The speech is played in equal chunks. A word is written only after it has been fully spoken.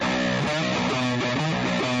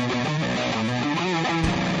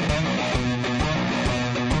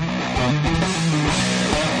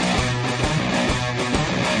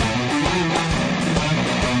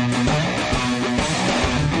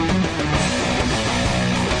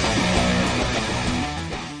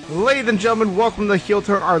Ladies and gentlemen, welcome to Heel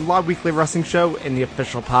Turn, our live weekly wrestling show and the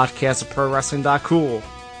official podcast of ProWrestling.cool.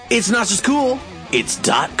 It's not just cool, it's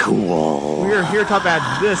 .cool. We are here to talk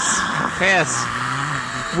about this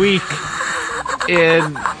past week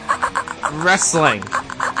in wrestling.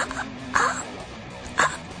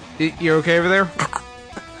 You okay over there?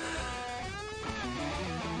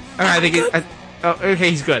 I think okay,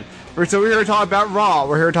 he's good. So we're here to talk about Raw,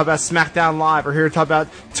 we're here to talk about SmackDown Live, we're here to talk about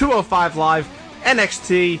 205 Live,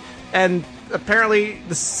 NXT, and apparently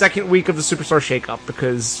the second week of the Superstar Shakeup,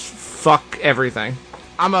 because fuck everything.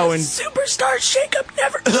 I'm Owen. Superstar Shakeup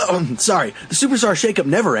never... sorry, the Superstar Shakeup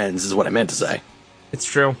never ends, is what I meant to say. It's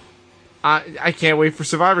true. I can't wait for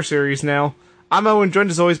Survivor Series now. I'm Owen, joined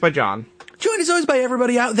as always by John. Joined as always by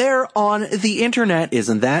everybody out there on the internet.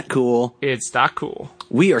 Isn't that cool? It's not cool.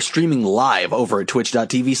 We are streaming live over at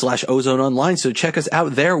twitch.tv/ozoneonline, so check us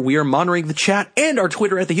out there. We are monitoring the chat and our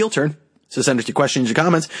Twitter at the Heel Turn. So send us your questions, your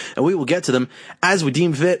comments, and we will get to them as we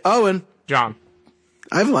deem fit. Owen. John.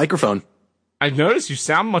 I have a microphone. I've noticed you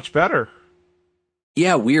sound much better.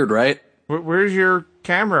 Yeah, weird, right? Where's your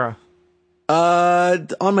camera? On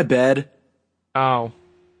my bed. Oh.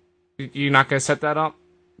 You're not gonna set that up?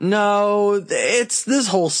 No, this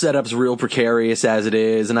whole setup's real precarious as it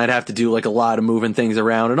is, and I'd have to do like a lot of moving things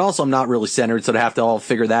around, and also I'm not really centered, so I'd have to all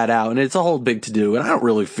figure that out, and it's a whole big to-do, and I don't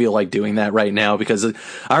really feel like doing that right now, because I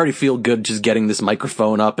already feel good just getting this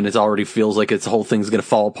microphone up, and it already feels like the whole thing's gonna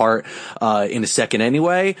fall apart, in a second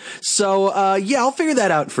anyway. So, yeah, I'll figure that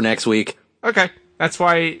out for next week. Okay. That's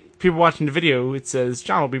why people watching the video, it says,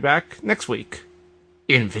 John will be back next week.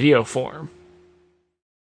 In video form.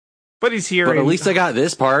 But he's here. But at least I got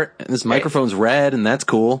this part. And this microphone's red, and that's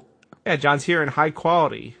cool. Yeah, John's here in high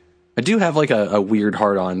quality. I do have like a weird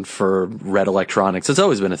hard-on for red electronics. It's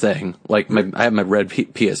always been a thing. Like I have my red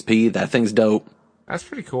PSP. That thing's dope. That's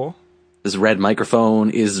pretty cool. This red microphone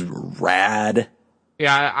is rad.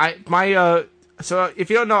 Yeah, so if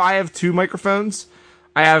you don't know, I have two microphones.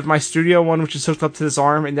 I have my studio one, which is hooked up to this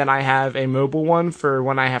arm, and then I have a mobile one for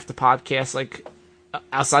when I have to podcast like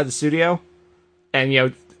outside the studio.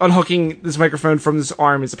 And unhooking this microphone from this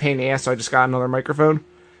arm is a pain in the ass, so I just got another microphone.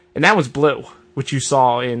 And that was blue, which you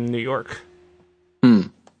saw in New York. The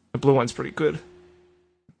blue one's pretty good.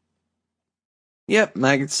 Yep,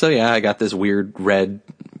 I got this weird red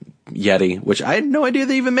Yeti, which I had no idea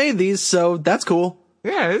they even made these, so that's cool.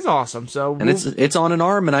 Yeah, it is awesome. And it's on an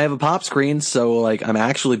arm, and I have a pop screen, so like I'm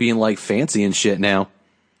actually being like fancy and shit now.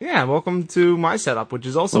 Yeah, welcome to my setup, which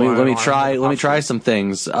is also let me try some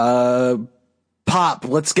things. Pop,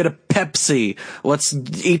 let's get a Pepsi. Let's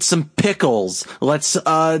eat some pickles. Let's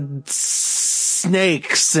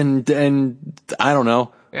snakes and I don't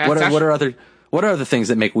know. Yeah, what are other things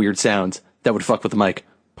that make weird sounds that would fuck with the mic?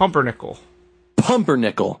 Pumpernickel.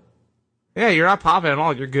 Yeah, you're not popping at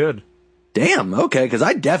all. You're good. Damn. Okay, because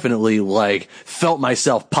I definitely like felt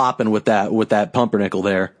myself popping with that pumpernickel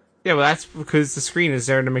there. Yeah, well, that's because the screen is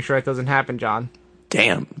there to make sure that doesn't happen, John.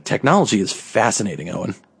 Damn, technology is fascinating,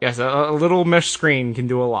 Owen. Yes, a little mesh screen can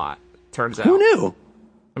do a lot, turns out. Who knew?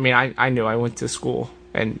 I mean, I knew. I went to school,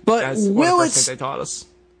 and but that's one of the first things they taught us.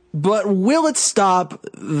 But will it stop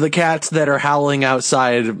the cats that are howling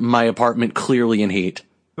outside my apartment clearly in heat?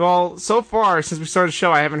 Well, so far, since we started the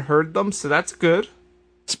show, I haven't heard them, so that's good.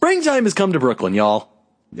 Springtime has come to Brooklyn, y'all.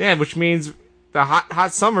 Yeah, which means the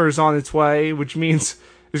hot summer is on its way, which means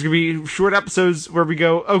there's going to be short episodes where we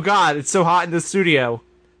go, oh god, it's so hot in the studio.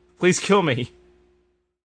 Please kill me.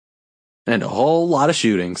 And a whole lot of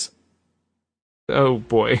shootings. Oh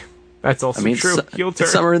boy. That's also true.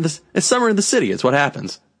 It's summer in the city. It's what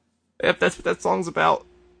happens. Yep, that's what that song's about.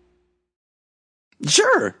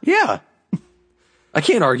 Sure, yeah. I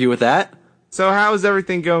can't argue with that. So how's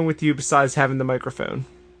everything going with you besides having the microphone?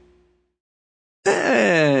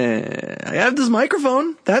 I have this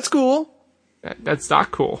microphone. That's cool. That's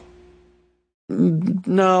not cool.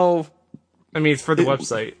 No. I mean, it's for the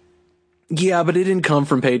website. Yeah, but it didn't come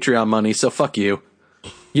from Patreon money, so fuck you.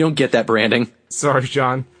 You don't get that branding. Sorry,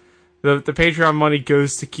 John. The Patreon money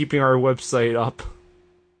goes to keeping our website up.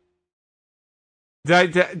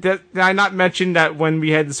 Did I not mention that when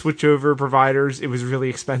we had to switch over providers, it was really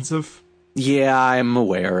expensive? Yeah, I'm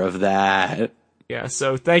aware of that. Yeah,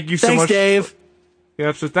 so thank you so much. Thanks, Dave.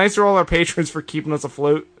 Yeah, so thanks to all our patrons for keeping us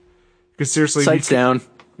afloat. Because seriously, site's down.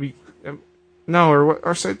 No,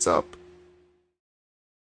 our site's up.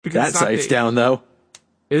 That site's down, though.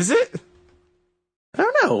 Is it? I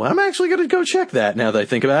don't know. I'm actually going to go check that now that I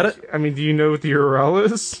think about it. I mean, do you know what the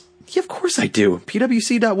URL is? Yeah, of course I do.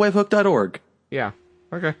 pwc.webhook.org. Yeah.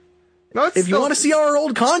 Okay. No, if you want to see our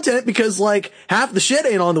old content, because, like, half the shit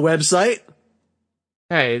ain't on the website.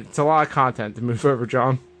 Hey, it's a lot of content to move over,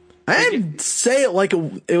 John. I didn't say it like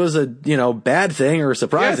it was a, bad thing or a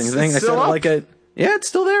surprising thing. I said it like it's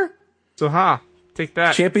still there. So, take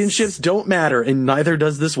that. Championships don't matter, and neither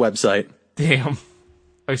does this website. Damn.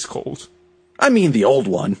 Ice cold. I mean, the old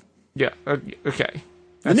one. Yeah, okay.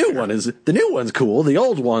 The new one's cool. The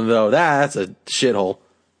old one, though, that's a shithole.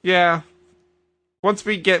 Yeah. Once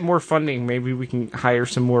we get more funding, maybe we can hire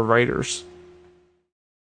some more writers.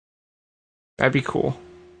 That'd be cool.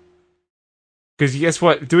 Because guess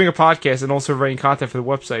what? Doing a podcast and also writing content for the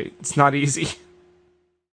website, it's not easy.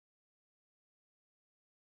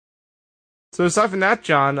 So aside from that,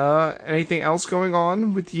 John, anything else going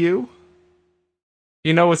on with you?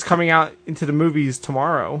 You know what's coming out into the movies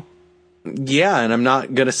tomorrow. Yeah, and I'm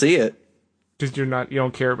not gonna see it. Because you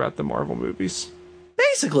don't care about the Marvel movies.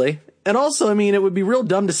 Basically. And also, I mean, it would be real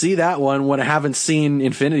dumb to see that one when I haven't seen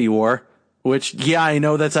Infinity War. Which, yeah, I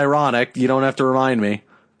know that's ironic. You don't have to remind me.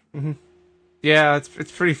 Mm-hmm. Yeah, it's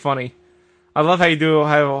pretty funny. I love how you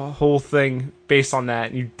have a whole thing based on that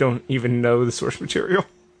and you don't even know the source material.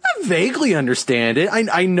 I vaguely understand it.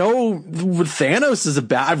 I know what Thanos is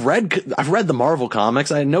about. I've read the Marvel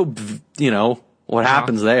comics. I know, what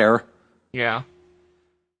happens there. Yeah.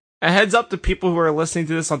 A heads up to people who are listening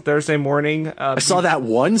to this on Thursday morning. I saw that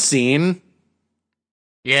one scene.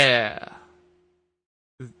 Yeah.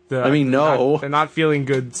 They're not feeling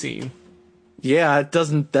good scene. Yeah,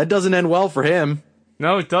 that doesn't end well for him.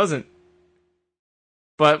 No, it doesn't.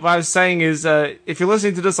 But what I was saying is, if you're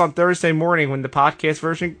listening to this on Thursday morning when the podcast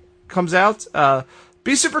version comes out,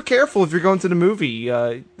 be super careful if you're going to the movie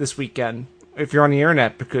this weekend, if you're on the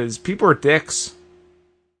internet, because people are dicks.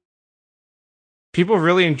 People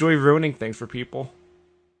really enjoy ruining things for people.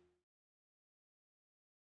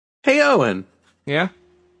 Hey, Owen. Yeah?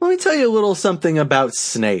 Let me tell you a little something about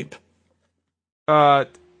Snape.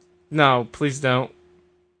 No, please don't.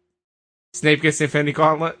 Snape gets the Infinity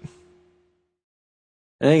Gauntlet?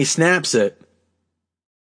 And he snaps it.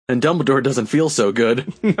 And Dumbledore doesn't feel so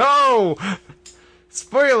good. No!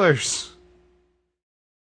 Spoilers!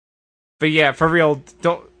 But yeah, for real,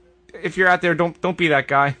 if you're out there, don't be that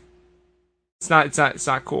guy. It's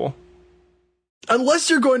not cool. Unless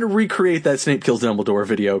you're going to recreate that Snape kills Dumbledore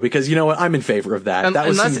video, because you know what, I'm in favor of that. That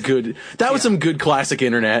was some good classic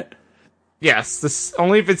internet. Yes,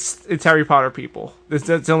 only if it's Harry Potter people. That's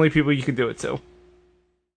the only people you can do it to.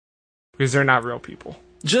 Because they're not real people.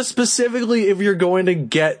 Just specifically if you're going to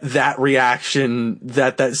get that reaction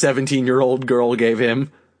that 17-year-old girl gave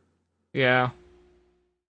him. Yeah.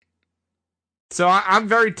 So I'm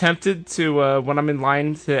very tempted to, when I'm in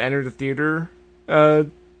line to enter the theater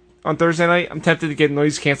on Thursday night, I'm tempted to get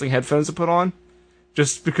noise-canceling headphones to put on.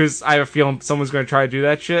 Just because I have a feeling someone's going to try to do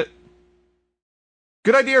that shit.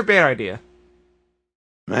 Good idea or bad idea?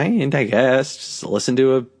 I guess. Just listen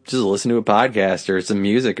to a podcast or some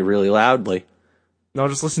music really loudly. No,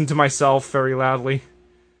 just listen to myself very loudly.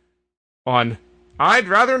 On I'd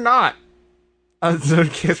Rather Not. A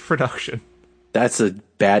Zonecast production. That's a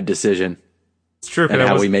bad decision. It's true. And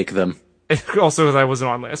how we make them. Also, because I wasn't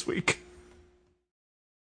on last week.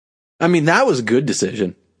 I mean, that was a good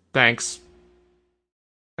decision. Thanks.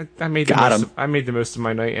 I made the most of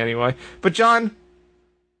my night anyway. But John,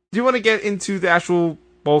 do you want to get into the actual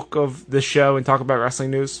bulk of the show and talk about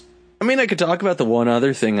wrestling news? I mean, I could talk about the one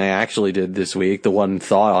other thing I actually did this week, the one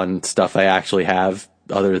thought on stuff I actually have,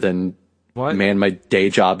 other than, what? Man, my day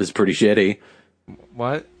job is pretty shitty.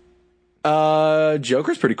 What?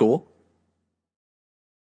 Joker's pretty cool.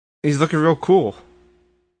 He's looking real cool.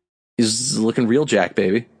 He's looking real jacked,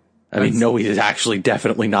 baby. I mean, no, he's actually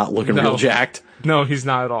definitely not looking real jacked. No, he's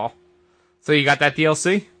not at all. So you got that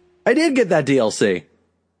DLC? I did get that DLC.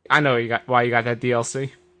 I know why you got that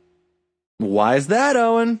DLC. Why is that,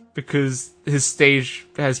 Owen? Because his stage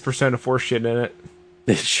has Persona 4 shit in it.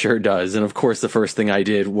 It sure does. And of course, the first thing I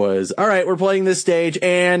did was, all right, we're playing this stage,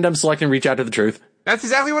 and I'm selecting Reach Out to the Truth. That's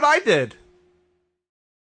exactly what I did.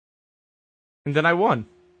 And then I won.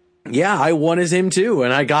 Yeah, I won as him too,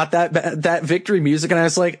 and I got that victory music, and I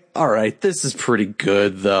was like, all right, this is pretty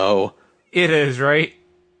good, though. It is, right?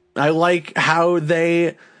 I like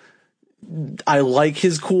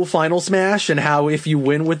his cool final smash, and how if you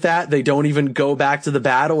win with that, they don't even go back to the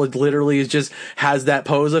battle. It literally just has that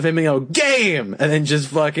pose of him and go, game! And then just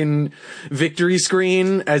fucking victory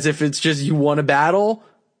screen as if it's just you won a battle.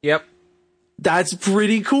 Yep. That's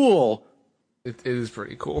pretty cool. It is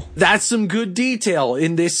pretty cool. That's some good detail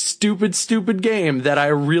in this stupid game that I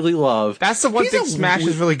really love. That's the one thing Smash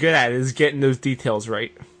is really good at, is getting those details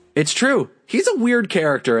right. It's true. He's a weird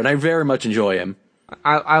character, and I very much enjoy him.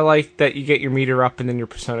 I like that you get your meter up and then your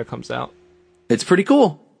persona comes out. It's pretty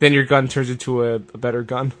cool. Then your gun turns into a better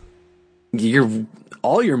gun.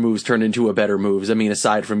 all your moves turn into a better moves. I mean,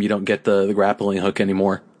 aside from you don't get the grappling hook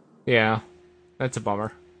anymore. Yeah, that's a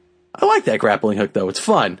bummer. I like that grappling hook, though. It's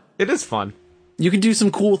fun. It is fun. You can do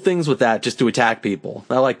some cool things with that just to attack people.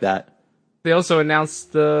 I like that. They also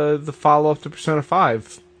announced the follow-up to Persona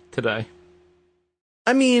 5 today.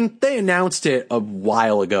 I mean, they announced it a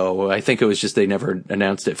while ago. I think it was just they never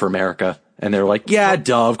announced it for America. And they're like, yeah,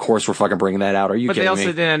 duh, of course we're fucking bringing that out. Are you kidding me? But they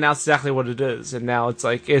also didn't announce exactly what it is. And now it's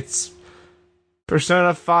like, it's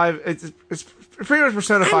Persona 5... It's pretty much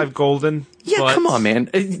Persona 5 Golden. Yeah, come on, man.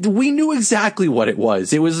 We knew exactly what it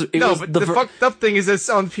was. It was the fucked up thing is it's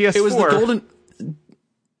on PS4. It was the Golden...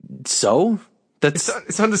 So?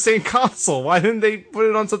 It's on the same console. Why didn't they put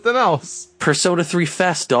it on something else? Persona 3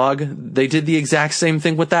 Fest, dog. They did the exact same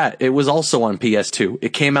thing with that. It was also on PS2.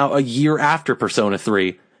 It came out a year after Persona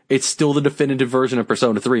 3. It's still the definitive version of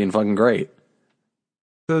Persona 3 and fucking great.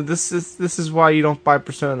 So this is why you don't buy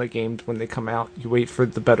Persona games when they come out. You wait for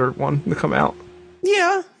the better one to come out.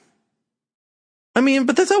 Yeah. I mean,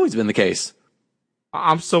 but that's always been the case.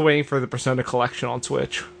 I'm still waiting for the Persona collection on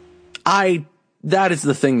Switch. That is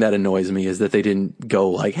the thing that annoys me, is that they didn't go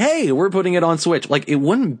like, hey, we're putting it on Switch. Like, it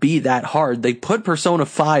wouldn't be that hard. They put Persona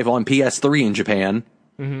 5 on PS3 in Japan.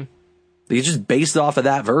 Mm-hmm. They just based it off of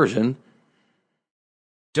that version.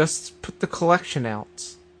 Just put the collection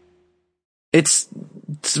out. It's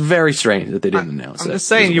very strange that they didn't announce it. I'm just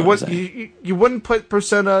saying, you wouldn't put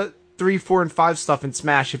Persona 3, 4, and 5 stuff in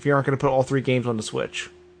Smash if you aren't going to put all 3 games on the Switch.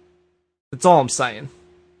 That's all I'm saying.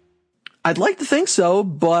 I'd like to think so,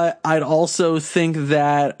 but I'd also think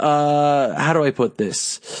that, how do I put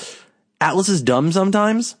this? Atlas is dumb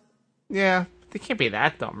sometimes. Yeah, they can't be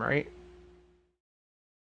that dumb, right?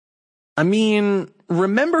 I mean,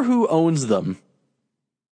 remember who owns them.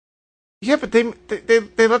 Yeah, but they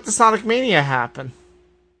let the Sonic Mania happen.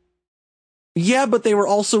 Yeah, but they were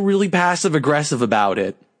also really passive-aggressive about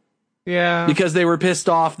it. Yeah. Because they were pissed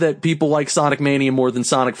off that people like Sonic Mania more than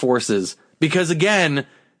Sonic Forces. Because, again,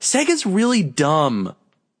 Sega's really dumb.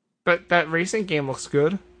 But that racing game looks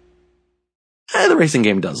good. The racing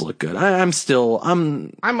game does look good. I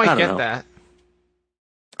might get that.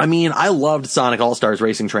 I mean, I loved Sonic All-Stars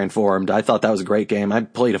Racing Transformed. I thought that was a great game. I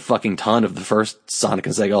played a fucking ton of the first Sonic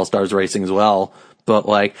and Sega All-Stars Racing as well. But,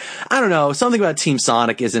 like, I don't know. Something about Team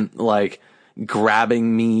Sonic isn't, like,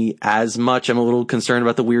 grabbing me as much. I'm a little concerned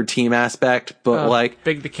about the weird team aspect. But, like...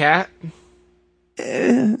 Big the Cat?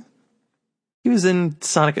 He was in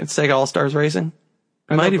Sonic and Sega All-Stars Racing.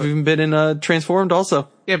 He might have even been in Transformed also.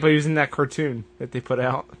 Yeah, but he was in that cartoon that they put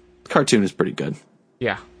out. The cartoon is pretty good.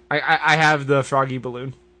 Yeah. I have the Froggy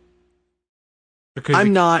balloon. Because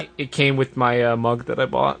it came with my mug that I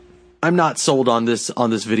bought. I'm not sold on this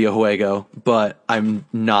video juego, but I'm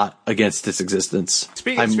not against its existence.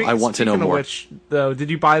 I want to know more. Which, though, did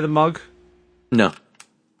you buy the mug? No.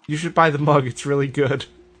 You should buy the mug. It's really good.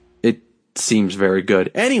 It seems very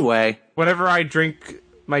good. Anyway, whenever I drink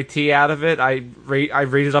my tea out of it, I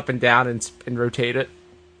raise it up and down and rotate it,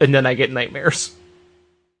 and then I get nightmares.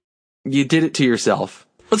 You did it to yourself.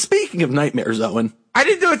 But speaking of nightmares, Owen, I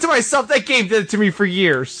didn't do it to myself. That game did it to me for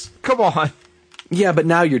years. Come on. Yeah, but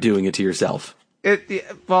now you're doing it to yourself.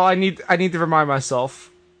 Well, I need to remind myself.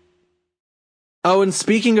 Oh, and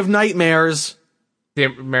speaking of nightmares, the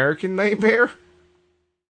American Nightmare?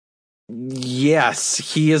 Yes,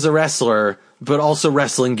 he is a wrestler, but also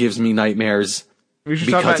wrestling gives me nightmares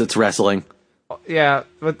because it's wrestling. Yeah,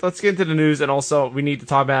 but let's get into the news, and also we need to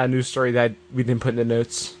talk about a news story that we didn't put in the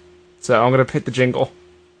notes. So I'm going to hit the jingle.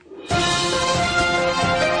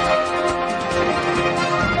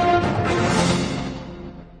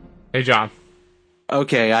 Hey, John.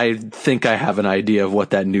 Okay, I think I have an idea of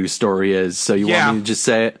what that news story is, so you want me to just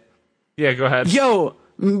say it? Yeah, go ahead. Yo,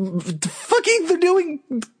 fucking they're doing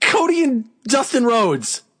Cody and Dustin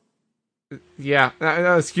Rhodes. Yeah,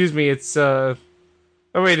 no, excuse me, it's, oh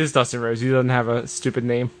wait, it is Dustin Rhodes. He doesn't have a stupid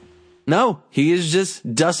name. No, he is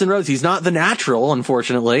just Dustin Rhodes. He's not the natural,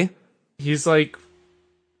 unfortunately. He's like,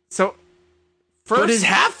 so... But his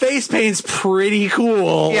half face paint's pretty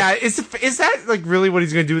cool. Yeah, is that like really what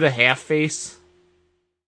he's gonna do with a half face?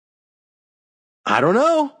 I don't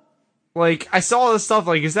know. Like, I saw all this stuff,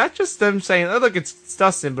 like, is that just them saying, oh look, it's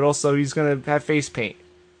Dustin, but also he's gonna have face paint?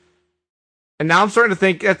 And now I'm starting to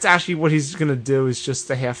think that's actually what he's gonna do, is just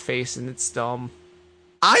the half face, and it's dumb.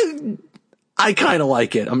 I kinda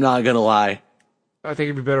like it, I'm not gonna lie. I think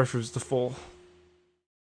it'd be better if it was the full.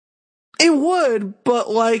 It would,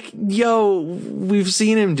 but like, yo, we've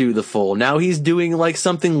seen him do the full. Now he's doing like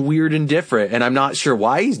something weird and different, and I'm not sure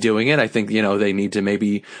why he's doing it. I think, they need to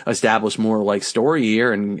maybe establish more like story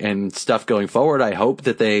here and stuff going forward. I hope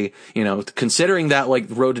that they, considering that like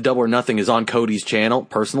Road to Double or Nothing is on Cody's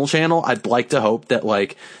personal channel, I'd like to hope that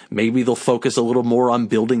like maybe they'll focus a little more on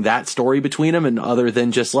building that story between them, and other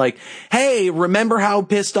than just like, hey, remember how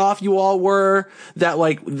pissed off you all were that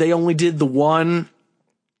like they only did the one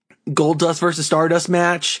Goldust versus Stardust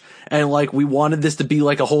match, and like we wanted this to be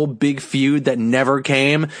like a whole big feud that never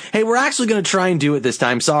came. Hey, we're actually going to try and do it this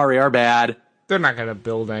time. Sorry, our bad. They're not going to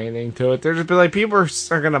build anything to it. They're just be like, people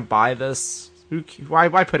are going to buy this.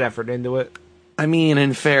 Why put effort into it? I mean,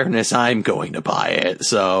 in fairness, I'm going to buy it,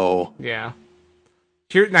 so yeah.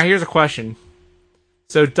 Here's a question.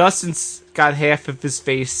 So Dustin's got half of his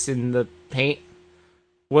face in the paint.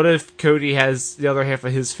 What if Cody has the other half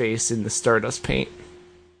of his face in the Stardust paint?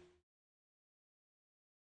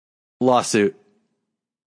 Lawsuit.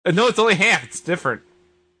 No, it's only half. It's different.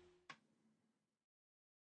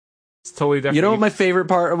 It's totally different. You know what my favorite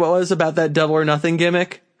part was about that Double or Nothing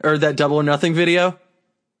gimmick? Or that Double or Nothing video?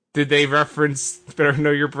 Did they reference Better Know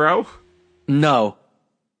Your Bro? No.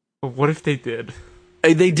 But what if they did?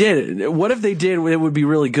 They did. What if they did? It would be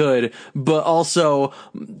really good. But also,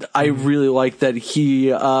 I really like that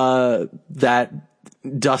that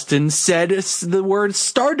Dustin said the word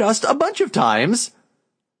Stardust a bunch of times.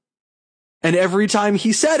 And every time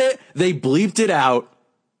he said it, they bleeped it out.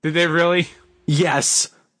 Did they really? Yes.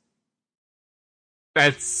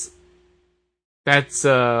 That's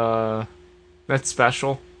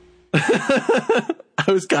special. I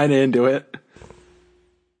was kind of into it.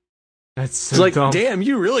 That's so it's like, dumb. Damn,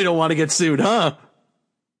 you really don't want to get sued, huh?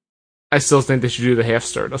 I still think they should do the half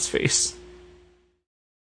Stardust face.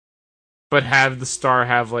 But have the star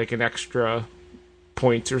have like an extra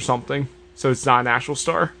point or something. So it's not an actual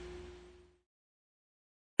star.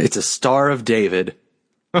 It's a Star of David.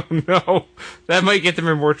 Oh no. That might get them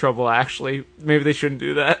in more trouble, actually. Maybe they shouldn't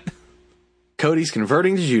do that. Cody's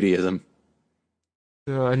converting to Judaism.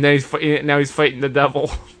 And now he's fighting the devil.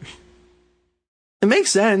 It makes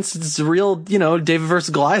sense. It's a real, David versus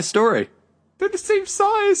Goliath story. They're the same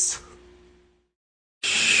size.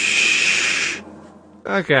 Shh.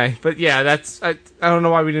 Okay, but yeah, I don't know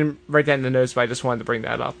why we didn't write that in the notes, but I just wanted to bring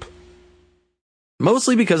that up.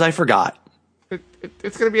 Mostly because I forgot.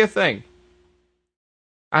 It's gonna be a thing.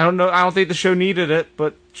 I don't know. I don't think the show needed it,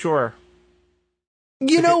 but sure.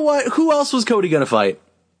 You know what? Who else was Cody gonna fight?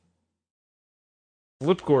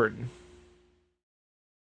 Flip Gordon.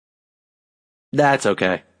 That's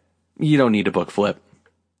okay. You don't need to book Flip.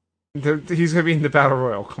 He's gonna be in the Battle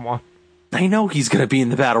Royal. Come on. I know he's gonna be in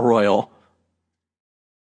the Battle Royal.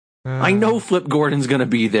 I know Flip Gordon's gonna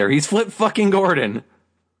be there. He's Flip fucking Gordon.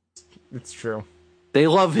 It's true. They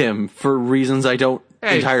love him for reasons I don't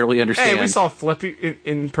entirely understand. Hey, we saw Flip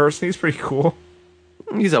in person. He's pretty cool.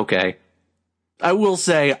 He's okay. I will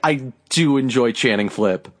say, I do enjoy chanting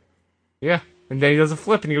Flip. Yeah. And then he does a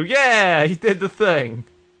flip and you go, yeah, he did the thing.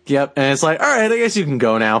 Yep. And it's like, all right, I guess you can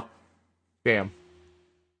go now. Damn.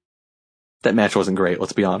 That match wasn't great.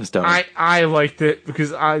 Let's be honest, don't we? I liked it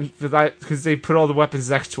because they put all the weapons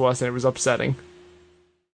next to us and it was upsetting.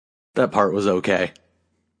 That part was okay.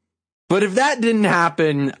 But if that didn't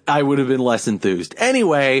happen, I would have been less enthused.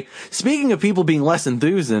 Anyway, speaking of people being less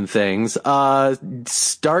enthused in things,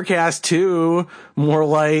 Starrcast 2, more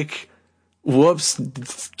like, whoops,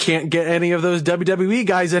 can't get any of those WWE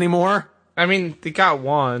guys anymore. I mean, they got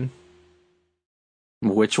one.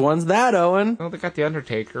 Which one's that, Owen? Well, they got The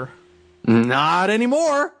Undertaker. Not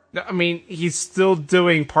anymore. I mean, he's still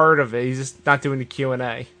doing part of it. He's just not doing the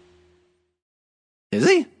Q&A. Is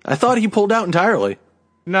he? I thought he pulled out entirely.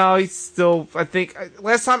 No, he's still. I think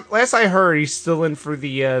last I heard, he's still in for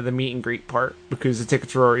the meet and greet part because the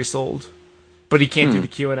tickets were already sold, but he can't do the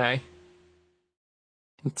Q&A.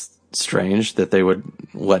 It's strange that they would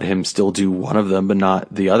let him still do one of them, but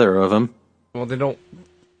not the other of them. Well, they don't.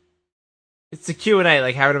 It's the Q&A,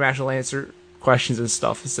 like having him actually answer questions and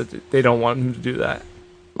stuff. Is that they don't want him to do that?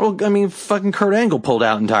 Well, I mean, fucking Kurt Angle pulled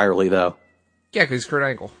out entirely, though. Yeah, because he's Kurt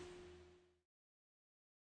Angle.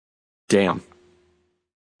 Damn.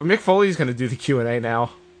 But Mick Foley's going to do the Q&A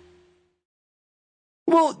now.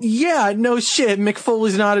 Well, yeah, no shit. Mick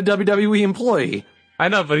Foley's not a WWE employee. I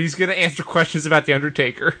know, but he's going to answer questions about The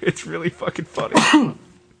Undertaker. It's really fucking funny.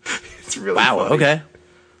 It's really funny. Okay.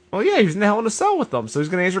 Well, yeah, he was in the Hell in a Cell with them, so he's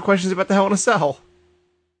going to answer questions about the Hell in a Cell.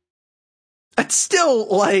 It's still,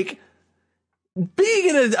 like, being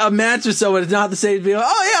in a match with someone is not the same as being,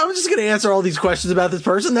 oh yeah, I'm just going to answer all these questions about this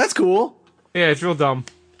person. That's cool. Yeah, it's real dumb.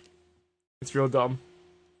 It's real dumb.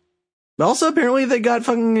 Also, apparently they got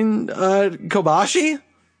fucking Kobashi.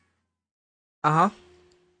 Uh-huh.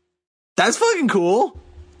 That's fucking cool.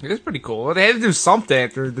 It is pretty cool. They had to do something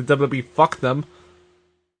after the WWE fucked them.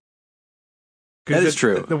 That is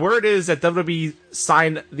true. The word is that WWE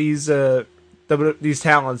signed these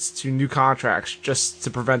talents to new contracts just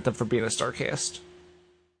to prevent them from being a StarCast.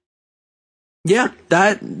 Yeah,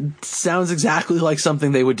 that sounds exactly like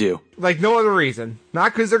something they would do. Like, no other reason.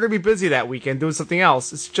 Not because they're going to be busy that weekend doing something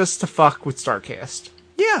else. It's just to fuck with StarCast.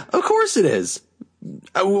 Yeah, of course it is.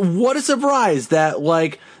 What a surprise that,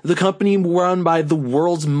 like, the company run by the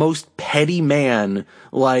world's most petty man,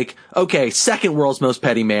 like, okay, second world's most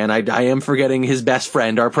petty man, I am forgetting his best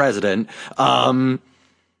friend, our president, hard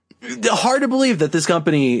to believe that this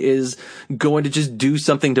company is going to just do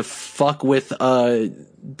something to fuck with,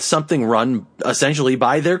 something run, essentially,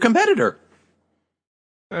 by their competitor.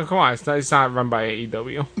 Oh, come on, it's not run by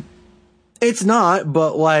AEW. It's not,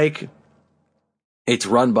 but, like, it's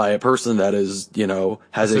run by a person that is, you know,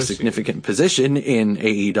 has a significant position in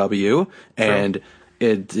AEW, and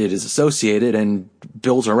it is associated and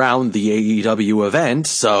builds around the AEW event,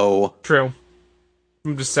 so... True.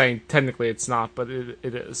 I'm just saying, technically it's not, but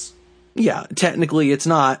it is. Yeah, technically it's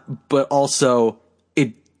not, but also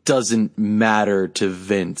it doesn't matter to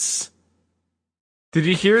Vince. Did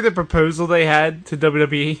you hear the proposal they had to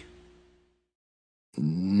WWE?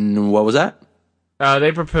 What was that?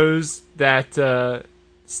 They proposed that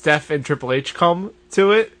Steph and Triple H come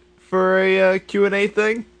to it for a Q&A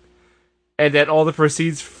thing, and that all the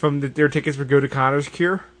proceeds from their tickets would go to Connor's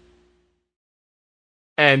cure.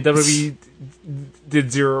 And WWE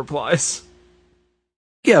did 0 replies.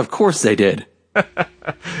 Yeah, of course they did.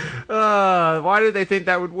 Why did they think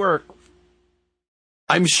that would work?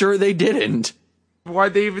 I'm sure they didn't.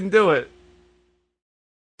 Why'd they even do it?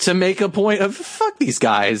 To make a point of, fuck these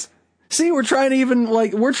guys. See, we're trying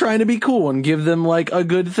to be cool and give them, like, a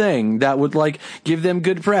good thing that would, like, give them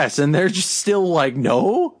good press, and they're just still like,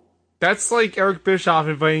 no? That's like Eric Bischoff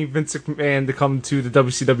inviting Vince McMahon to come to the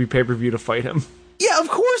WCW pay-per-view to fight him. Yeah, of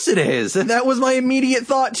course it is. And that was my immediate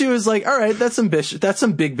thought, too, is like, alright, that's some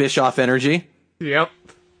big Bischoff energy. Yep.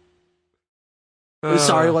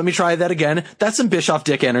 Sorry, let me try that again. That's some Bischoff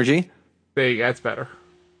dick energy. There you go, that's better.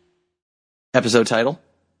 Episode title?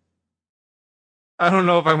 I don't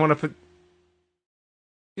know if I want to put...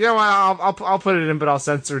 You know what, I'll put it in, but I'll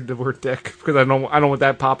censor the word dick, because I don't want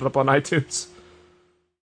that popping up on iTunes.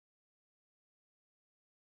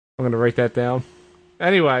 I'm gonna write that down.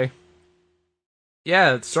 Anyway.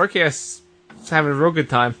 Yeah, StarCast's having a real good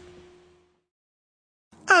time.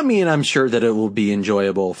 I mean, I'm sure that it will be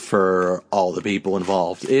enjoyable for all the people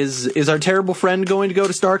involved. Is our terrible friend going to go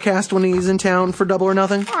to StarCast when he's in town for Double or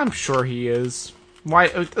Nothing? I'm sure he is. Why?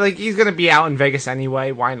 Like, he's gonna be out in Vegas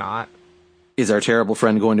anyway. Why not? Is our terrible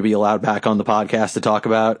friend going to be allowed back on the podcast to talk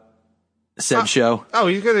about said show? Oh,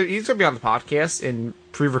 he's gonna be on the podcast in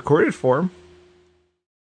pre-recorded form.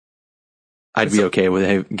 I'd be okay with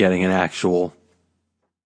him getting an actual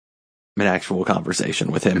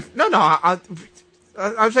conversation with him. No,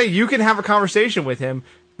 I'm saying you can have a conversation with him.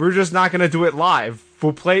 We're just not gonna do it live.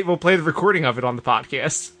 We'll play the recording of it on the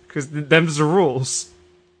podcast because them's the rules.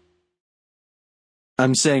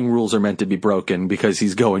 I'm saying rules are meant to be broken because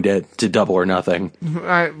he's going to Double or Nothing.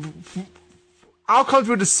 I'll come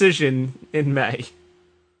to a decision in May.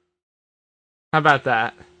 How about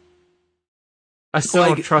that? I still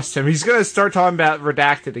don't trust him. He's going to start talking about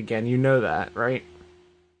Redacted again. You know that, right?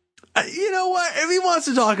 You know what? If he wants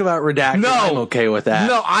to talk about Redacted, I'm okay with that.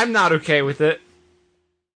 No, I'm not okay with it.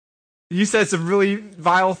 You said some really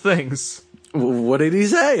vile things. What did he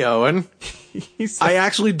say, Owen? I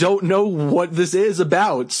actually don't know what this is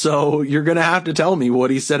about, so you're going to have to tell me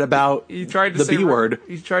what he said about the B word.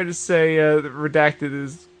 He tried to say that Redacted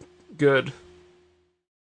is good.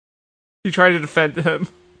 He tried to defend him.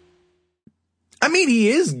 I mean, he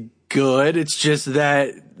is good. It's just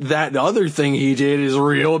that other thing he did is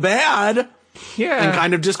real bad. Yeah. And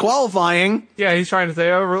kind of disqualifying. Yeah, he's trying to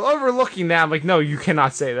say overlooking that. I'm like, no, you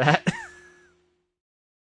cannot say that.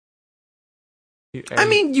 I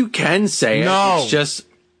mean, you can say it. No. It's just...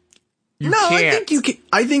 Can't.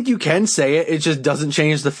 I think you can say it. It just doesn't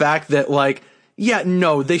change the fact that, like, yeah,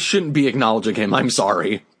 no, they shouldn't be acknowledging him. I'm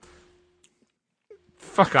sorry.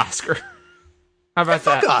 Fuck Oscar. How about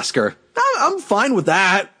that? Fuck Oscar. I'm fine with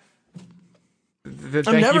that.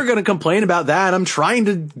 I'm never going to complain about that. I'm trying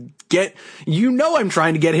to get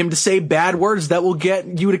him to say bad words that will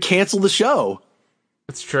get you to cancel the show.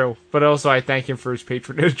 That's true. But also, I thank him for his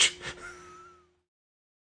patronage.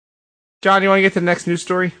 John, you want to get to the next news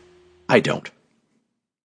story? I don't.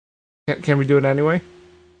 Can we do it anyway?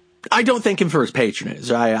 I don't thank him for his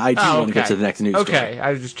patronage. I do want to get to the next news story. Okay,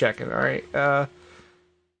 I was just checking. All right.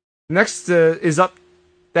 Next is up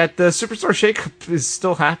that the Superstar Shakeup is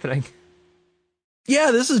still happening.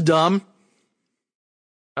 Yeah, this is dumb.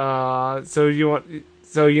 So you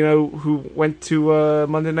know who went to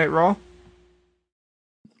Monday Night Raw?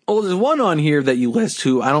 Oh, there's one on here that you list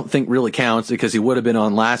who I don't think really counts because he would have been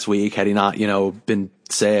on last week had he not, been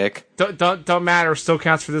sick. Don't matter. Still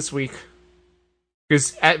counts for this week.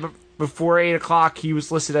 Because before 8 o'clock, he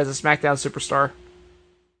was listed as a SmackDown superstar.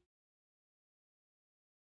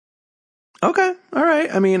 Okay, all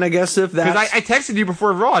right. I mean, I guess if that's... Because I texted you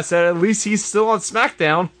before Raw. I said, at least he's still on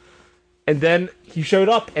SmackDown. And then he showed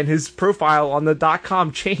up, and his profile on the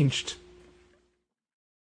 .com changed.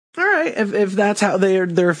 All right, if that's how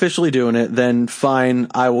they're officially doing it, then fine.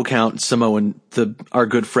 I will count our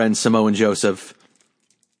good friend Samoan Joseph.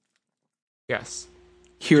 Yes.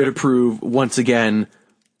 Here to prove once again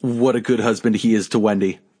what a good husband he is to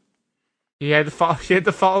Wendy. He had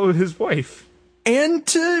to follow his wife, and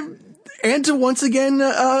to once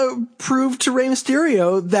again prove to Rey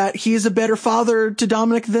Mysterio that he is a better father to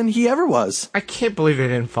Dominic than he ever was. I can't believe they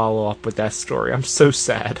didn't follow up with that story. I'm so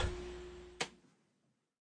sad.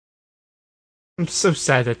 I'm so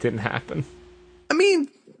sad that didn't happen. I mean,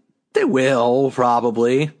 they will,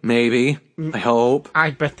 probably. Maybe. I hope. I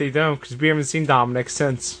bet they don't, because we haven't seen Dominic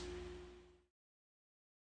since.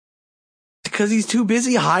 Because he's too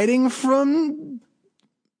busy hiding from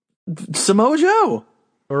Samoa Joe.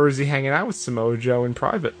 Or is he hanging out with Samoa Joe in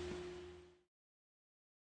private?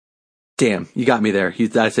 Damn, you got me there.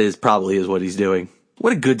 That probably is what he's doing.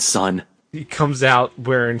 What a good son. He comes out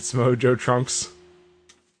wearing Samoa Joe trunks.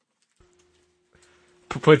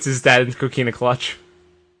 Puts his dad in Coquina Clutch.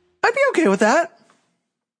 I'd be okay with that.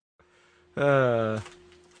 And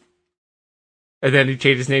then he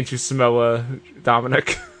changed his name to Samoa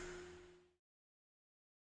Dominic.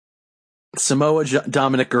 Samoa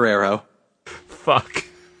Dominic Guerrero. Fuck.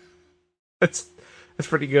 That's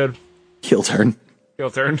pretty good. Heel turn.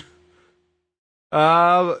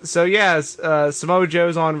 So yes, Samoa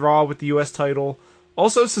Joe's on Raw with the U.S. title.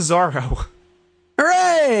 Also Cesaro.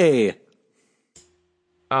 Hooray!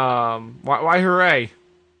 Why hooray?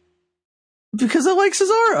 Because I like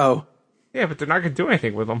Cesaro. Yeah, but they're not going to do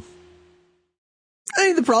anything with him. I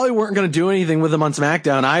mean, they probably weren't going to do anything with him on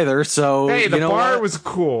SmackDown either, so... Hey, the bar was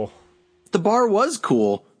cool. The bar was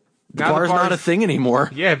cool. The bar's not a thing anymore.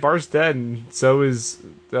 Yeah, bar's dead, and so is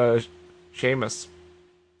Sheamus.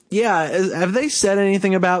 Yeah, have they said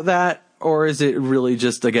anything about that? Or is it really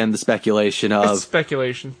just, again, the speculation of... It's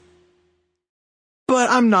speculation. But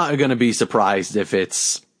I'm not going to be surprised if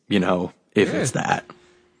it's, it's that.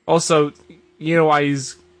 Also, you know why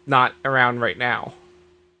he's not around right now?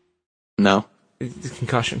 No. It's a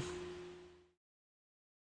concussion.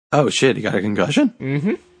 Oh, shit, he got a concussion?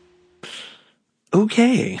 Mm-hmm.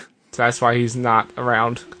 Okay. So that's why he's not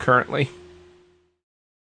around currently.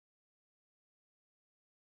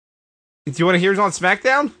 Do you want to hear who's on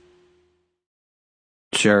SmackDown?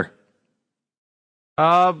 Sure.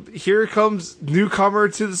 Here comes newcomer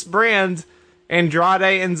to this brand,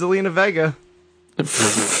 Andrade and Zelina Vega.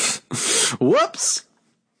 Whoops!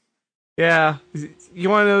 Yeah. You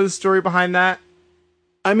want to know the story behind that?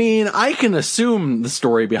 I mean, I can assume the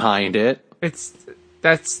story behind it.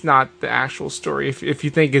 That's not the actual story, if you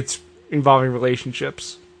think it's involving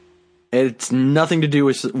relationships. It's nothing to do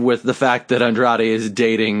with the fact that Andrade is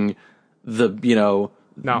dating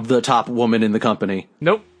the top woman in the company.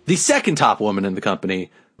 Nope. The second top woman in the company,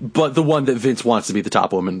 but the one that Vince wants to be the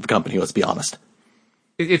top woman in the company, let's be honest.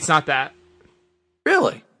 It's not that.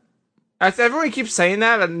 Really? Everyone keeps saying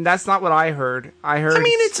that, and that's not what I heard. I mean,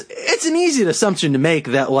 it's an easy assumption to make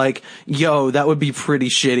that, that would be pretty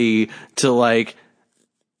shitty to,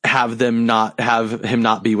 have him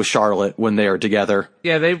not be with Charlotte when they are together.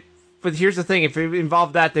 Yeah, but here's the thing, if it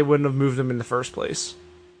involved that, they wouldn't have moved them in the first place.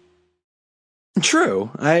 True.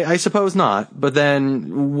 I suppose not. But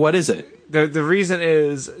then, what is it? The reason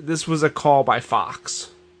is, this was a call by Fox.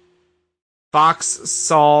 Fox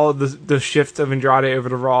saw the shift of Andrade over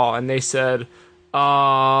to Raw, and they said,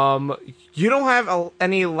 you don't have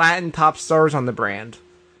any Latin top stars on the brand.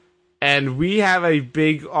 And we have a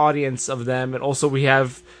big audience of them, and also we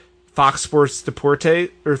have Fox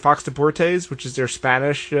Deportes, which is their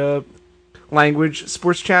Spanish language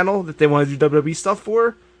sports channel that they want to do WWE stuff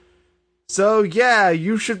for. So, yeah,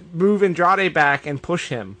 you should move Andrade back and push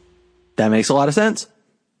him. That makes a lot of sense.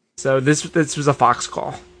 So this was a Fox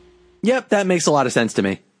call. Yep, that makes a lot of sense to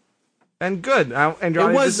me. And good.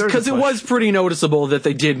 Andrade it was pretty noticeable that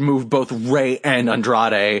they did move both Rey and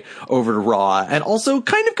Andrade over to Raw, and also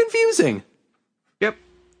kind of confusing. Yep.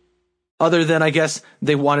 Other than, I guess,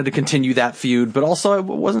 they wanted to continue that feud, but also I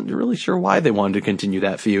wasn't really sure why they wanted to continue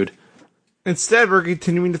that feud. Instead, we're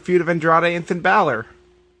continuing the feud of Andrade and Finn Balor.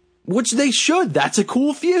 Which they should. That's a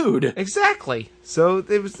cool feud. Exactly. So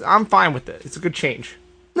I'm fine with it. It's a good change.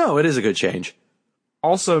 No, it is a good change.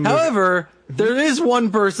 Also, however, there is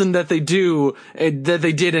one person that they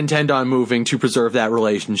did intend on moving to preserve that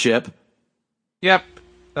relationship. Yep.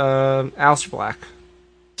 Aleister Black.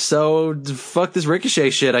 So, fuck this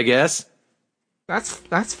Ricochet shit, I guess.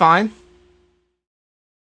 That's fine.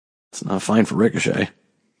 It's not fine for Ricochet.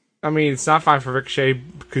 I mean, it's not fine for Ricochet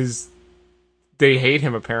because they hate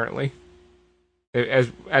him, apparently.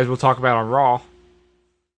 As we'll talk about on Raw.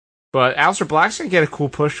 But Aleister Black's gonna get a cool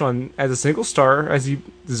push on as a single star, as he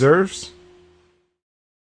deserves.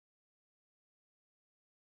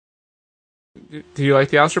 Do you like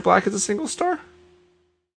the Aleister Black as a single star?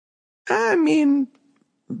 I mean,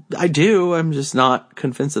 I do. I'm just not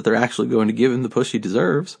convinced that they're actually going to give him the push he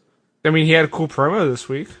deserves. I mean, he had a cool promo this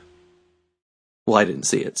week. Well, I didn't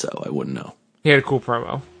see it, so I wouldn't know. He had a cool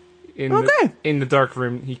promo. In the dark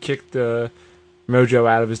room, he kicked Mojo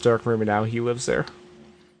out of his dark room, and now he lives there.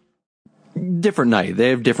 Different night. They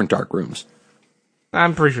have different dark rooms.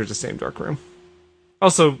 I'm pretty sure it's the same dark room.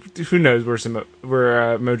 Also, who knows where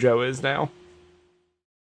Mojo is now?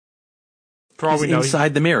 For all He's we know,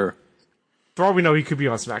 inside the mirror. For all we know, he could be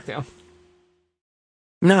on SmackDown.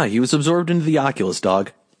 Nah, he was absorbed into the Oculus,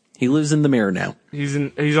 dog. He lives in the mirror now. He's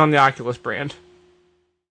on the Oculus brand.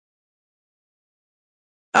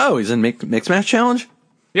 Oh, he's in Mixed Match Challenge?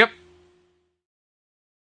 Yep.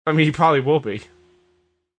 I mean, he probably will be.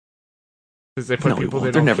 Because they put people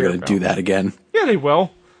they don't care about. They're never going to do that again. Yeah, they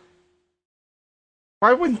will.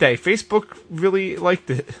 Why wouldn't they? Facebook really liked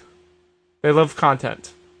it. They love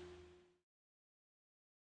content.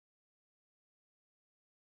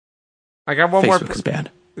 I got one Facebook is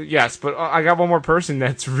bad. Yes, but I got one more person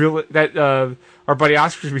that's our buddy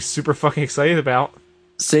Oscar's gonna be super fucking excited about.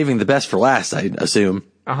 Saving the best for last, I assume.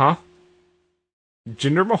 Uh-huh.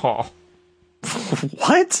 Jinder Mahal.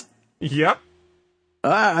 What? Yep.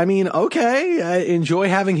 I mean, okay. I enjoy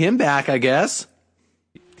having him back, I guess.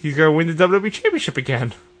 He's gonna win the WWE Championship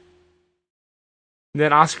again. And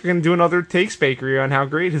then Oscar gonna do another Takes Bakery on how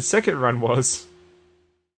great his second run was.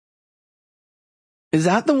 Is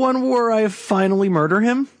that the one where I finally murder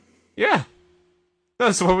him? Yeah.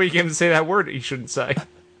 That's one way you get him to say that word he shouldn't say.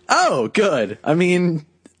 Oh, good. I mean,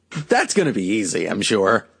 that's going to be easy, I'm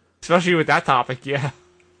sure. Especially with that topic, yeah.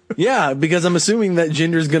 Yeah, because I'm assuming that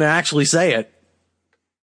Jinder's going to actually say it.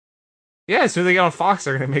 Yeah, as soon as they get on Fox,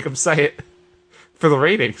 they're going to make him say it. For the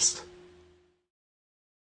ratings.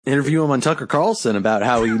 Interview him on Tucker Carlson about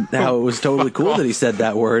how it was totally cool that he said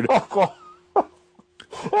that word.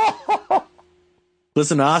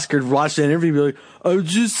 Listen to Oscar watch that interview and be like, I'm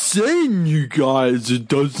just saying, you guys, it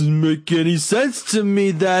doesn't make any sense to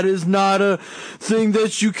me. That is not a thing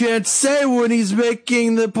that you can't say when he's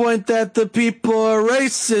making the point that the people are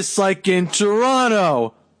racist, like in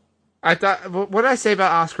Toronto. What did I say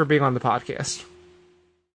about Oscar being on the podcast?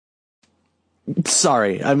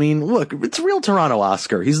 Sorry. I mean, look, it's real Toronto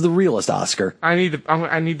Oscar. He's the realest Oscar. I need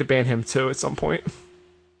to ban him too at some point.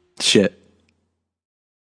 Shit.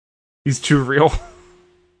 He's too real.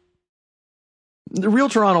 The real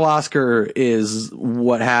Toronto Oscar is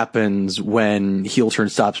what happens when heel turn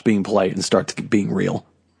stops being polite and starts being real.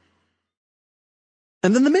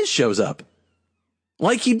 And then The Miz shows up.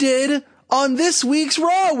 Like he did on this week's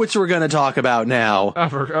Raw, which we're going to talk about now. Oh,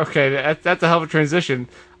 okay, that's a hell of a transition.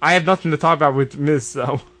 I have nothing to talk about with Miz,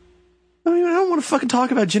 though. I mean, I don't want to fucking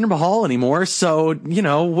talk about Jinder Mahal anymore, so,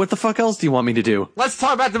 what the fuck else do you want me to do? Let's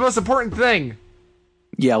talk about the most important thing.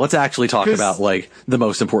 Yeah, let's actually talk about, the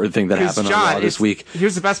most important thing that happened on Raw this week.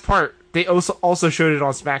 Here's the best part. They also showed it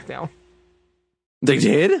on SmackDown. They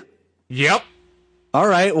did? Yep. All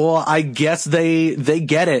right, well, I guess they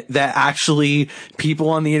get it, that actually people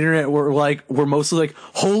on the internet were mostly like,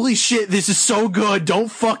 holy shit, this is so good,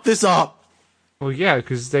 don't fuck this up. Well, yeah,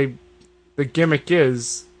 because the gimmick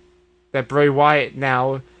is that Bray Wyatt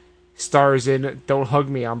now stars in Don't Hug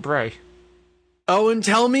Me, I'm Bray. Oh, and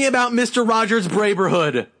tell me about Mr. Rogers'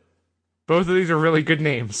 Braberhood. Both of these are really good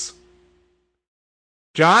names.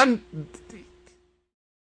 John,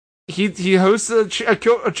 he hosts a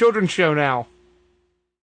children's show now.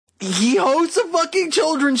 He hosts a fucking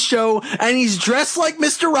children's show, and he's dressed like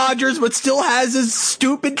Mr. Rogers, but still has his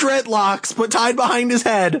stupid dreadlocks tied behind his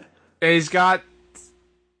head. And he's got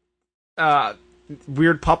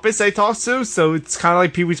weird puppets they talk to, so it's kind of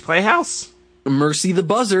like Pee-wee's Playhouse. Mercy the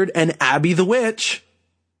Buzzard and Abby the Witch.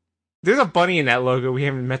 There's a bunny in that logo. We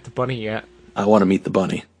haven't met the bunny yet. I want to meet the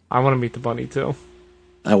bunny. I want to meet the bunny, too.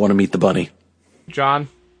 I want to meet the bunny. John?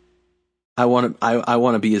 I want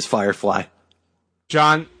to be his Firefly.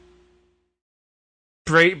 John?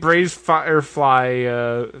 Bray's Firefly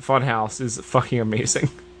Funhouse is fucking amazing.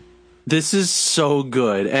 This is so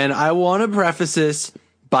good. And I want to preface this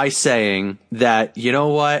by saying that, you know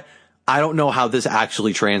what? I don't know how this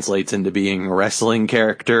actually translates into being a wrestling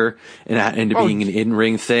character and into being an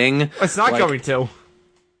in-ring thing. It's not going to.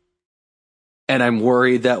 And I'm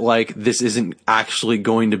worried that, like, this isn't actually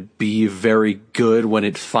going to be very good when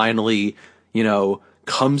it finally, you know,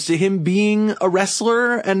 comes to him being a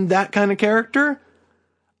wrestler and that kind of character.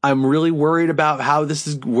 I'm really worried about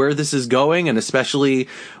where this is going, and especially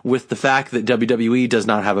with the fact that WWE does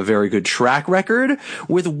not have a very good track record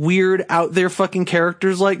with weird out there fucking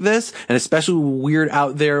characters like this, and especially weird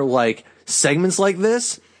out there like segments like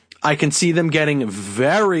this. I can see them getting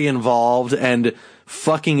very involved and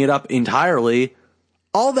fucking it up entirely.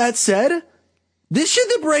 All that said, this shit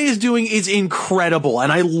that Bray is doing is incredible,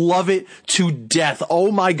 and I love it to death.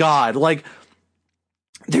 Oh my god, like,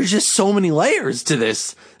 there's just so many layers to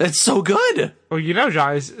this. That's so good. Well, you know,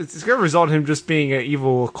 John, it's going to result in him just being an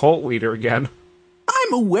evil cult leader again.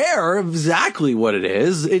 I'm aware of exactly what it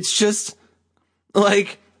is. It's just,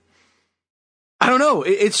 like, I don't know.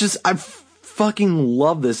 It's just, I fucking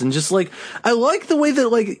love this. And just, like, I like the way that,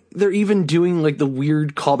 like, they're even doing, like, the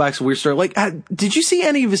weird callbacks, weird story. Like, did you see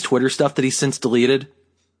any of his Twitter stuff that he's since deleted?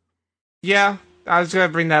 Yeah, I was going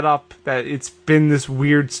to bring that up, that it's been this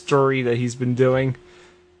weird story that he's been doing,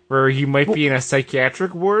 where he might be in a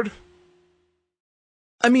psychiatric ward.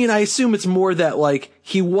 I mean, I assume it's more that, like,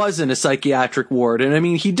 he was in a psychiatric ward. And I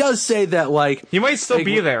mean, he does say that, like, he might still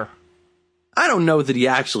be there. I don't know that he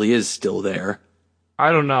actually is still there.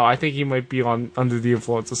 I don't know. I think he might be under the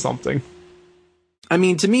influence of something. I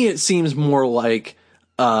mean, to me, it seems more like,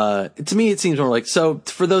 so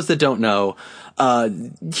for those that don't know,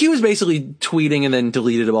 he was basically tweeting and then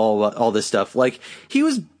deleted all this stuff. Like, he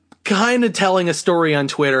was kind of telling a story on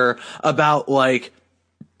Twitter about, like,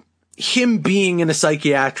 him being in a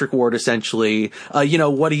psychiatric ward, essentially, you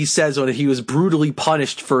know, what he says when he was brutally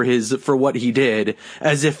punished for what he did,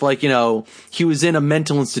 as if, like, you know, he was in a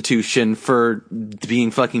mental institution for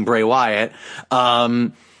being fucking Bray Wyatt.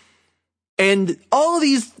 And all of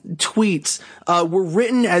these tweets, were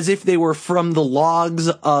written as if they were from the logs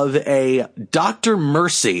of a Dr.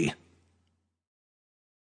 Mercy.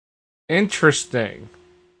 Interesting.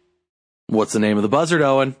 What's the name of the buzzard,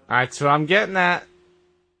 Owen? That's what I'm getting at.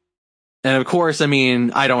 And of course, I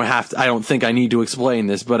mean, I don't think I need to explain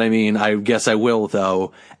this, but I mean, I guess I will,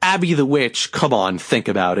 though. Abby the Witch, come on, think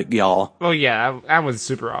about it, y'all. Well, yeah, that was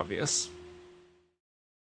super obvious.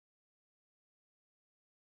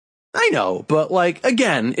 I know, but, like,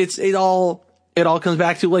 again, it all comes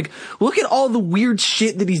back to, like, look at all the weird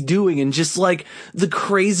shit that he's doing and just, like, the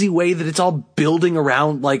crazy way that it's all building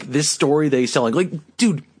around, like, this story that he's telling. Like,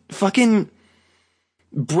 dude, fucking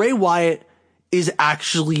Bray Wyatt is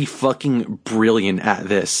actually fucking brilliant at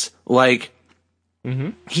this. Like,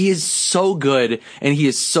 he is so good and he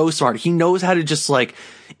is so smart. He knows how to just, like,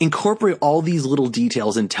 incorporate all these little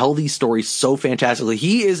details and tell these stories so fantastically.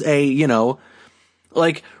 He is a, you know,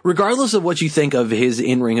 like, regardless of what you think of his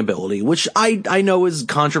in-ring ability, which I know is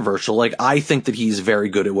controversial, like, I think that he's very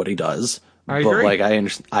good at what he does. I agree. But, like,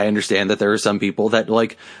 I understand that there are some people that,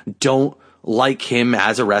 like, don't like him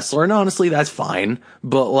as a wrestler, and honestly, that's fine.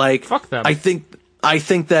 But, like, fuck them. I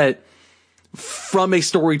think that from a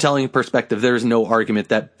storytelling perspective, there's no argument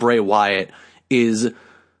that Bray Wyatt is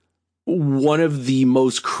one of the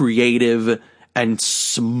most creative and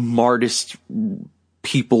smartest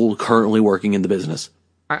people currently working in the business.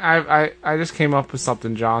 I just came up with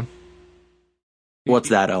something, John. What's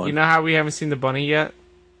that, Owen? You know how we haven't seen the bunny yet?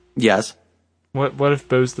 Yes. What if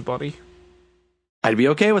Bo's the bunny? I'd be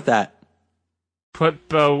okay with that. Put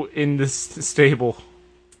Bo in the stable.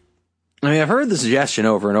 I mean, I've heard the suggestion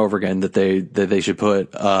over and over again that they should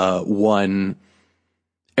put one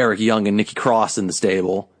Eric Young and Nikki Cross in the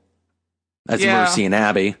stable as Mercy and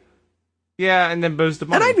Abby. Yeah, and then Bo's the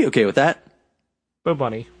bunny. And I'd be okay with that. Bo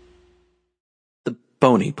Bunny. The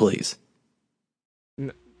Boney, please.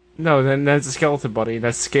 No, then that's a skeleton bunny.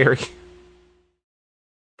 That's scary.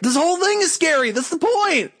 This whole thing is scary. That's the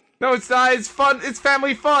point. No, it's not. It's fun. It's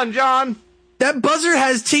family fun, John. That buzzer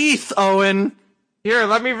has teeth, Owen. Here,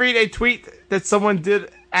 let me read a tweet that someone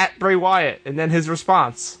did at Bray Wyatt, and then his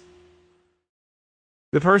response.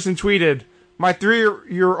 The person tweeted, "My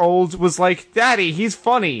 3-year-old was like, 'Daddy, he's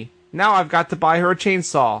funny. Now I've got to buy her a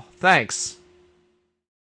chainsaw. Thanks.'"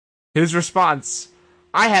 His response,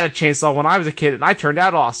 "I had a chainsaw when I was a kid, and I turned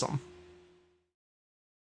out awesome."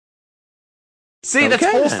 See,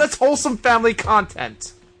 that's wholesome family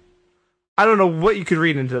content. I don't know what you could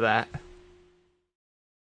read into that.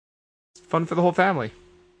 It's fun for the whole family.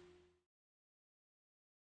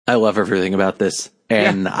 I love everything about this,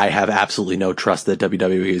 and I have absolutely no trust that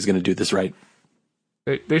WWE is going to do this right.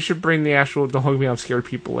 They should bring the actual Don't Hug Me, I'm Scared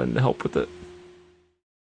people in to help with it.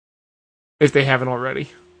 If they haven't already.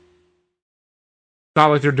 Not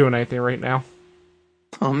like they're doing anything right now.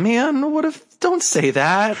 Oh man, what if... Don't say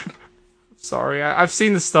that. Sorry, I've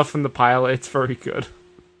seen the stuff from the pilot. It's very good.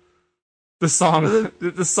 The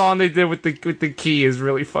song they did with the key is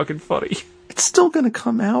really fucking funny. It's still going to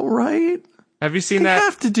come out, right? Have you seen that? They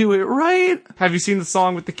have to do it right. Have you seen the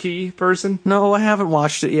song with the key person? No, I haven't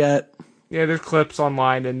watched it yet. Yeah, there's clips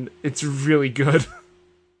online, and it's really good.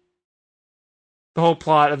 The whole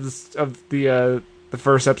plot of the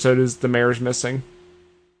first episode is the mayor's missing.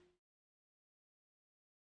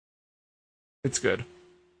 It's good.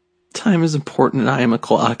 Time is important, and I am a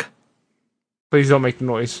clock. Please don't make the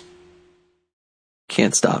noise.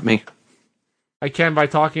 Can't stop me. I can by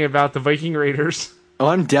talking about the Viking Raiders. Oh,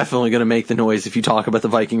 I'm definitely going to make the noise if you talk about the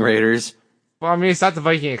Viking Raiders. Well, I mean, it's not the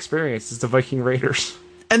Viking Experience, it's the Viking Raiders.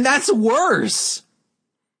 And that's worse!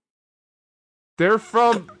 They're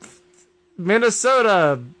from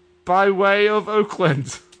Minnesota, by way of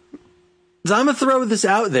Oakland. I'm gonna throw this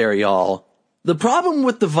out there, y'all. The problem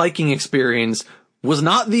with the Viking Experience was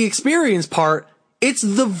not the experience part, it's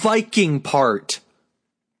the Viking part.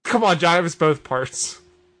 Come on, John, it was both parts.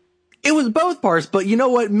 It was both parts, but you know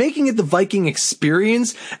what? Making it the Viking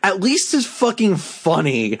Experience at least is fucking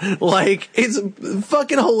funny. Like, it's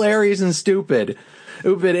fucking hilarious and stupid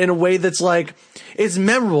in a way that's like, it's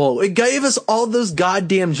memorable. It gave us all those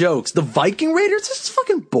goddamn jokes. The Viking Raiders is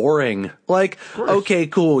fucking boring. Like, okay,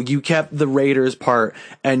 cool. You kept the Raiders part,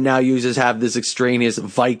 and now you just have this extraneous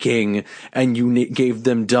Viking, and you gave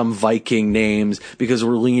them dumb Viking names because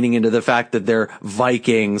we're leaning into the fact that they're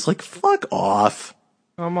Vikings. Like, fuck off.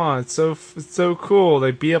 Come on, it's so cool. They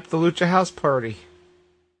beat up the Lucha House Party.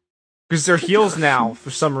 Because they're heels now, for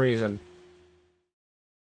some reason.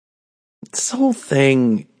 This whole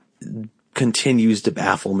thing continues to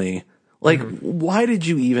baffle me. Like, why did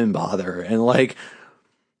you even bother? And like,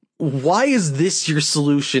 why is this your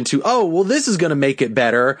solution to, oh, well, this is gonna make it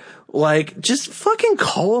better? Like, just fucking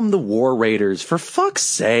call them the War Raiders, for fuck's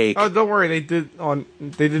sake. Oh, don't worry, they did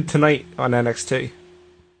tonight on NXT.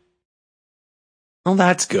 Oh,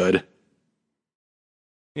 that's good.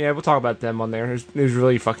 Yeah, we'll talk about them on there. It was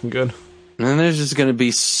really fucking good. And there's just gonna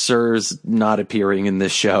be Sirs not appearing in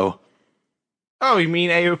this show. Oh, you mean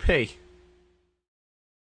AOP?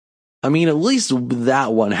 I mean, at least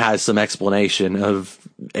that one has some explanation of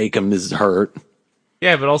Akam is hurt.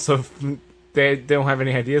 Yeah, but also, they don't have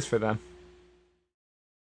any ideas for them.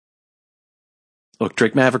 Look,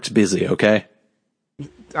 Drake Maverick's busy, okay?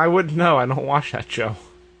 I wouldn't know. I don't watch that show.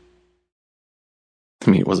 I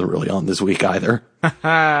mean, it wasn't really on this week either.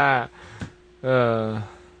 I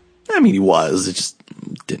mean, he was. It just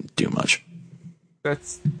didn't do much.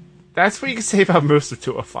 That's what you can say about most of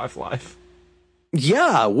 205 Live.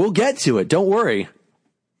 Yeah, we'll get to it. Don't worry.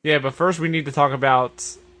 Yeah, but first we need to talk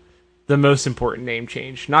about the most important name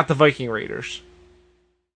change, not the Viking Raiders.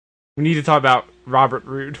 We need to talk about Robert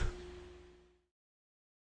Roode.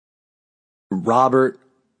 Robert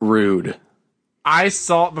Roode. I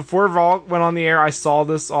saw, before Raw went on the air, I saw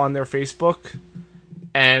this on their Facebook,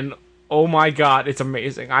 and oh my god, it's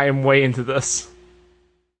amazing. I am way into this.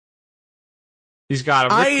 He's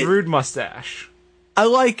got a Rick Rude mustache. I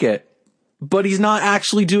like it, but he's not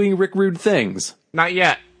actually doing Rick Rude things. Not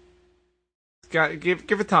yet.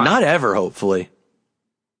 Give it time. Not ever, hopefully.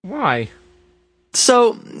 Why?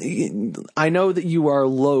 So, I know that you are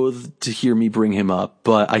loath to hear me bring him up,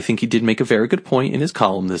 but I think he did make a very good point in his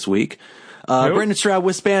column this week. Brendan Stroud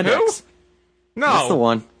with spandex. Who? No. That's the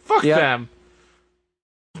one. Fuck them.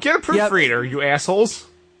 Get a proofreader, you assholes.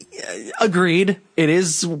 Agreed. It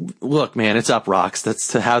is, look, man, it's up rocks.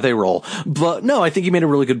 That's how they roll. But no, I think he made a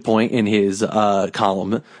really good point in his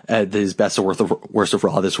column at his best or worst of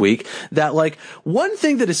Raw this week. That, like, one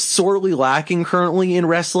thing that is sorely lacking currently in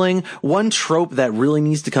wrestling, one trope that really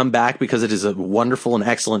needs to come back because it is a wonderful and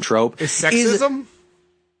excellent trope. Is sexism?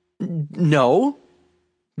 No.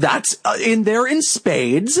 That's in there in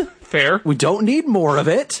spades. Fair. We don't need more of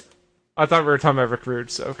it. I thought we were talking about Rick Rude,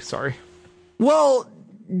 so sorry. Well,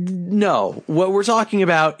 no. What we're talking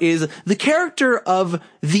about is the character of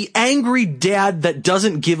the angry dad that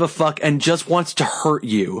doesn't give a fuck and just wants to hurt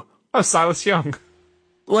you. Oh, Silas Young.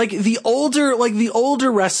 Like the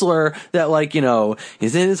older wrestler that, like, you know,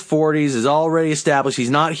 is in his 40s, is already established. He's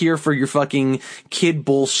not here for your fucking kid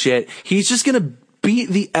bullshit. He's just gonna beat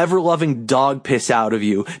the ever-loving dog piss out of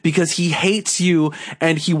you because he hates you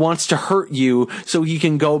and he wants to hurt you so he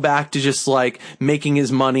can go back to just, like, making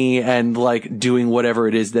his money and, like, doing whatever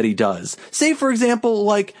it is that he does. Say, for example,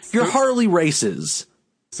 like, your Harley races.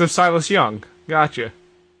 So Silas Young. Gotcha.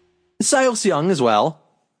 Silas Young as well.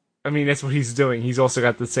 I mean, that's what he's doing. He's also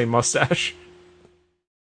got the same mustache.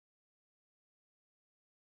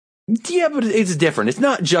 Yeah, but it's different. It's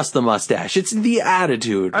not just the mustache. It's the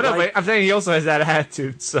attitude. I know, but I'm saying he also has that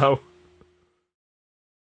attitude, so...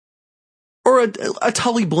 Or a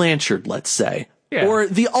Tully Blanchard, let's say. Yeah. Or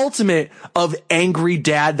the ultimate of angry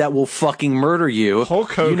dad that will fucking murder you.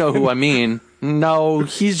 Hulk Hogan. You know who I mean. No,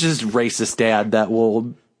 he's just racist dad that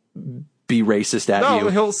will be racist at you. No,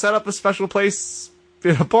 he'll set up a special place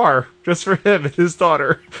in a bar just for him and his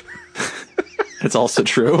daughter. That's also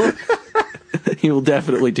true. He will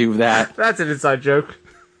definitely do that. That's an inside joke.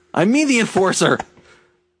 I mean the enforcer.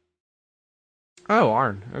 Oh,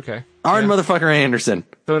 Arn. Okay. Arn motherfucker Anderson.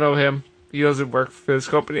 Don't know him. He doesn't work for this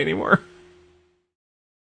company anymore.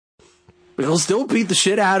 But he'll still beat the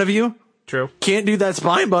shit out of you. True. Can't do that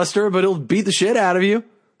spine buster, but he'll beat the shit out of you.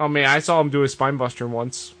 Oh, man, I saw him do a spine buster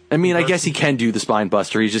once. I mean, I guess he can do the spine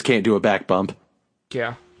buster. He just can't do a back bump.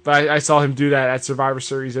 Yeah. But I saw him do that at Survivor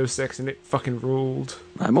Series 06, and it fucking ruled.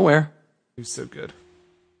 I'm aware. He was so good.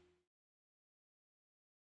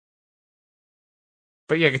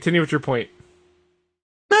 But yeah, continue with your point.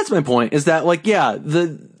 That's my point, is that, like, yeah,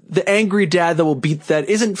 the angry dad that will beat that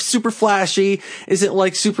isn't super flashy, isn't,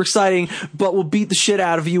 like, super exciting, but will beat the shit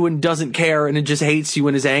out of you and doesn't care and it just hates you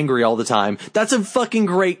and is angry all the time. That's a fucking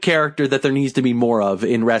great character that there needs to be more of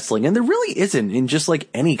in wrestling, and there really isn't in just, like,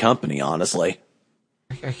 any company, honestly.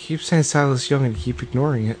 I keep saying Silas Young and keep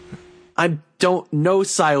ignoring it. I don't know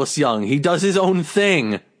Silas Young. He does his own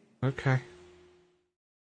thing. Okay.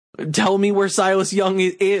 Tell me where Silas Young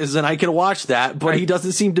is, and I can watch that, but he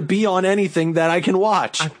doesn't seem to be on anything that I can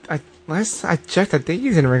watch. Last I checked, I think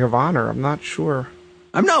he's in Ring of Honor. I'm not sure.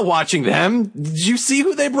 I'm not watching them. Did you see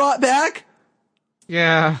who they brought back?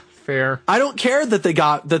 Yeah, fair. I don't care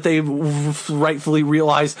that they rightfully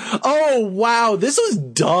realized, oh, wow, this was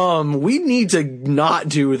dumb. We need to not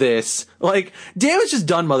do this. Like, damage is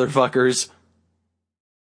done, motherfuckers.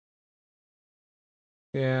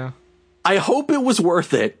 Yeah. I hope it was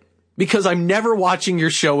worth it, because I'm never watching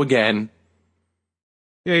your show again.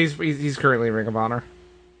 Yeah, he's currently in Ring of Honor.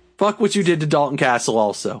 Fuck what you did to Dalton Castle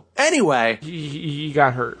also. Anyway. He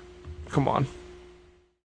got hurt. Come on.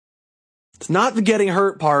 It's not the getting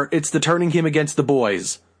hurt part, it's the turning him against the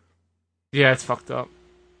boys. Yeah, it's fucked up.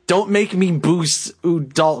 Don't make me boost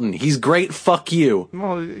Dalton. He's great, fuck you.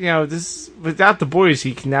 Well, you know, without the boys,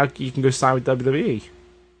 he can go sign with WWE.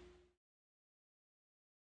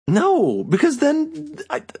 No, because then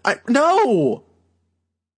no.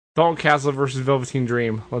 Dalton Castle versus Velveteen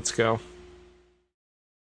Dream. Let's go.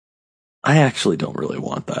 I actually don't really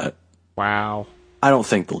want that. Wow. I don't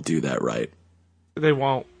think they'll do that right. They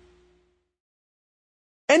won't.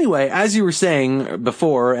 Anyway, as you were saying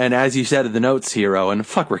before, and as you said in the notes here, Owen,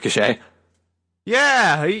 fuck Ricochet.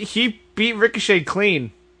 Yeah, he beat Ricochet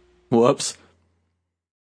clean. Whoops.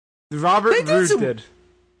 Robert Roode did.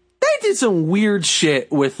 They did some weird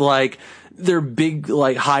shit with, like, their big,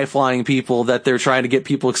 like, high-flying people that they're trying to get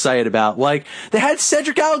people excited about. Like, they had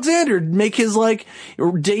Cedric Alexander make his, like,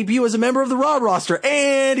 debut as a member of the Raw roster,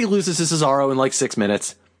 and he loses to Cesaro in, like, 6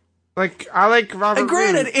 minutes. Like, I like Robert And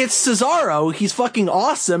granted, Roode. it's Cesaro. He's fucking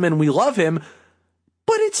awesome, and we love him.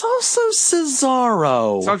 But it's also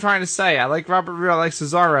Cesaro. So I'm trying to say, I like Robert Roode, I like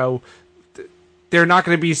Cesaro. They're not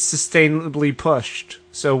going to be sustainably pushed.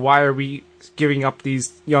 So why are we giving up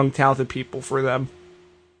these young, talented people for them?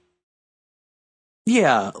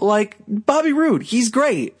 Yeah, like, Bobby Roode. He's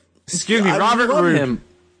great. Excuse me, Robert Roode. Him.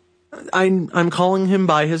 I'm calling him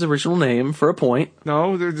by his original name for a point.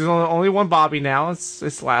 No, there's only one Bobby now.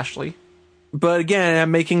 It's Lashley. But again,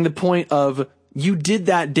 I'm making the point of, you did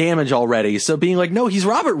that damage already. So being like, no, he's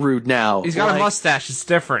Robert Roode now. He's got a mustache. It's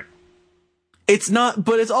different. It's not,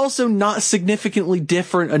 but it's also not significantly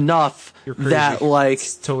different enough that, like...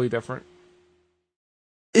 It's totally different.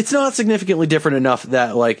 It's not significantly different enough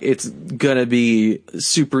that, like, it's gonna be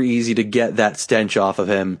super easy to get that stench off of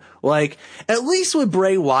him. Like, at least with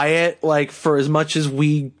Bray Wyatt, like, for as much as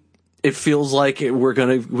it feels like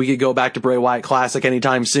we could go back to Bray Wyatt Classic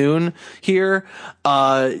anytime soon here,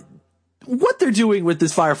 what they're doing with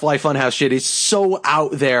this Firefly Funhouse shit is so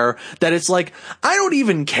out there that it's like, I don't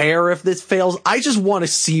even care if this fails. I just want to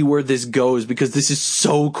see where this goes because this is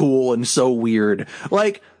so cool and so weird.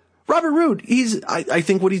 Like, Robert Roode, I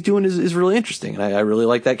think what he's doing is really interesting, and I really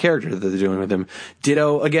like that character that they're doing with him.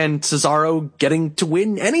 Ditto, again, Cesaro getting to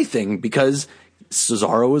win anything because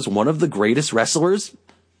Cesaro is one of the greatest wrestlers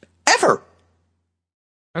ever.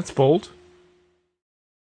 That's bold.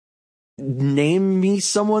 Name me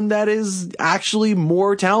someone that is actually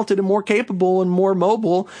more talented and more capable and more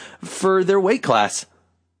mobile for their weight class.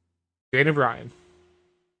 Daniel Bryan.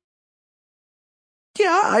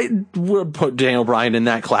 Yeah, I would put Daniel Bryan in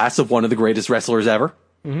that class of one of the greatest wrestlers ever.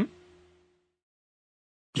 Mm-hmm.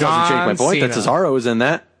 Doesn't change my point Cena. that Cesaro is in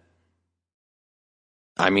that.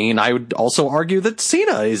 I mean, I would also argue that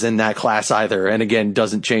Cena is in that class either. And again,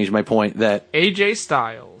 doesn't change my point that AJ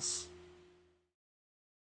Styles.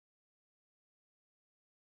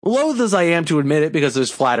 loath as I am to admit it because of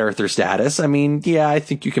his flat earther status, I mean, yeah, I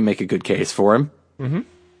think you can make a good case for him. Mm-hmm.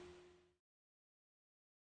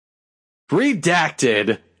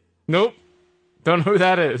 Redacted. Nope. Don't know who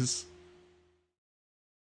that is.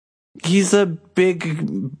 He's a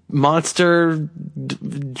big monster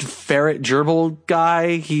ferret gerbil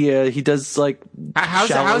guy. He does like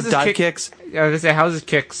shallow his dive kicks. I was gonna say, how's his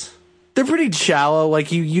kicks? They're pretty shallow.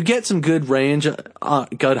 Like you get some good range,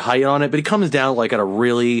 good height on it, but he comes down like at a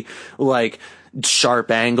really like sharp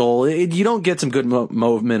angle. You don't get some good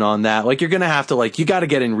movement on that. Like you're gonna have to you gotta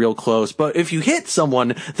get in real close. But if you hit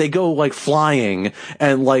someone, they go like flying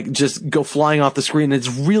and like just go flying off the screen. It's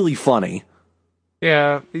really funny.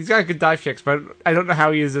 Yeah, he's got good dive kicks, but I don't know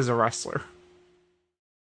how he is as a wrestler.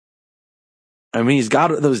 I mean, he's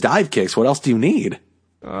got those dive kicks. What else do you need?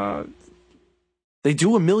 They do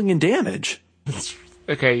 1 million damage.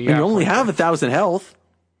 Okay, and you only have 1,000 health.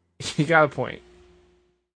 You got a point.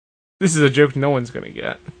 This is a joke no one's gonna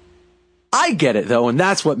get. I get it though, and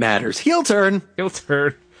that's what matters. Heel turn. Heel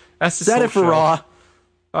turn. That's the Is that it for show.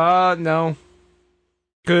 Raw? No.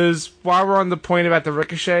 Because while we're on the point about the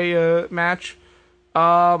Ricochet match,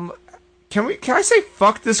 can I say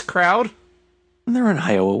fuck this crowd? They're in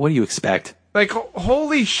Iowa. What do you expect? Like,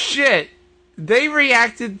 holy shit. They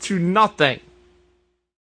reacted to nothing.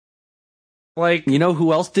 Like, you know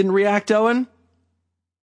who else didn't react, Owen?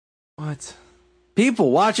 What?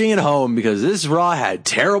 People watching at home, because this Raw had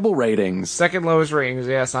terrible ratings. Second lowest ratings,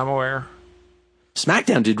 yes, I'm aware.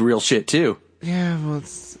 SmackDown did real shit too. Yeah, well,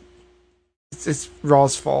 it's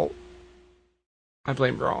Raw's fault. I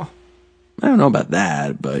blame Raw. I don't know about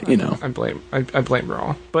that, but you know. I blame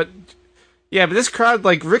Raw. But yeah, but this crowd,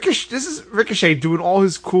 like this is Ricochet doing all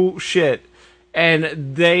his cool shit,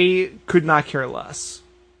 and they could not care less.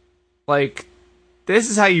 Like, this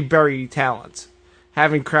is how you bury talent,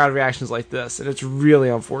 having crowd reactions like this, and it's really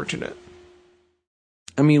unfortunate.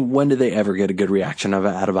 I mean, when did they ever get a good reaction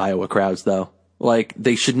out of Iowa crowds, though? Like,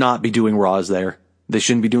 they should not be doing Raws there. They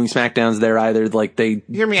shouldn't be doing SmackDowns there either. Like,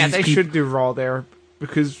 hear me out. They should do Raw there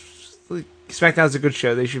because SmackDown's a good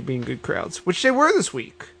show. They should be in good crowds, which they were this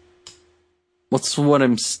week. What's what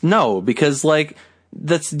I'm no, because like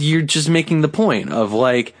you're just making the point of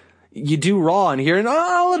like you do Raw in here, and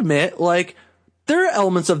I'll admit like there are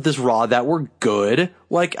elements of this Raw that were good.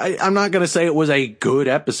 Like I'm not gonna say it was a good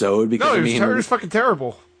episode because it was fucking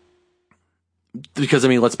terrible. Because I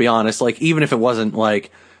mean, let's be honest. Like even if it wasn't like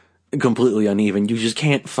completely uneven, you just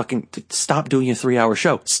can't fucking stop doing a 3-hour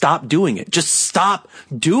show. Stop doing it. Just stop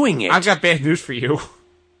doing it. I've got bad news for you.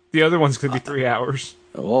 The other one's gonna be 3 hours.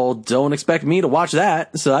 Well, don't expect me to watch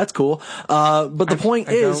that, so that's cool. But the point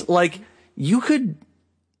is, like, you can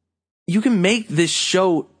make this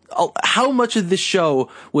show. How much of this show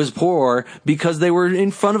was poor because they were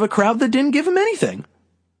in front of a crowd that didn't give them anything?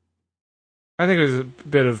 I think it was a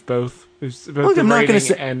bit of both. It was both the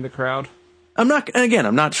rating and the crowd. I'm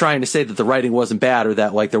not trying to say that the writing wasn't bad or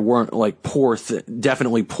that like there weren't like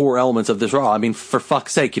definitely poor elements of this Raw. I mean, for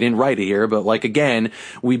fuck's sake, you didn't write it here, but like again,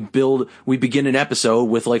 we begin an episode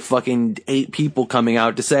with like fucking 8 people coming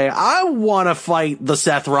out to say, I want to fight the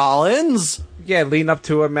Seth Rollins. Yeah, leading up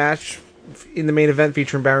to a match in the main event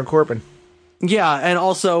featuring Baron Corbin. Yeah, and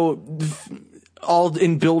also all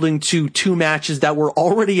in building to 2 matches that were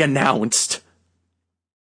already announced.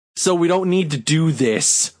 So we don't need to do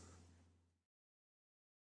this.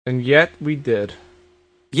 And yet, we did.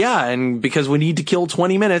 Yeah, and because we need to kill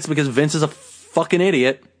 20 minutes because Vince is a fucking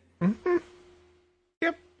idiot. Mm-hmm.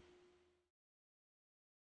 Yep.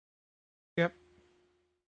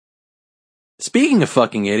 Speaking of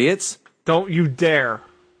fucking idiots... Don't you dare.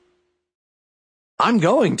 I'm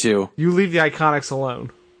going to. You leave the Iconics alone.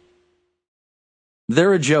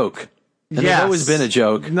 They're a joke. And they've always been a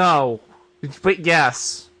joke. No. But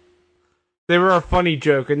yes. They were a funny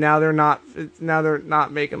joke, and now they're not. Now they're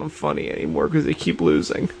not making them funny anymore because they keep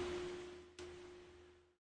losing.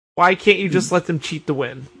 Why can't you just let them cheat to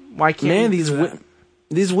win? Why can't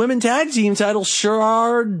these women tag team titles sure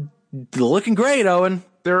are looking great, Owen?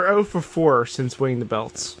 They're 0 for 4 since winning the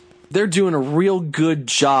belts. They're doing a real good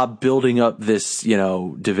job building up this,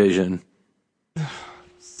 division.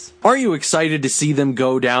 Are you excited to see them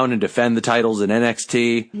go down and defend the titles in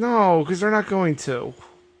NXT? No, because they're not going to.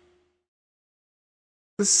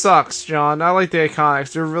 This sucks, John. I like the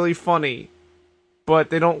Iconics. They're really funny. But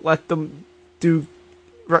they don't let them do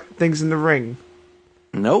things in the ring.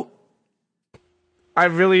 Nope. I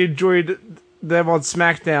really enjoyed them on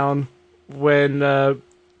SmackDown when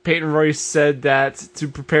Peyton Royce said that to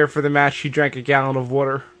prepare for the match, he drank a gallon of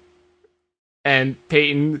water. And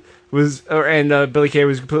Billy Kay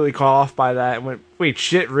was completely caught off by that and went, wait,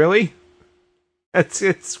 shit, really?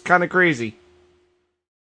 It's kind of crazy.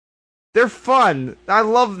 They're fun. I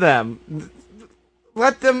love them.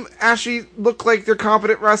 Let them actually look like they're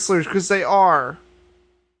competent wrestlers, because they are.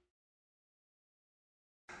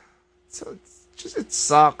 So it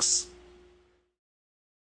sucks.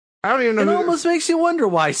 I don't even know. It almost makes you wonder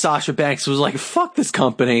why Sasha Banks was like, fuck this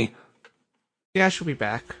company. Yeah, she'll be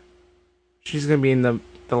back. She's going to be in the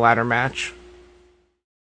ladder match.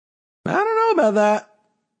 I don't know about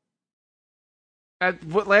that.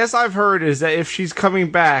 What last I've heard is that if she's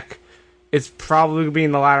coming back, it's probably going to be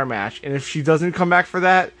in the ladder match. And if she doesn't come back for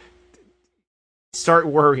that, start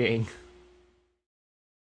worrying.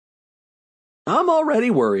 I'm already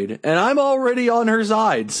worried, and I'm already on her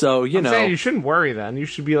side, so, I'm saying you shouldn't worry then. You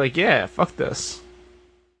should be like, yeah, fuck this.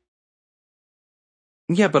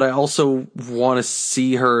 Yeah, but I also want to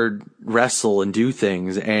see her wrestle and do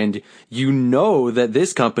things, and that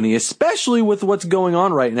this company, especially with what's going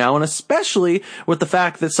on right now, and especially with the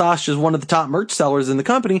fact that Sasha's one of the top merch sellers in the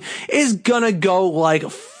company, is gonna go, like,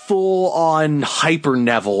 full-on Hyper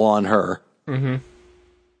Neville on her. Mm-hmm.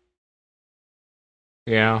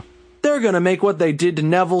 Yeah. They're gonna make what they did to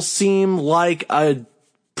Neville seem like a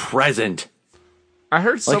present. I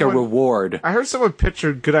heard like a reward. I heard someone pitch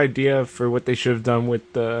a good idea for what they should have done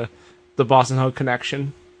with the Boston Hug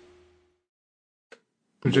connection.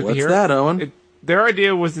 What's that, Owen? Their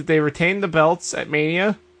idea was that they retain the belts at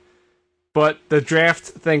Mania, but the draft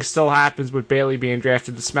thing still happens with Bayley being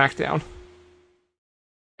drafted to SmackDown.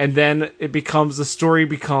 And then the story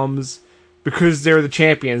becomes, because they're the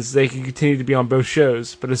champions, they can continue to be on both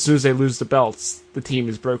shows, but as soon as they lose the belts, the team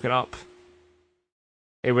is broken up.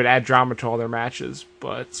 It would add drama to all their matches,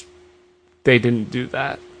 but they didn't do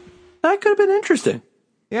that. That could have been interesting.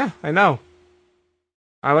 Yeah, I know.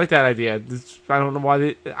 I like that idea. I don't know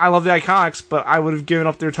why I love the Iconics, but I would have given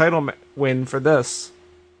up their title win for this.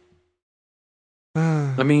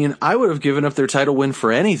 I mean, I would have given up their title win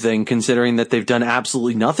for anything, considering that they've done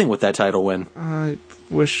absolutely nothing with that title win. I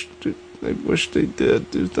wish they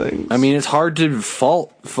did do things. I mean, it's hard to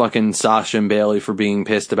fault fucking Sasha and Bayley for being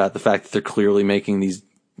pissed about the fact that they're clearly making these,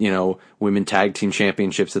 women tag team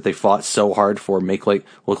championships that they fought so hard for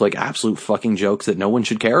look like absolute fucking jokes that no one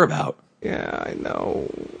should care about. Yeah, I know.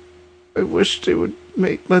 I wish they would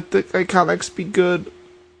let the Iconics be good.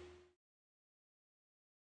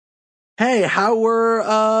 Hey, how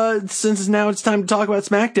were, since now it's time to talk about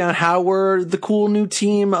SmackDown, how were the cool new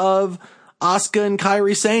team of Asuka and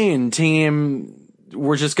Kairi Sane?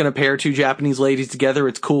 We're just gonna pair two Japanese ladies together,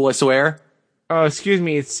 it's cool, I swear. Oh, excuse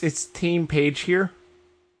me, it's Team Page here?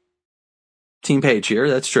 Team Page here,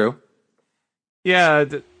 that's true. Yeah,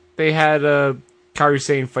 they had Kairi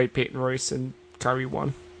Sane fight Peyton Royce, and Kairi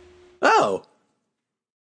won. Oh.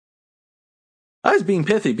 I was being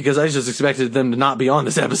pithy because I just expected them to not be on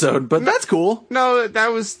this episode, but that's cool. No,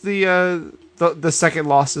 that was the second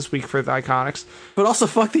loss this week for the Iconics. But also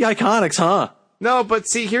fuck the Iconics, huh? No, but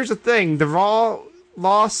see, here's the thing. The Raw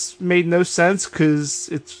loss made no sense because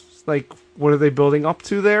it's like, what are they building up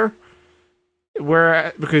to there?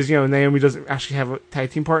 Because, Naomi doesn't actually have a tag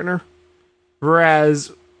team partner.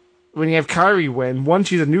 Whereas when you have Kairi win, one,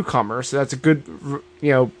 she's a newcomer, so that's a good,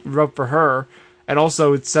 rub for her. And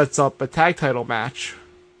also it sets up a tag title match,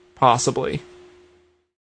 possibly.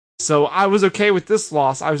 So I was okay with this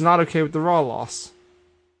loss. I was not okay with the Raw loss.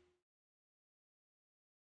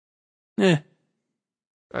 Eh.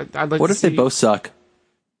 I'd like what if they both suck?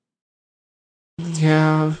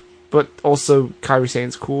 Yeah, but also Kairi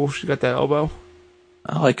Sane's cool. She got that elbow.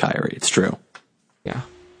 I like Kairi, it's true. Yeah.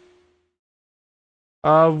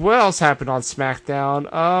 What else happened on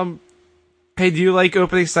SmackDown? Hey, do you like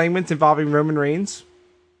opening segments involving Roman Reigns?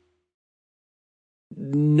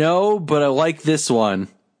 No, but I like this one.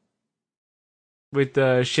 With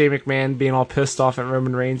Shane McMahon being all pissed off at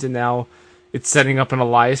Roman Reigns, and now it's setting up an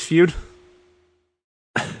Elias feud.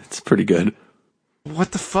 It's pretty good.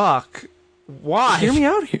 What the fuck? Why? Hear me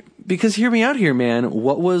out here. Because hear me out here, man.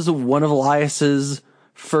 What was one of Elias's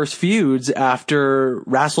first feuds after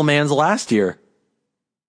WrestleMania's last year?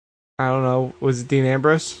 I don't know. Was it Dean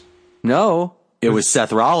Ambrose? No, it was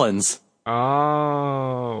Seth Rollins.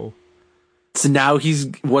 Oh. So now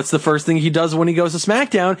what's the first thing he does when he goes to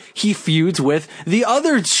SmackDown? He feuds with the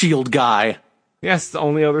other Shield guy. Yes, the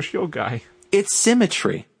only other Shield guy. It's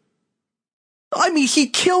symmetry. I mean, he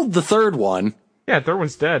killed the third one. Yeah, third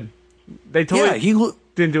one's dead. They totally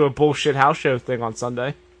didn't do a bullshit house show thing on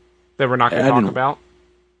Sunday that we're not going to talk about.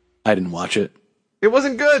 I didn't watch it. It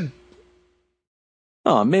wasn't good.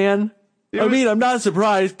 Oh, man. I'm not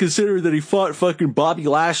surprised considering that he fought fucking Bobby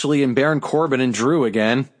Lashley and Baron Corbin and Drew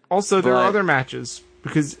again. Also, there are other matches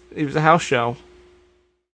because it was a house show.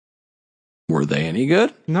 Were they any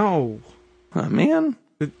good? No. Oh, man.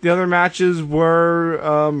 The other matches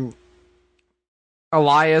were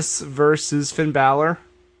Elias versus Finn Balor.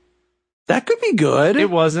 That could be good. It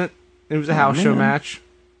wasn't. It was a house show match.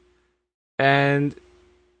 And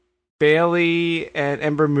Bayley and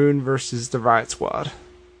Ember Moon versus the Riot Squad.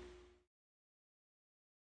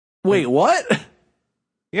 Wait, what?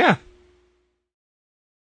 Yeah.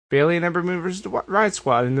 Bayley and Ember Moon versus the Riot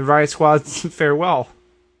Squad, and the Riot Squad's farewell.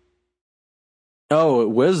 Oh, it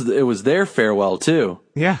was their farewell too.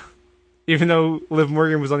 Yeah. Even though Liv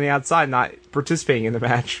Morgan was on the outside, not participating in the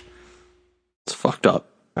match. It's fucked up.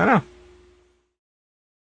 I know.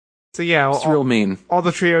 So yeah, it's real mean. All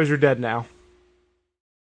the trios are dead now.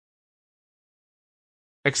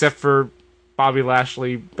 Except for Bobby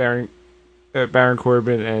Lashley, Baron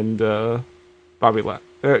Corbin, and Bobby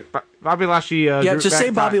Lashley. Just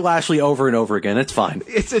say Bobby Lashley over and over again. It's fine.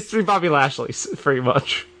 It's three Bobby Lashleys, pretty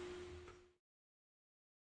much.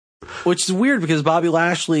 Which is weird because Bobby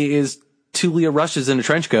Lashley is two Leah Rushes in a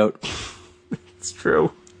trench coat. It's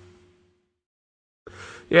true.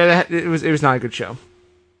 Yeah, it was not a good show.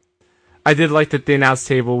 I did like that the announce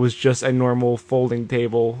table was just a normal folding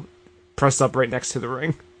table pressed up right next to the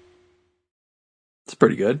ring. It's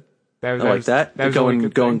pretty good. I like that. That was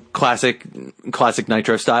going classic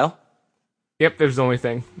Nitro style. Yep, that was the only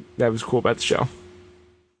thing that was cool about the show.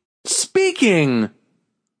 Speaking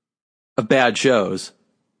of bad shows.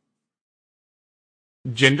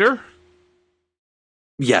 Jinder?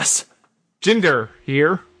 Yes. Jinder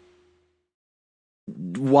here.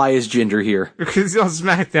 Why is Jinder here? Because he's on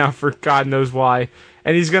SmackDown for God knows why.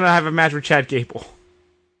 And he's going to have a match with Chad Gable.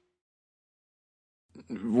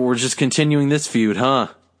 We're just continuing this feud, huh?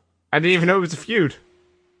 I didn't even know it was a feud.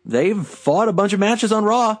 They've fought a bunch of matches on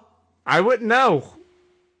Raw. I wouldn't know.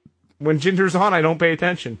 When Jinder's on, I don't pay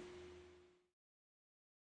attention.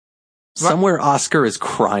 Somewhere Oscar is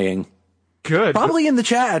crying. Good. Probably in the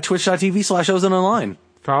chat at twitch.tv/OzenOnline.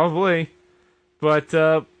 Probably. But,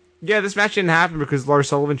 yeah, this match didn't happen because Lars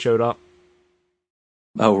Sullivan showed up.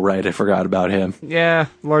 Oh, right. I forgot about him. Yeah,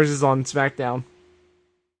 Lars is on SmackDown.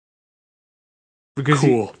 Because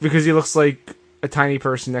he looks like a tiny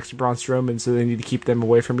person next to Braun Strowman, so they need to keep them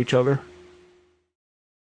away from each other.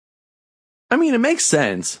 I mean, it makes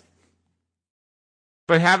sense.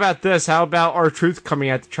 But how about this? How about R-Truth coming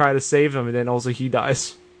out to try to save him, and then also he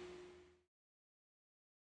dies?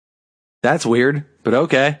 That's weird, but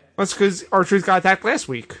okay. That's because R-Truth got attacked last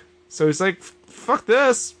week. So he's like, fuck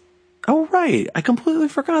this. Oh, right. I completely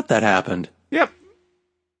forgot that happened. Yep.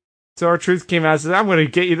 So R-Truth came out and said, I'm going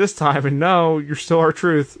to get you this time. And no, you're still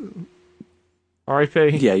R-Truth.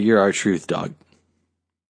 R.I.P. Yeah, you're R-Truth, dog.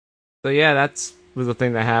 So yeah, that was the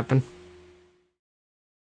thing that happened.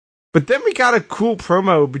 But then we got a cool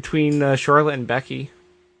promo between Charlotte and Becky.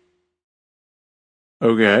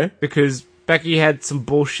 Okay. Because Becky had some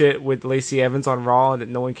bullshit with Lacey Evans on Raw that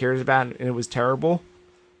no one cares about, and it was terrible.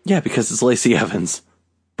 Yeah, because it's Lacey Evans.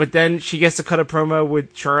 But then she gets to cut a promo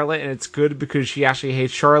with Charlotte, and it's good because she actually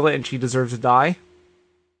hates Charlotte, and she deserves to die.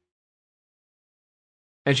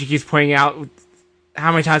 And she keeps pointing out,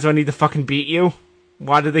 how many times do I need to fucking beat you?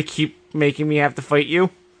 Why do they keep making me have to fight you?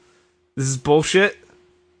 This is bullshit.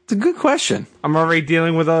 It's a good question. I'm already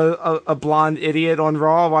dealing with a blonde idiot on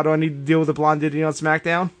Raw. Why do I need to deal with a blonde idiot on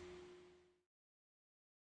SmackDown?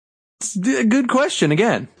 It's a good question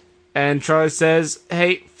again. And Charlotte says,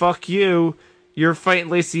 hey, fuck you. You're fighting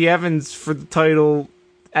Lacey Evans for the title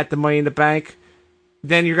at the Money in the Bank.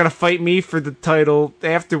 Then you're going to fight me for the title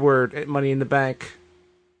afterward at Money in the Bank.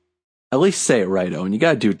 At least say it right, Owen. You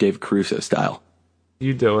got to do it Dave Caruso style.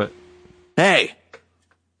 You do it. Hey,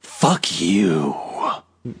 fuck you.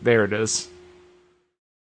 There it is.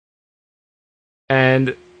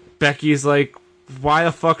 And Becky's like, why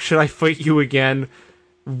the fuck should I fight you again?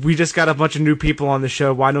 We just got a bunch of new people on the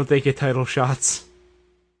show. Why don't they get title shots?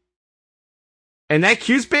 And that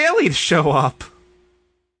cues Bayley to show up.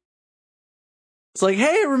 It's like,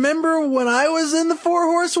 hey, remember when I was in the Four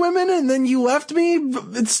Horsewomen and then you left me?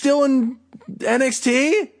 It's still in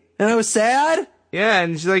NXT? And I was sad? Yeah,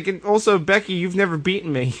 and she's like, and also, Becky, you've never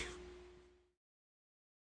beaten me.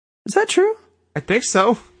 Is that true? I think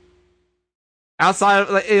so. Outside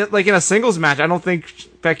of, like in a singles match, I don't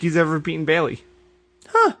think Becky's ever beaten Bayley.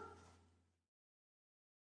 Huh.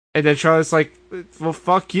 And then Charlotte's like, well,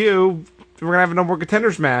 fuck you. We're gonna have a no more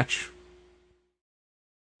contenders match.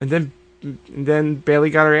 And then Bayley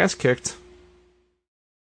got her ass kicked.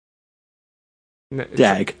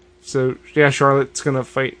 Dag. So, yeah, Charlotte's gonna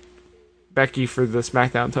fight Becky for the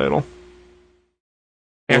SmackDown title.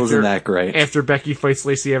 Wasn't that great? After Becky fights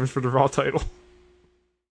Lacey Evans for the Raw title.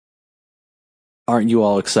 Aren't you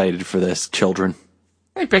all excited for this, children?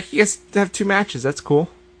 Hey, Becky gets to have 2 matches. That's cool.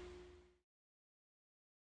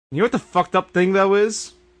 You know what the fucked up thing, though,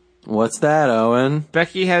 is? What's that, Owen?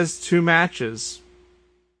 Becky has 2 matches.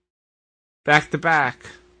 Back to back.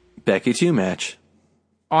 Becky 2 match.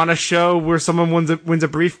 On a show where someone wins a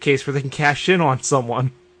briefcase where they can cash in on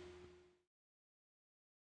someone.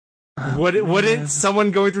 Wouldn't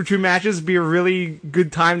someone going through 2 matches be a really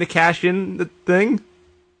good time to cash in the thing?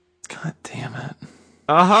 God damn it.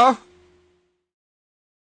 Uh-huh.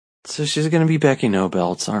 So she's gonna be Becky no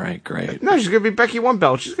belts. Alright, great. No, she's gonna be Becky 1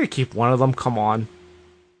 belt. She's gonna keep one of them. Come on.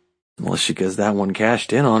 Unless she gets that one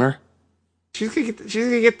cashed in on her. She's gonna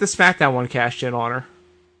get the SmackDown one cashed in on her.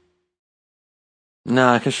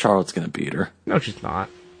 Nah, because Charlotte's gonna beat her. No, she's not.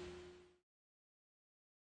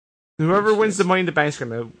 Whoever wins the Money in the Bank's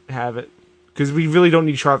gonna have it. Because we really don't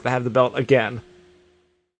need Charlotte to have the belt again.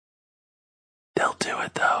 They'll do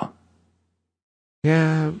it, though.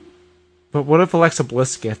 Yeah, but what if Alexa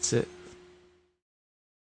Bliss gets it?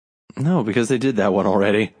 No, because they did that one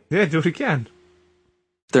already. Yeah, do it again.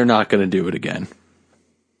 They're not gonna do it again.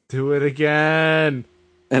 Do it again.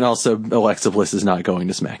 And also, Alexa Bliss is not going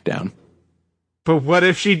to SmackDown. But what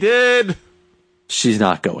if she did? She's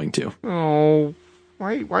not going to. Oh,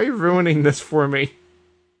 why are you ruining this for me?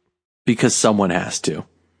 Because someone has to.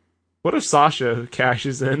 What if Sasha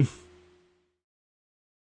cashes in?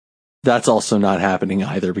 That's also not happening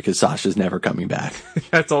either, because Sasha's never coming back.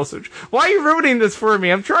 That's also true. Why are you ruining this for me?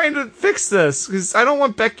 I'm trying to fix this, because I don't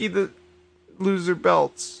want Becky to lose her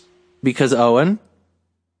belts. Because, Owen,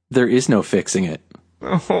 there is no fixing it.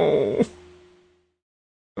 Oh.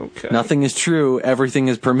 Okay. Nothing is true, everything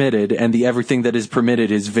is permitted, and the everything that is permitted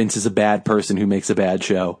is Vince is a bad person who makes a bad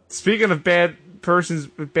show. Speaking of bad persons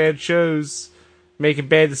with bad shows making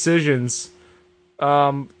bad decisions,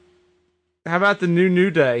 how about the New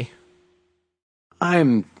Day?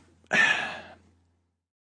 I'm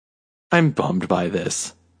bummed by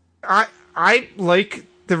this. I like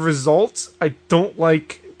the results. I don't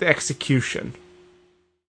like the execution.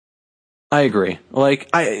 I agree.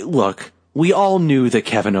 Look, we all knew that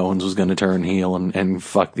Kevin Owens was going to turn heel and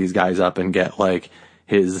fuck these guys up and get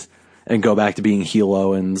and go back to being heel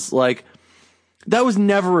Owens. Like, that was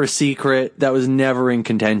never a secret. That was never in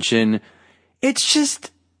contention. It's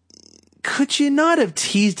just, could you not have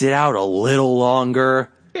teased it out a little longer?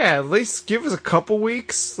 Yeah, at least give us a couple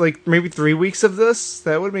weeks, like maybe 3 weeks of this.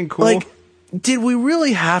 That would have been cool. Like, did we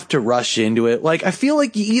really have to rush into it? Like, I feel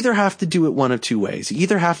like you either have to do it one of 2 ways. You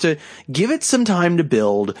either have to give it some time to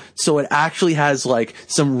build so it actually has, like,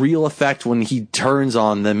 some real effect when he turns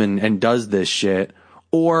on them and does this shit,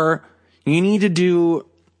 or you need to do,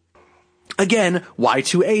 again,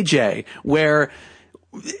 Y2AJ, where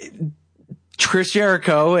Chris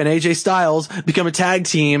Jericho and AJ Styles become a tag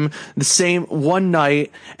team the same one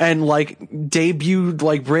night and debut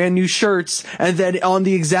brand new shirts, and then on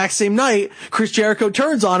the exact same night Chris Jericho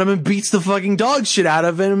turns on him and beats the fucking dog shit out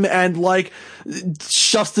of him and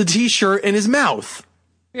shoves the t-shirt in his mouth.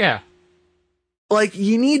 Yeah.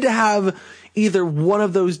 You need to have either one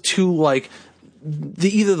of those two,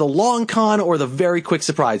 either the long con or the very quick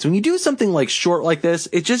surprise. When you do something short like this,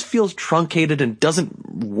 it just feels truncated and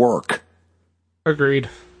doesn't work. Agreed.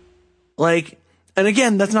 And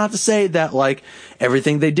again, that's not to say that,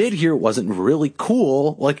 everything they did here wasn't really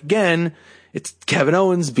cool. Again, it's Kevin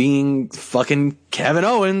Owens being fucking Kevin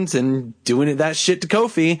Owens and doing that shit to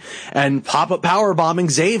Kofi and pop-up powerbombing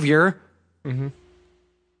Xavier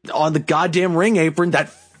on the goddamn ring apron,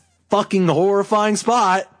 that fucking horrifying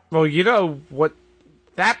spot. Well, you know what?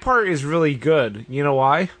 That part is really good. You know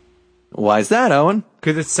why? Why is that, Owen?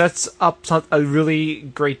 Because it sets up a really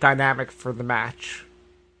great dynamic for the match.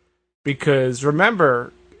 Because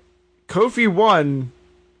remember, Kofi won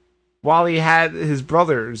while he had his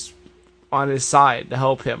brothers on his side to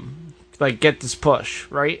help him, get this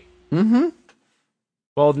push, right? Mm-hmm.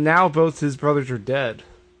 Well, now both his brothers are dead.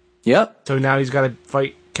 Yep. So now he's got to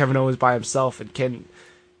fight Kevin Owens by himself, and can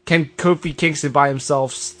Kofi Kingston by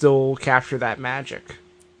himself still capture that magic?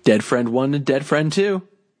 Dead friend 1 and dead friend 2.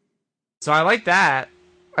 So I like that.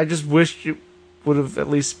 I just wish it would have at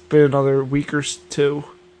least been another week or two.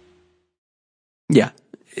 Yeah,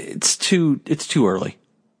 it's too early.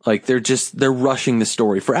 Like they're rushing the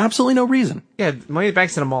story for absolutely no reason. Yeah, Money in the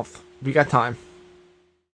Bank's in a month. We got time.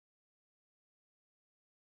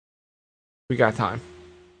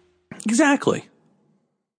 Exactly.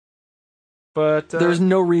 But there's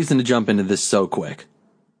no reason to jump into this so quick.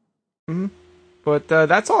 Mm-hmm. But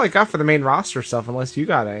that's all I got for the main roster stuff, unless you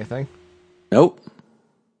got anything. Nope.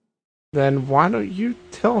 Then why don't you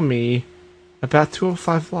tell me about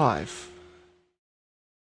 205 Live?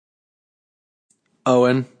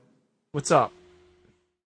 Owen. What's up?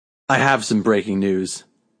 I have some breaking news.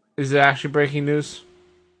 Is it actually breaking news?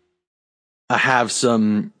 I have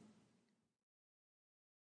some...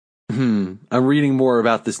 I'm reading more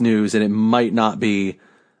about this news, and it might not be...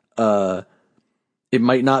 it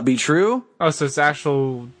might not be true. Oh, so it's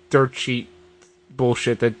actual dirt sheet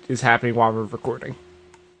bullshit that is happening while we're recording.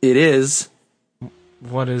 It is.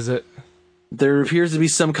 What is it? There appears to be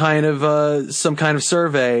some kind of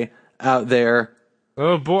survey out there.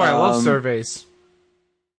 Oh boy, I love surveys.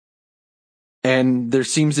 And there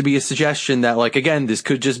seems to be a suggestion that, like, again, this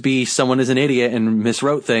could just be someone is an idiot and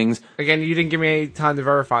miswrote things. Again, you didn't give me any time to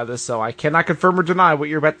verify this, so I cannot confirm or deny what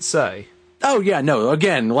you're about to say. Oh, yeah, no,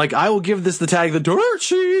 again, like, I will give this the tag, the dirt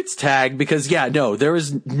sheets tag, because, yeah, no, there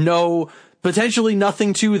is potentially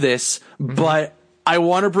nothing to this, but I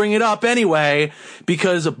want to bring it up anyway,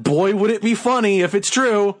 because boy, would it be funny if it's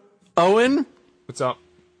true. Owen? What's up?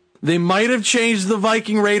 They might have changed the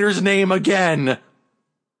Viking Raiders' name again.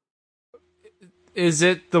 Is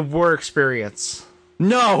it the War Experience?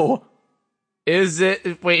 No. Is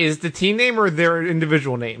the team name or their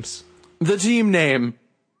individual names? The team name.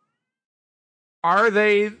 Are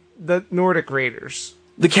they the Nordic Raiders?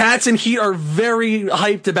 The Cats and Heat are very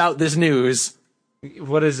hyped about this news.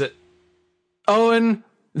 What is it? Owen,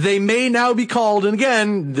 they may now be called, and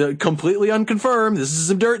again, completely unconfirmed, this is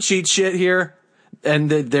some dirt sheet shit here, and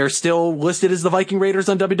they're still listed as the Viking Raiders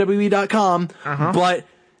on WWE.com, but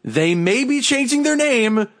they may be changing their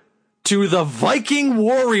name to the Viking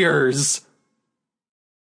Warriors.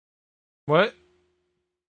 What?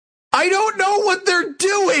 I don't know what they're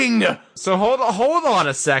doing! So hold on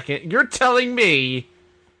a second. You're telling me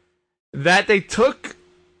that they took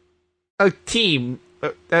a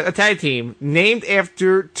tag team named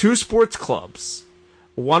after two sports clubs,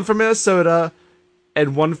 one from Minnesota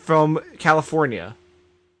and one from California,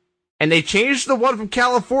 and they changed the one from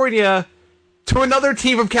California to another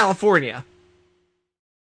team from California.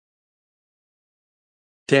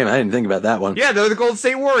 Damn, I didn't think about that one. Yeah, they're the Golden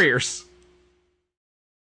State Warriors.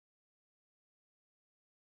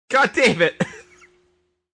 God damn it.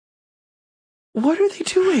 What are they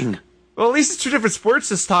doing? Well, at least it's two different sports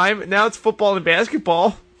this time. Now it's football and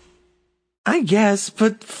basketball. I guess,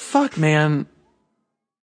 but fuck, man.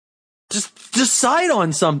 Just decide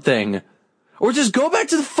on something. Or just go back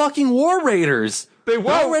to the fucking War Raiders. They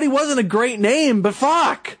won't. It already wasn't a great name, but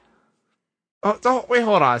fuck. Oh, wait,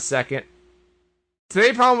 hold on a second.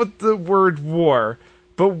 Today, problem with the word war,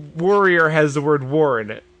 but warrior has the word war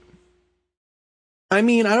in it. I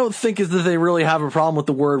mean, I don't think that they really have a problem with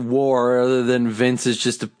the word war, other than Vince is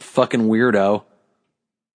just a fucking weirdo.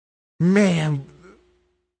 Man,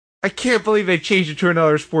 I can't believe they changed it to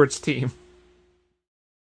another sports team.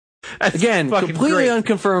 That's again, completely great.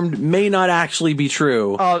 Unconfirmed, may not actually be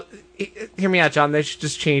true. Hear me out, John. They should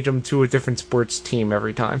just change them to a different sports team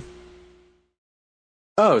every time.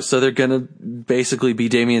 Oh, so they're gonna basically be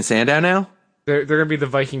Damian Sandow now? They're gonna be the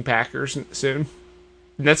Viking Packers soon.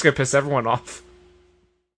 And that's gonna piss everyone off.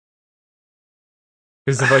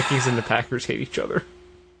 Because the Vikings and the Packers hate each other.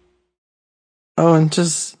 Oh, and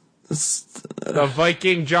just... the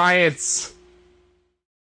Viking Giants.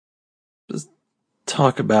 Just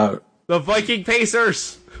talk about... the Viking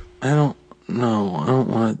Pacers. I don't know. I don't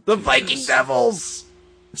want... the Viking Devils.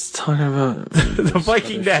 Let's talk about... the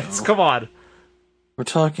Viking Nets. Come on. We're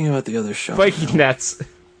talking about the other show. Viking Nets.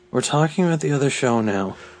 We're talking about the other show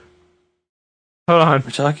now. Hold on. We're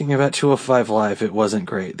talking about 205 Live. It wasn't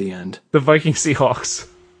great, the end. The Viking Seahawks.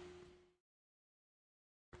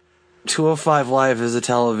 205 Live is a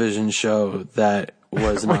television show that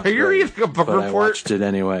was not Are you great, reading a book but report? I watched it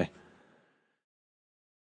anyway.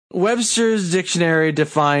 Webster's Dictionary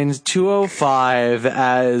defines 205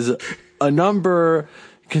 as a number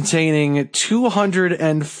containing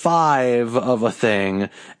 205 of a thing,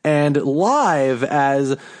 and live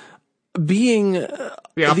as being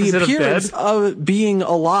the appearance of being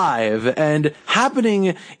alive and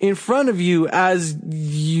happening in front of you as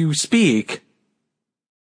you speak.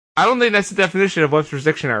 I don't think that's the definition of Webster's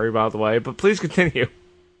Dictionary, by the way, but please continue.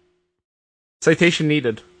 Citation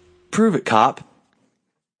needed. Prove it, cop.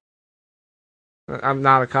 I'm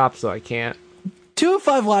not a cop, so I can't.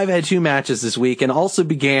 205 Live had 2 matches this week and also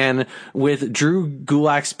began with Drew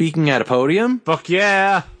Gulak speaking at a podium. Fuck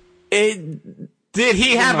yeah. Did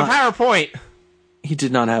he have a PowerPoint? He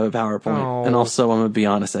did not have a PowerPoint. Oh. And also, I'm going to be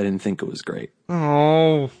honest, I didn't think it was great.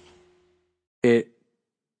 Oh. It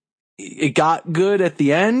got good at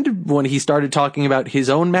the end when he started talking about his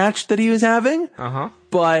own match that he was having. Uh-huh.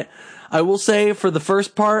 But I will say for the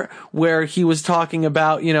first part where he was talking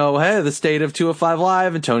about, hey, the state of 205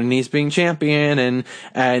 Live and Tony Nese being champion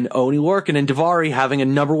and Oney Lorcan and Daivari having a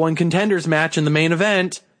number 1 contenders match in the main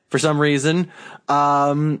event for some reason,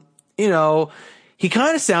 he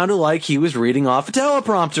kind of sounded like he was reading off a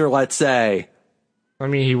teleprompter, let's say. I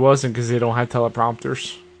mean, he wasn't because they don't have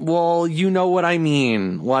teleprompters. Well, you know what I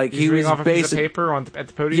mean. Like he was reading off a piece of paper at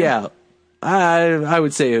the podium? Yeah. I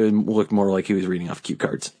would say it looked more like he was reading off cue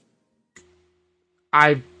cards.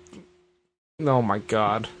 Oh my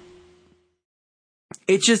god.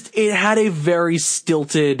 It had a very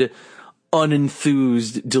stilted,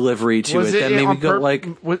 unenthused delivery to it that made me go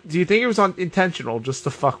do you think it was intentional just to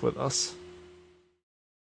fuck with us?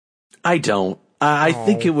 I don't. I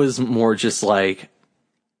think it was more just like,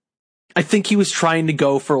 I think he was trying to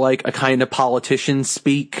go for like a kind of politician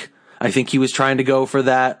speak. I think he was trying to go for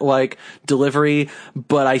that like delivery,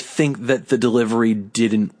 but I think that the delivery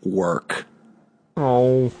didn't work.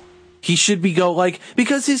 Oh. He should be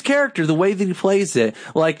because his character, the way that he plays it,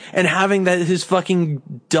 and having his fucking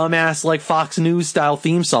dumbass, Fox News style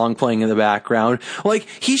theme song playing in the background,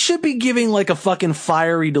 he should be giving, a fucking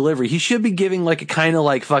fiery delivery. He should be giving, a kind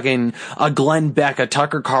of, fucking a Glenn Beck, a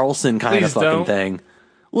Tucker Carlson kind of fucking thing.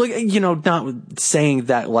 Not saying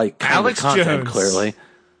that, kind Alex of content, Jones. clearly.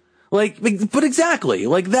 But exactly,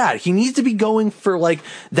 that. He needs to be going for,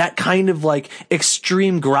 that kind of,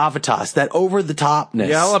 extreme gravitas, that over-the-topness.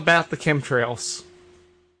 Yell about the chemtrails.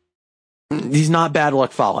 He's not Bad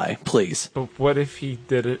Luck Fale, please. But what if he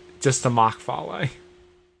did it just to mock Fale?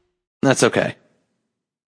 That's okay.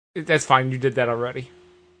 That's fine, you did that already.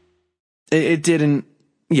 It didn't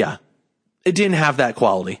have that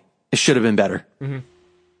quality. It should have been better. Mm-hmm.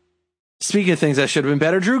 Speaking of things that should have been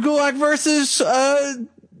better, Drew Gulak versus,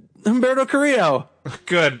 Humberto Carrillo.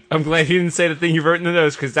 Good. I'm glad you didn't say the thing you wrote in the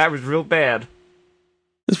notes, because that was real bad.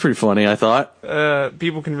 It's pretty funny, I thought.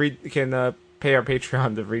 People can pay our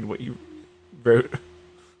Patreon to read what you wrote.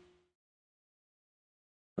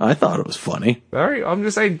 I thought it was funny. Alright, I'm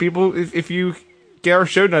just saying, people, if you get our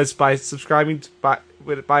show notes by subscribing by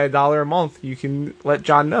 $1 a month, you can let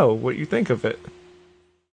John know what you think of it.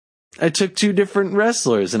 I took 2 different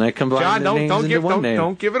wrestlers and I combined the names into one name.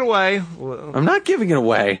 Don't give it away. I'm not giving it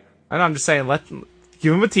away. I know, I'm just saying,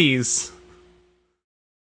 give him a tease.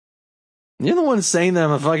 You're the one saying that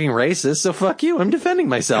I'm a fucking racist, so fuck you. I'm defending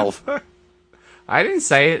myself. I didn't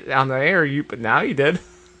say it on the air, but now you did.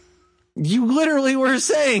 You literally were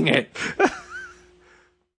saying it.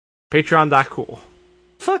 Patreon.cool.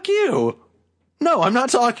 Fuck you. No, I'm not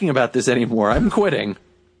talking about this anymore. I'm quitting.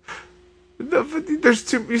 You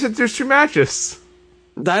said there's 2 matches.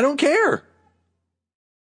 I don't care.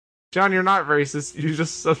 John, you're not racist. You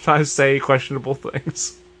just sometimes say questionable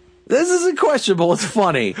things. This isn't questionable. It's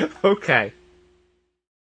funny. Okay.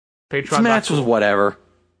 Patreon. This match was whatever.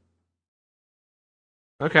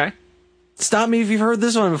 Okay. Stop me if you've heard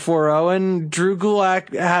this one before, Owen. Drew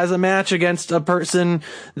Gulak has a match against a person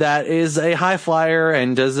that is a high flyer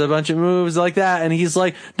and does a bunch of moves like that, and he's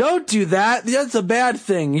like, don't do that. That's a bad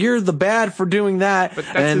thing. You're the bad for doing that.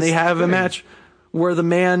 And they have a match where the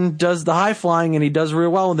man does the high flying and he does real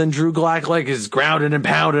well, and then Drew Gulak is grounded and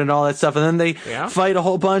pounded and all that stuff, and then they fight a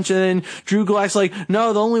whole bunch, and then Drew Gulak's like,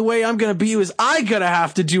 no, the only way I'm gonna beat you is I gotta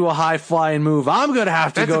have to do a high flying move. I'm gonna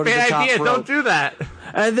have to go to the top rope. That's a bad idea. Don't do that.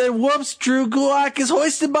 And then whoops, Drew Gulak is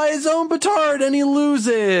hoisted by his own petard and he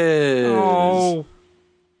loses. Oh.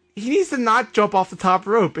 He needs to not jump off the top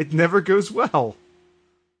rope. It never goes well.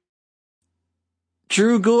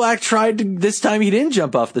 Drew Gulak tried to, this time he didn't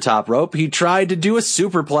jump off the top rope. He tried to do a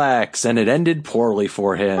superplex and it ended poorly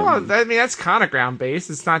for him. Oh, I mean, that's kind of ground-based.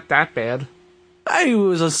 It's not that bad. He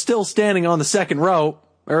was still standing on the second rope,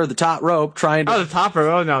 or the top rope, trying to... Oh, the top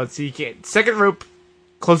rope. Oh, no, you can't. Second rope,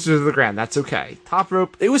 closer to the ground. That's okay. Top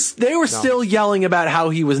rope. They were still yelling about how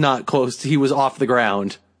he was not close. He was off the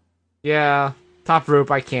ground. Yeah. Top rope,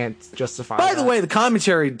 I can't justify By the way, the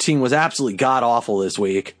commentary team was absolutely god-awful this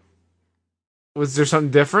week. Was there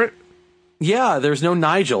something different? Yeah, there's no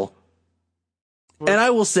Nigel. And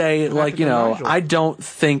I will say, I don't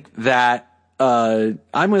think that, I'm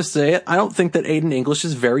going to say it, I don't think that Aiden English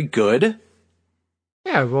is very good.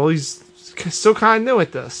 Yeah, well, he's still kind of new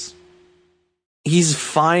at this. He's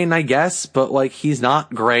fine, I guess, but like he's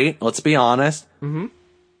not great. Let's be honest. Mm-hmm.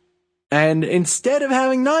 And instead of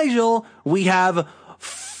having Nigel, we have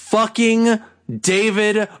fucking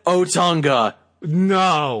David Otunga.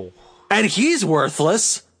 No. And he's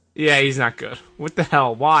worthless. Yeah, he's not good. What the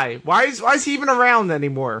hell? Why? Why is he even around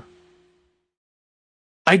anymore?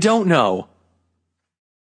 I don't know.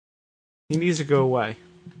 He needs to go away.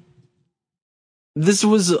 This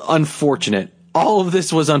was unfortunate. All of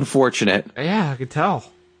this was unfortunate. Yeah, I could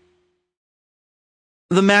tell.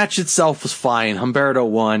 The match itself was fine. Humberto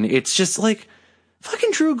won. It's just like,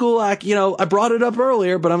 fucking Drew Gulak, you know, I brought it up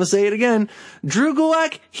earlier, but I'm gonna say it again. Drew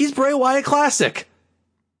Gulak, he's Bray Wyatt Classic.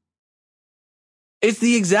 It's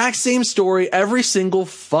the exact same story every single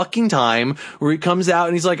fucking time where he comes out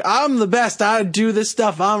and he's like, I'm the best. I do this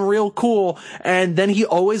stuff. I'm real cool. And then he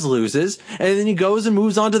always loses. And then he goes and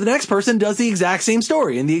moves on to the next person and does the exact same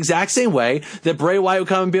story in the exact same way that Bray Wyatt would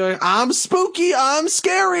come and be like, I'm spooky. I'm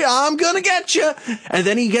scary. I'm gonna get you. And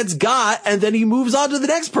then he gets got and then he moves on to the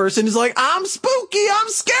next person. He's like, I'm spooky. I'm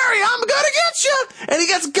scary. I'm gonna get you. And he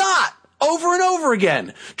gets got over and over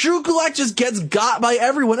again. Drew Gulak just gets got by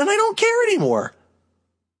everyone and I don't care anymore.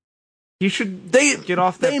 You should get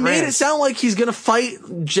off that They brand. made it sound like he's gonna fight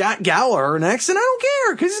Jack Gallagher next, and I don't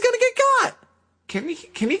care because he's gonna get got.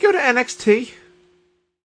 Can he go to NXT?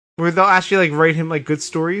 Where they'll actually like write him like good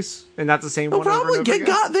stories and not the same He'll one. probably over and over get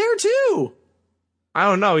again? got there too. I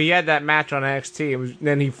don't know. He had that match on NXT, and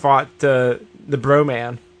then he fought the Bro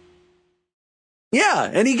Man.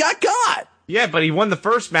 Yeah, and he got got. Yeah, but he won the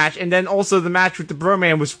first match, and then also the match with the Bro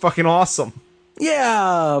Man was fucking awesome.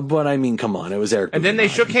 Yeah, but I mean, come on, it was Eric. And then they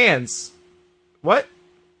shook hands. What?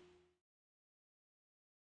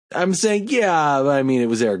 I'm saying, yeah, but I mean, it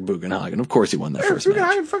was Eric Bugenhagen. Of course, he won that first match.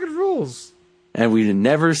 Bugenhagen fucking rules. And we'd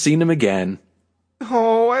never seen him again.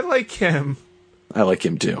 Oh, I like him. I like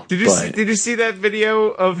him too. Did you see that video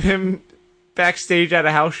of him backstage at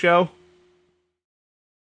a house show?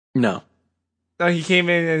 No. No, he came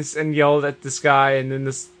in and yelled at this guy, and then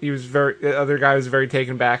the other guy was very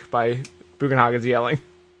taken back by Bugenhagen's yelling.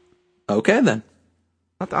 Okay, then.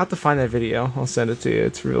 I'll have to find that video. I'll send it to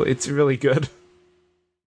you. It's really good.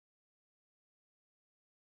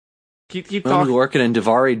 Keep talking. Lorcan and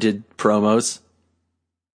Daivari did promos.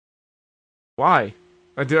 Why?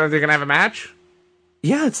 Are they gonna have a match?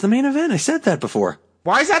 Yeah, it's the main event. I said that before.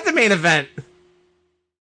 Why is that the main event?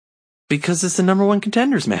 Because it's the number one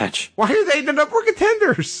contenders match. Why are they the number one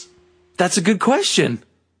contenders? That's a good question.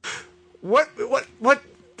 What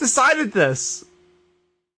decided this?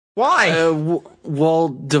 Why? Well,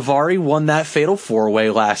 Daivari won that Fatal 4-Way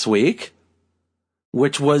last week,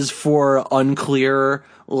 which was for unclear,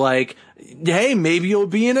 like, hey, maybe you'll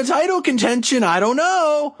be in a title contention. I don't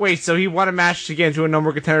know. Wait, so he won a match to get into a number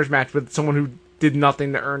one contenders match with someone who did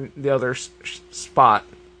nothing to earn the other spot.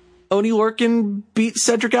 Oney Lorcan beat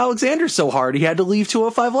Cedric Alexander so hard he had to leave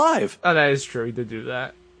 205 Live. Oh, that is true. He did do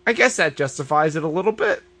that. I guess that justifies it a little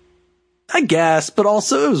bit. I guess, but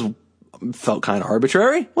also it felt kind of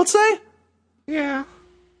arbitrary, let's say. Yeah.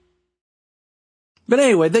 But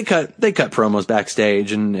anyway, they cut promos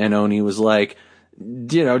backstage, and Oney was like,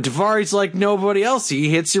 you know, Daivari's like nobody else. He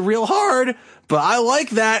hits you real hard, but I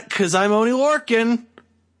like that because I'm Oney Lorcan.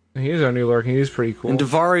 He is Oney Lorcan. He's pretty cool. And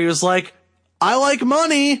Daivari was like, I like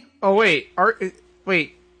money. Oh, wait.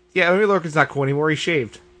 Yeah, Oney Lorcan's not cool anymore. He's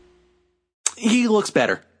shaved. He looks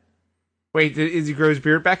better. Wait, is he grow his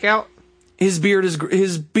beard back out? His beard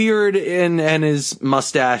and his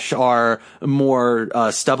mustache are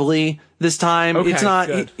more stubbly this time. Okay, it's not.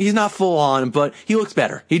 He's not full on, but he looks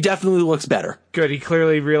better. He definitely looks better. Good. He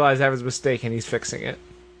clearly realized that was a mistake, and he's fixing it.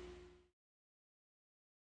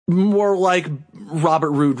 More like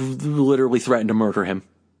Robert Roode literally threatened to murder him.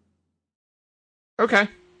 Okay.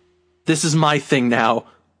 This is my thing now.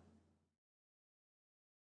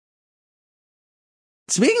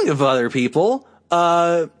 Speaking of other people,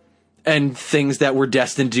 and things that we're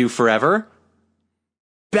destined to do forever,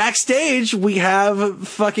 backstage we have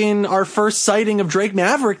fucking our first sighting of Drake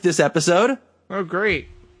Maverick this episode. Oh, great.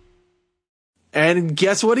 And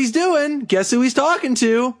guess what he's doing? Guess who he's talking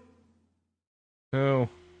to? Oh.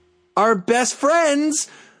 Our best friends,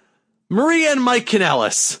 Maria and Mike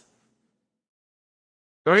Kanellis.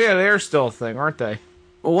 Oh, yeah, they're still a thing, aren't they?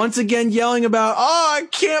 Once again yelling about, oh, I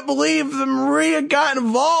can't believe that Maria got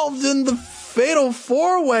involved in the Fatal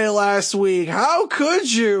 4-Way last week. How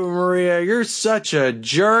could you, Maria? You're such a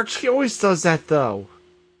jerk. She always does that, though.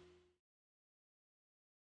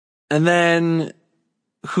 And then,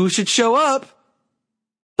 who should show up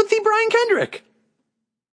but the Brian Kendrick?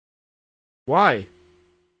 Why?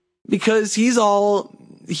 Because he's all,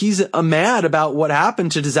 he's mad about what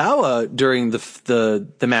happened to Tozawa during the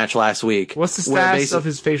match last week. What's the status of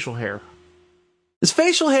his facial hair? His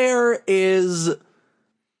facial hair is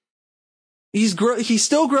he's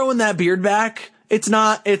still growing that beard back.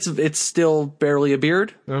 It's still barely a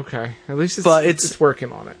beard. Okay, at least it's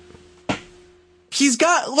working on it. He's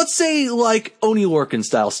got, let's say, like Oney Lorcan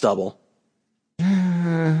style stubble.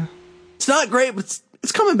 It's not great, but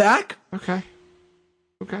it's coming back. Okay.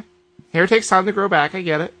 Hair takes time to grow back. I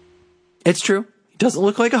get it. It's true. He doesn't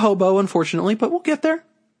look like a hobo, unfortunately, but we'll get there.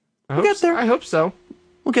 I hope so.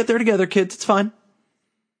 We'll get there together, kids. It's fine.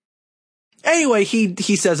 Anyway, he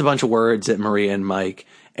says a bunch of words at Maria and Mike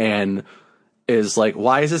and is like,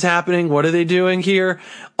 why is this happening? What are they doing here?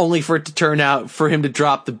 Only for it to turn out for him to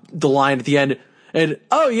drop the line at the end and,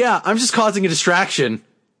 oh yeah, I'm just causing a distraction.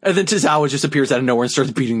 And then Tozawa just appears out of nowhere and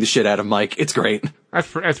starts beating the shit out of Mike. It's great.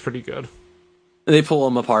 That's pretty good. And they pull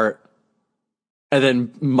him apart. And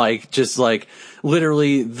then Mike just like,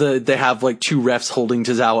 literally they have like two refs holding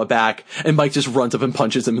Tozawa back, and Mike just runs up and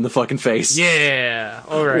punches him in the fucking face. Yeah,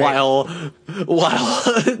 alright. While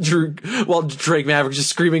Drake Maverick just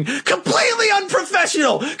screaming, completely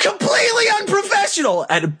unprofessional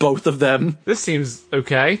at both of them. This seems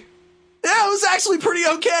okay. Yeah, it was actually pretty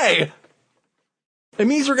okay. It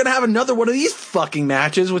means we're gonna have another one of these fucking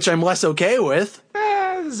matches, which I'm less okay with.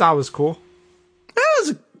 Zawa's cool.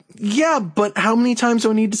 Yeah, but how many times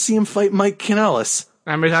do I need to see him fight Mike Kanellis?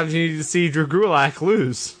 How many times do you need to see Drew Gulak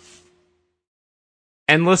lose?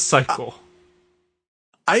 Endless cycle.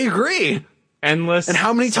 I agree. Endless. And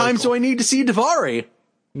how many times do I need to see Daivari?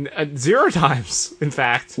 0 times, in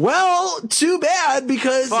fact. Well, too bad,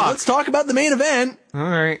 because let's talk about the main event.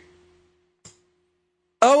 Alright.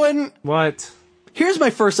 Owen. What? Here's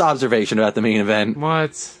my first observation about the main event.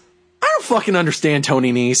 What? I don't fucking understand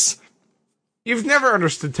Tony Nese. You've never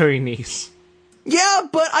understood Tony Nese. Yeah,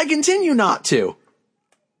 but I continue not to.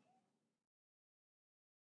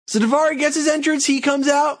 So Daivari gets his entrance, he comes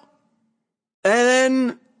out. And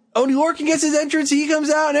then Oney Lorcan gets his entrance, he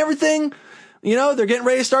comes out and everything. You know, they're getting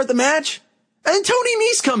ready to start the match. And then Tony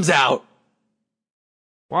Nese comes out.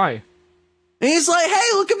 Why? And he's like, hey,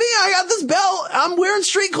 look at me, I got this belt, I'm wearing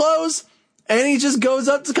street clothes. And he just goes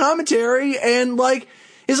up to commentary and like,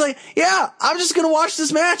 he's like, yeah, I'm just going to watch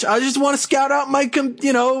this match. I just want to scout out my,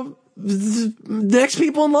 the next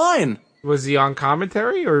people in line. Was he on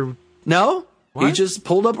commentary or? No. What? He just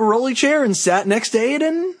pulled up a rolly chair and sat next to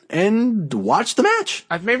Aiden and watched the match.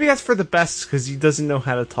 Maybe that's for the best because he doesn't know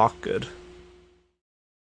how to talk good.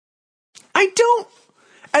 I don't.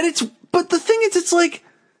 But the thing is, it's like,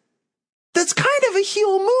 that's kind of a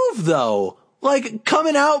heel move though. Like,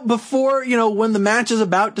 coming out before, when the match is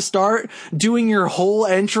about to start, doing your whole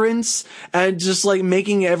entrance, and just, like,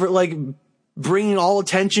 bringing all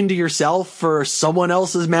attention to yourself for someone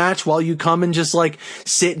else's match while you come and just, like,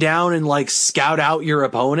 sit down and, like, scout out your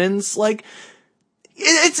opponents. Like,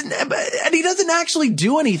 and he doesn't actually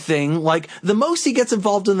do anything. Like, the most he gets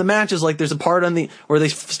involved in the match is, like, there's a part where they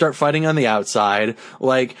start fighting on the outside.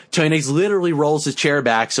 Like, Tony Nese literally rolls his chair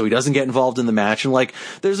back so he doesn't get involved in the match. And, like,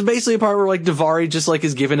 there's basically a part where, like, Daivari just, like,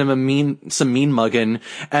 is giving him some mean mugging.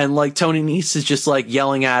 And, like, Tony Nese is just, like,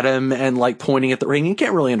 yelling at him and, like, pointing at the ring. You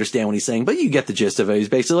can't really understand what he's saying, but you get the gist of it. He's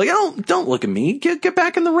basically like, oh, don't look at me. Get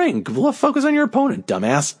back in the ring. Focus on your opponent,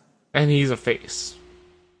 dumbass. And he's a face.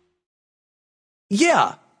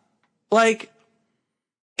 Yeah. Like,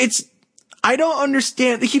 I don't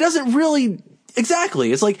understand. He doesn't really,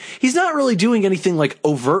 exactly. It's like, he's not really doing anything like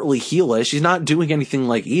overtly heelish. He's not doing anything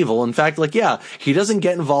like evil. In fact, like, yeah, he doesn't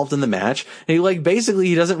get involved in the match. And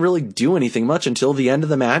he doesn't really do anything much until the end of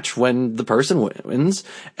the match when the person wins.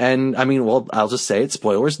 And I mean, well, I'll just say it,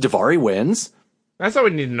 spoilers, Daivari wins. That's all we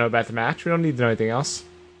need to know about the match. We don't need to know anything else.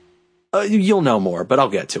 You'll know more, but I'll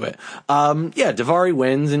get to it. Yeah, Daivari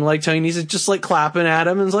wins, and like Tony Nese is just like clapping at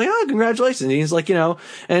him and is like, oh, congratulations. And he's like, and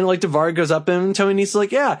like Daivari goes up and Tony Nese is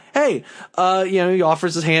like, yeah, hey, he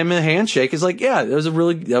offers his hand in a handshake. He's like, yeah, that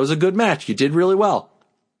was a good match. You did really well.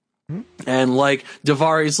 Mm-hmm. And like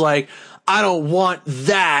Daivari's like, I don't want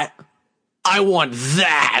that. I want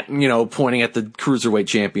that, pointing at the Cruiserweight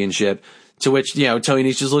Championship. To which, Tony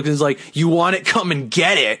Nese just looks and is like, you want it? Come and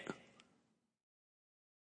get it.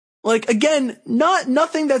 Like, again,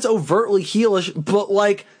 nothing that's overtly heelish, but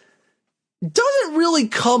like, doesn't really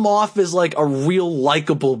come off as like a real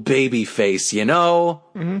likable baby face,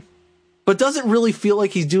 Mm-hmm. But doesn't really feel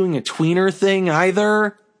like he's doing a tweener thing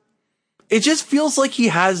either. It just feels like he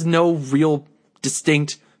has no real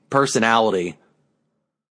distinct personality.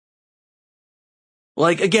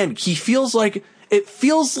 Like, again, it feels like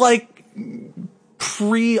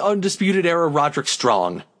pre-Undisputed Era Roderick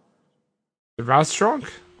Strong. Rod Strong?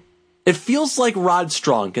 It feels like Rod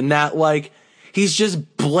Strong, and that, like, he's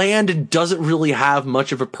just bland and doesn't really have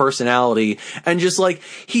much of a personality. And just, like,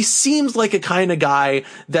 he seems like a kind of guy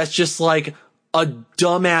that's just, like, a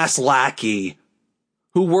dumbass lackey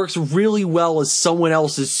who works really well as someone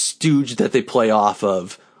else's stooge that they play off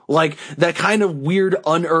of. Like, that kind of weird,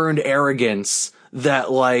 unearned arrogance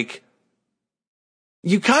that, like,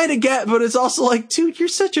 you kind of get, but it's also like, dude, you're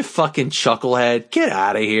such a fucking chucklehead. Get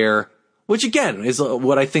out of here. Which, again, is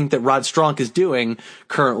what I think that Rod Strong is doing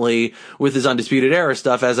currently with his Undisputed Era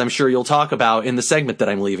stuff, as I'm sure you'll talk about in the segment that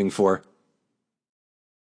I'm leaving for.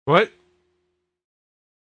 What?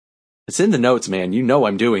 It's in the notes, man. You know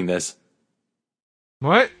I'm doing this.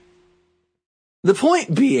 What? The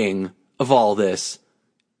point being of all this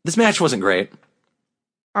match wasn't great.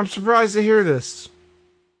 I'm surprised to hear this.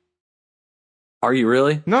 Are you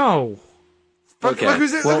really? No. Okay. Look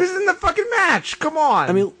who's in the fucking match. Come on.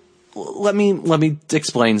 I mean, let me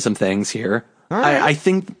explain some things here. Right. I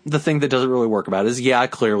think the thing that doesn't really work about it is, yeah,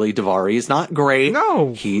 clearly Daivari is not great.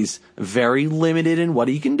 No. He's very limited in what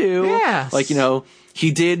he can do. Yes. Like, you know, he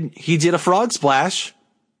did a frog splash.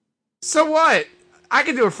 So what? I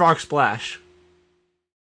can do a frog splash.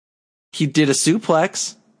 He did a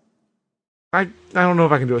suplex. I don't know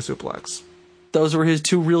if I can do a suplex. Those were his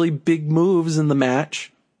two really big moves in the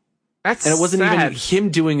match. That's And it wasn't sad. even him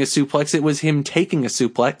doing a suplex, it was him taking a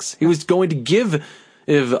suplex. He was going to give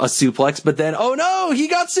Iv a suplex, but then, oh no, he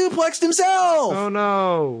got suplexed himself! Oh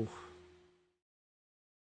no.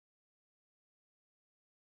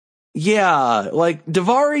 Yeah, like,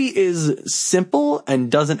 Daivari is simple and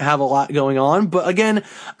doesn't have a lot going on, but again,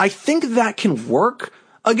 I think that can work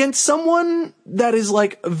against someone that is,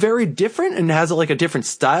 like, very different and has, like, a different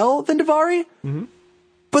style than Daivari. Mm-hmm.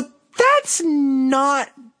 But that's not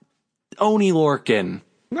Oni Lorcan.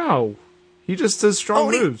 No. He just does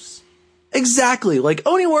strong moves. Exactly. Like,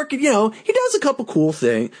 Oni Lorcan, you know, he does a couple cool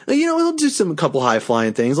things. You know, he'll do a couple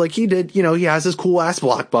high-flying things. Like, he did, you know, he has this cool-ass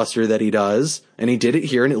blockbuster that he does, and he did it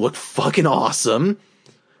here, and it looked fucking awesome.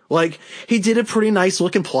 Like, he did a pretty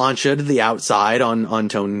nice-looking plancha to the outside on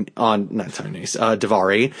Daivari,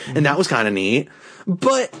 and that was kind of neat.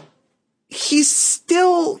 But his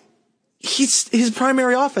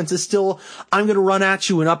primary offense is still, I'm gonna run at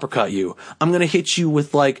you and uppercut you. I'm gonna hit you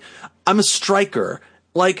with, like, I'm a striker.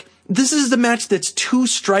 Like, this is the match that's two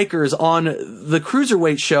strikers on the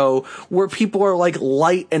Cruiserweight show where people are, like,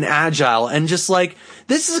 light and agile, and just, like,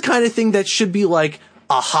 this is the kind of thing that should be, like,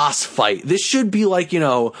 a Haas fight. This should be, like, you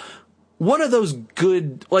know, one of those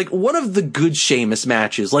good, like, one of the good Sheamus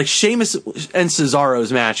matches, like Sheamus and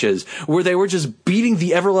Cesaro's matches, where they were just beating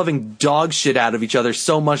the ever-loving dog shit out of each other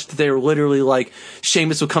so much that they were literally, like,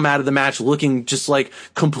 Sheamus would come out of the match looking just, like,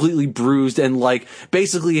 completely bruised, and, like,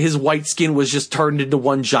 basically his white skin was just turned into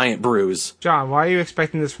one giant bruise. John, why are you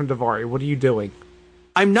expecting this from Daivari? What are you doing?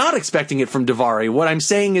 I'm not expecting it from Daivari. What I'm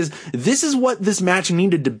saying is, this is what this match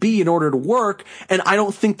needed to be in order to work, and I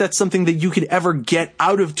don't think that's something that you could ever get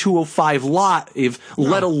out of 205 Live,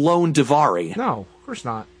 let alone Daivari. No, of course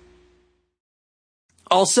not.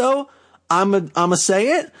 Also, I'ma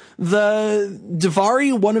say it, the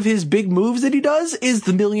Daivari, one of his big moves that he does is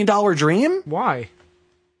the $1 Million Dream. Why?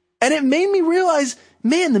 And it made me realize,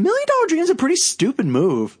 man, the $1 Million Dream is a pretty stupid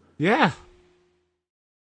move. Yeah.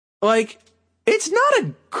 Like, it's not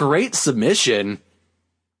a great submission.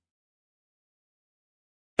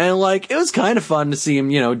 And, like, it was kind of fun to see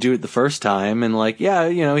him, you know, do it the first time. And, like, yeah,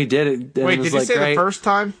 you know, he did it. And Wait, it was, did you like, say great. the first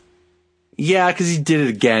time? Yeah, because he did it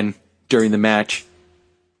again during the match.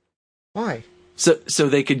 Why? So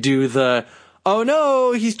they could do the, oh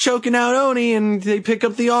no, he's choking out Oni, and they pick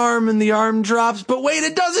up the arm, and the arm drops. But wait,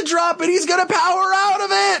 it doesn't drop, and he's gonna power out of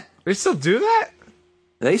it! They still do that?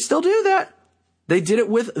 They still do that. They did it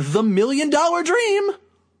with the $1 Million Dream.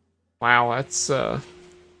 Wow, that's,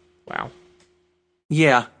 wow.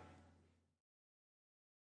 Yeah.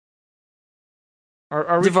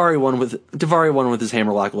 Are we... Daivari won with his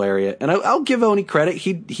hammerlock lariat, and I'll give Oni credit.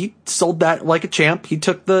 He sold that like a champ. He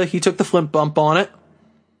took the flimp bump on it.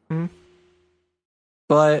 Hmm.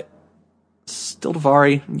 But still,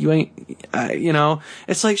 Daivari, you ain't, you know,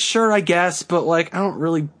 it's like, sure, I guess, but, like, I don't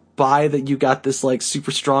really buy that you got this, like,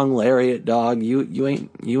 super strong lariat, dog. You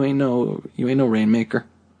ain't no Rainmaker.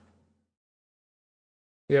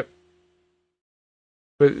 Yep.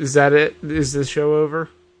 But is that it? Is the show over?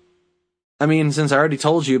 I mean, since I already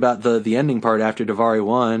told you about the ending part after Daivari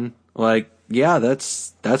won, like, yeah,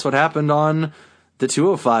 that's what happened on the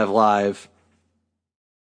 205 Live.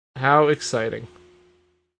 How exciting.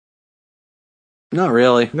 Not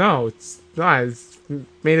really. No, it's not. It's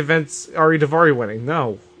main event's Ari Daivari winning.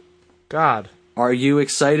 No. God. Are you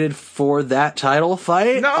excited for that title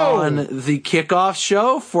fight on the kickoff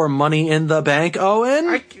show for Money in the Bank,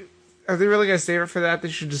 Owen? Are they really going to save it for that? They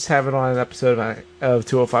should just have it on an episode of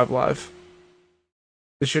 205 Live.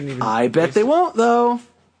 They shouldn't even... I bet they won't, though.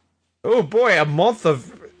 Oh, boy, a month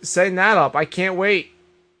of setting that up. I can't wait.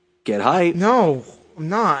 Get hype. No, I'm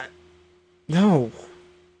not. No.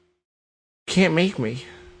 Can't make me.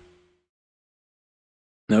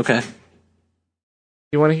 Okay.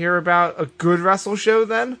 You want to hear about a good wrestle show,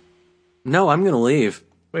 then? No, I'm going to leave.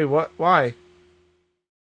 Wait, what? Why?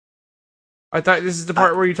 I thought this is the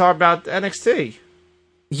part where you talk about NXT.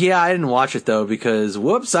 Yeah, I didn't watch it, though, because,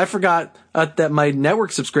 whoops, I forgot that my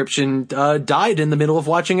network subscription died in the middle of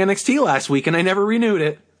watching NXT last week, and I never renewed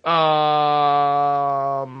it.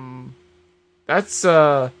 That's,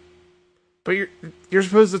 but you're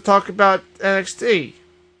supposed to talk about NXT.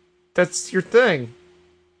 That's your thing.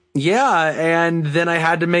 Yeah, and then I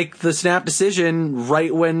had to make the snap decision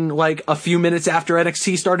right when, like, a few minutes after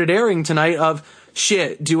NXT started airing tonight of,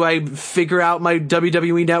 shit, do I figure out my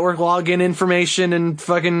WWE Network login information and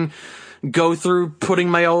fucking go through putting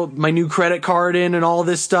my new credit card in and all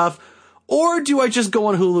this stuff? Or do I just go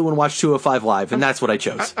on Hulu and watch 205 Live? And that's what I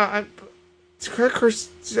chose. Credit cards,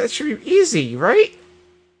 that should be easy, right?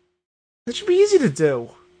 That should be easy to do.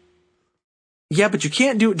 Yeah, but you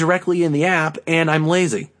can't do it directly in the app, and I'm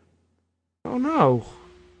lazy. Oh, no.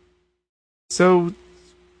 So,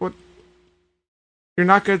 what? You're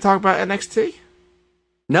not going to talk about NXT?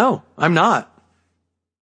 No, I'm not.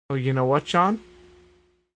 Well, you know what, John?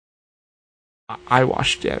 I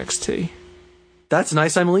watched NXT. That's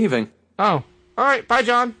nice, I'm leaving. Oh, alright, bye,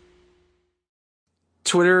 John.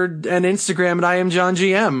 Twitter and Instagram at I am John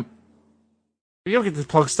GM. You don't get to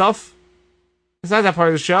plug stuff. It's not that part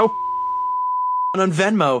of the show. On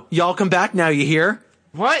Venmo. Y'all come back now, you hear?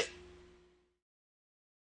 What?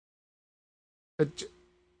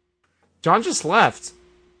 John just left.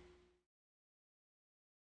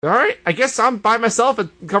 Alright, I guess I'm by myself and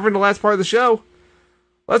covering the last part of the show.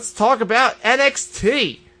 Let's talk about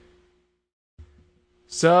NXT.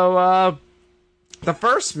 So, the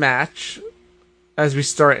first match, as we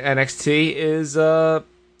start NXT, is,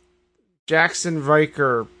 Jackson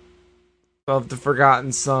Riker of the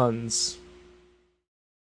Forgotten Sons.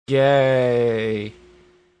 Yay.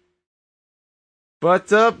 But,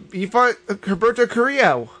 he fought Humberto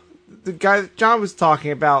Carrillo, the guy that John was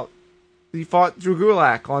talking about. He fought Drew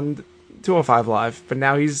Gulak on 205 Live, but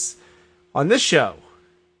now he's on this show.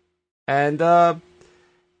 And,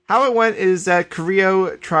 how it went is that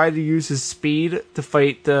Carrillo tried to use his speed to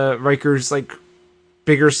fight Riker's, like,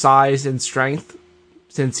 bigger size and strength,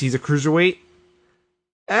 since he's a cruiserweight.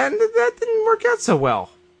 And that didn't work out so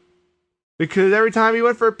well. Because every time he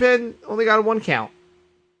went for a pin, only got a 1 count.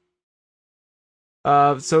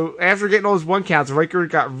 So after getting all his 1 counts, Riker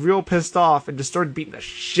got real pissed off and just started beating the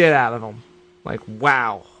shit out of him. Like,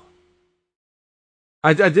 wow.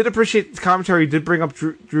 I did appreciate the commentary. He did bring up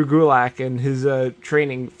Drew Gulak and his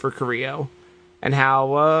training for Carrillo, and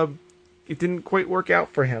how it didn't quite work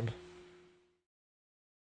out for him.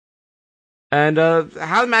 And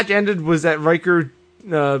how the match ended was that Riker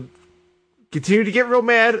continued to get real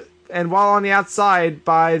mad, and while on the outside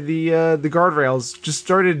by the guardrails, just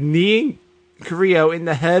started kneeing Carrillo in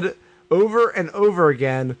the head over and over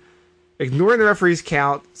again, ignoring the referee's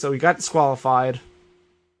count, so he got disqualified.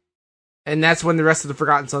 And that's when the rest of the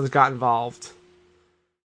Forgotten Sons got involved.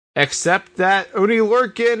 Except that Oney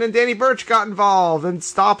Lorcan and Danny Burch got involved and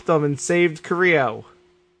stopped them and saved Carrillo.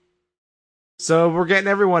 So we're getting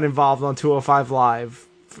everyone involved on 205 Live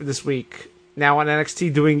for this week. Now on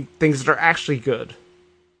NXT doing things that are actually good.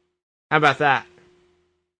 How about that?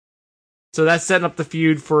 So that's setting up the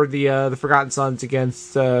feud for the Forgotten Sons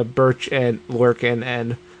against Burch and Lorcan,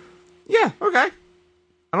 and yeah, okay.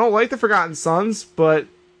 I don't like the Forgotten Sons, but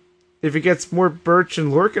if it gets more Burch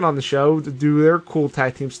and Lorcan on the show to do their cool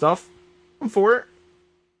tag team stuff, I'm for it.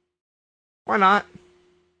 Why not?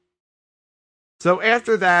 So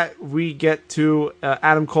after that, we get to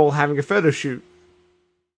Adam Cole having a photo shoot.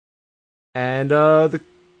 And the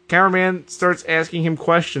cameraman starts asking him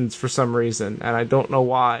questions for some reason, and I don't know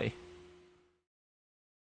why.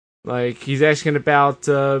 Like, he's asking about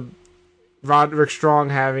Roderick Strong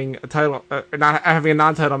having a title, not having a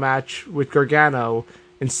non-title match with Gargano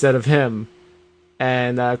instead of him.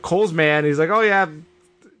 And Cole's man, he's like, oh yeah,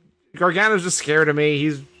 Gargano's just scared of me.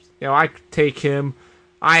 He's, I could take him.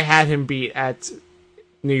 I had him beat at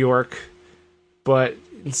New York, but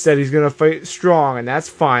instead he's gonna fight Strong, and that's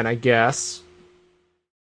fine, I guess.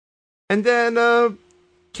 And then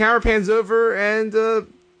camera pans over, and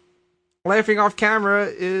laughing off camera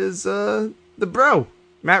is the bro,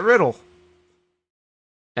 Matt Riddle.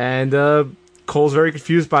 And Cole's very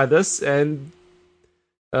confused by this, and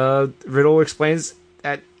Riddle explains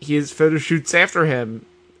that his photo shoots after him,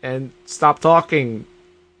 and stop talking.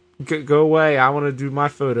 Go away, I want to do my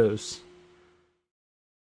photos.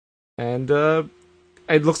 And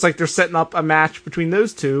it looks like they're setting up a match between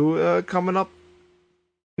those two coming up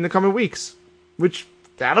in the coming weeks, which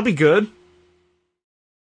that'll be good.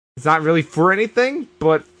 It's not really for anything,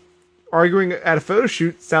 but arguing at a photo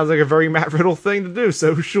shoot sounds like a very Matt Riddle thing to do,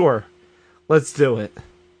 so sure, let's do it.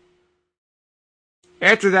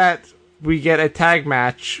 After that, we get a tag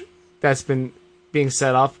match that's been being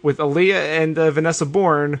set up with Aaliyah and Vanessa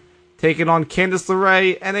Bourne taking on Candice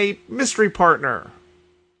LeRae and a mystery partner.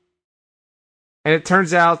 And it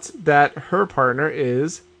turns out that her partner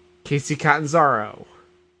is Casey Catanzaro,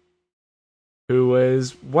 who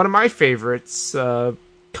is one of my favorites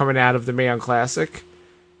coming out of the Mae Young Classic.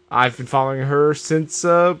 I've been following her since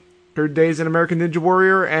her days in American Ninja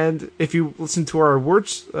Warrior, and if you listen to our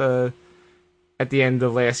awards at the end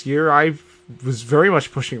of last year, I was very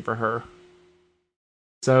much pushing for her.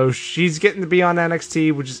 So she's getting to be on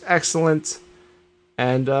NXT, which is excellent.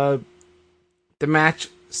 And the match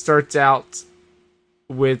starts out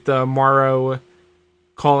with Morrow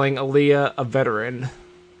calling Aaliyah a veteran.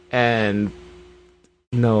 And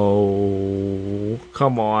no,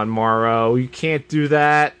 come on, Morrow, you can't do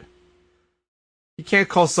that. You can't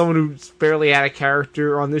call someone who's barely out of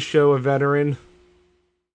character on this show a veteran.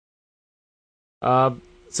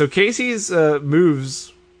 So Casey's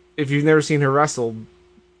moves, if you've never seen her wrestle,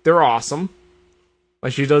 they're awesome.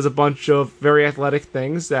 Like, she does a bunch of very athletic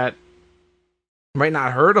things that might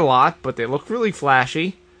not hurt a lot, but they look really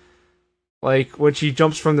flashy. Like when she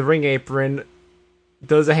jumps from the ring apron,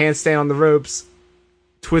 does a handstand on the ropes,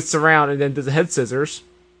 twists around, and then does a head scissors.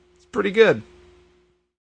 It's pretty good.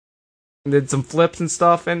 And did some flips and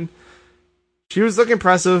stuff, and she was looking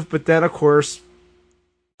impressive, but then, of course,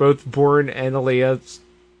 both Bourne and Aaliyah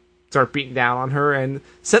start beating down on her and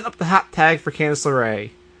set up the hot tag for Candice LeRae.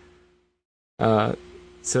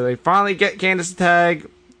 So they finally get Candice a tag.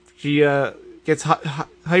 She gets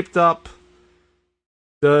hyped up,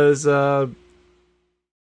 does a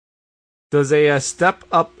step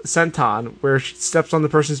up senton where she steps on the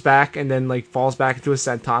person's back and then like falls back into a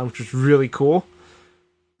senton, which was really cool.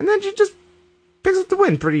 And then she just picks up the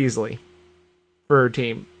win pretty easily for her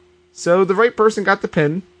team. So the right person got the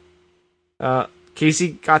pin.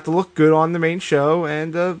 Casey got to look good on the main show,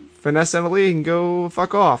 and Vanessa and Aaliyah can go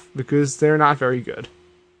fuck off because they're not very good.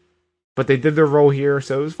 But they did their role here,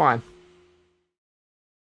 so it was fine.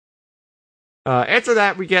 After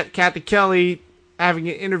that, we get Kathy Kelly having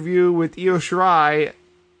an interview with Io Shirai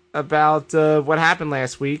about what happened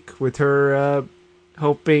last week with her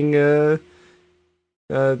helping her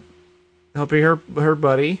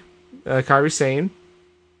buddy Kairi Sane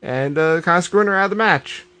and kind of screwing her out of the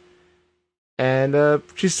match. And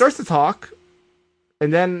she starts to talk,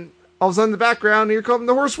 and then all of a sudden in the background, here come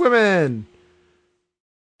the Horsewomen.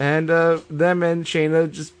 And them and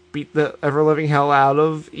Shayna just beat the ever-living hell out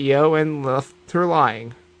of Io and left her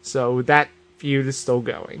lying. So that feud is still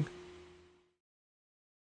going.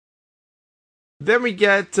 Then we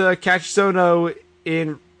get Kachi Sono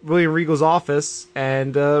in William Regal's office,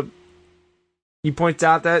 and he points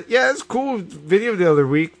out that, yeah, it's a cool video the other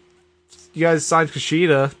week. You guys signed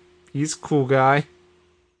Kushida. He's a cool guy.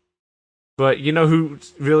 But you know who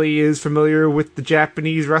really is familiar with the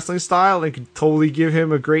Japanese wrestling style and could totally give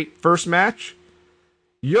him a great first match?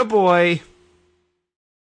 Your boy.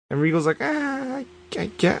 And Regal's like, I'll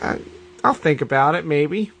think about it,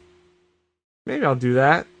 maybe. Maybe I'll do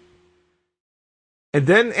that. And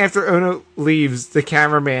then after Ono leaves, the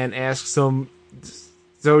cameraman asks him,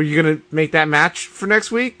 so you're gonna make that match for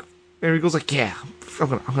next week? And Regal's like, yeah, I'm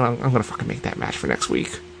gonna fucking make that match for next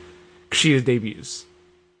week. Kushida debuts.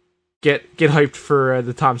 Get hyped for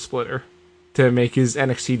the Tom Splitter to make his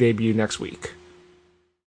NXT debut next week.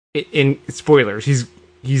 In spoilers,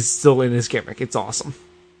 he's still in his gimmick. It's awesome.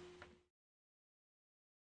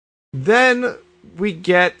 Then we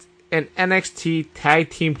get an NXT Tag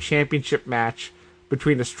Team Championship match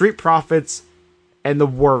between the Street Profits and the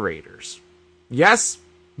War Raiders. Yes,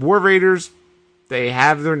 War Raiders, they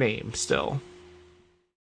have their name still.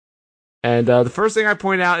 And the first thing I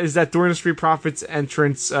point out is that during the Street Profits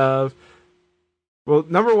entrance, well,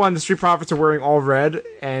 number one, the Street Profits are wearing all red,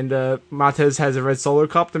 and Montez has a red Solo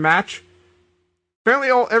Cup to match. Apparently,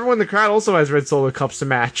 everyone in the crowd also has red Solo Cups to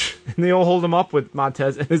match, and they all hold them up with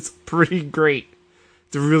Montez, and it's pretty great.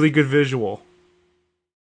 It's a really good visual.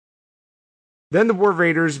 Then the War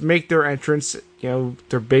Raiders make their entrance,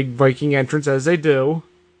 their big Viking entrance, as they do.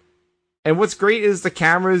 And what's great is the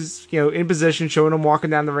camera's, in position, showing him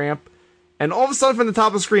walking down the ramp. And all of a sudden, from the top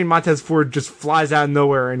of the screen, Montez Ford just flies out of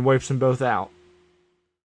nowhere and wipes them both out.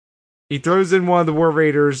 He throws in one of the War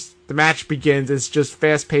Raiders. The match begins. It's just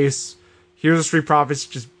fast-paced. Here's the Street Profits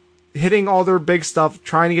just hitting all their big stuff,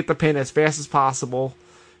 trying to get the pin as fast as possible.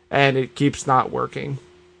 And it keeps not working.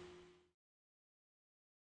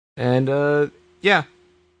 And, yeah.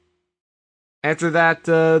 After that,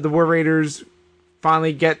 the War Raiders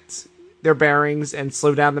finally get their bearings and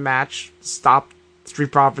slow down the match. Stop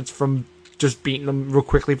Street Profits from just beating them real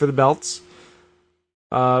quickly for the belts.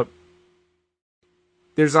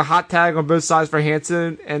 There's a hot tag on both sides for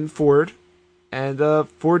Hansen and Ford. And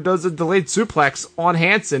Ford does a delayed suplex on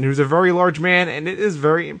Hansen, who's a very large man, and it is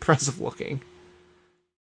very impressive looking.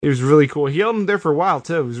 It was really cool. He held him there for a while,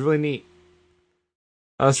 too. It was really neat.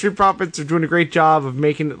 Street Profits are doing a great job of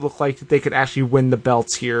making it look like they could actually win the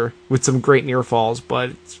belts here with some great near falls,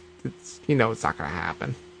 but it's not going to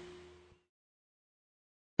happen.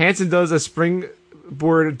 Hansen does a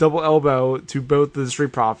springboard double elbow to both of the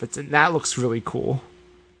Street Profits, and that looks really cool.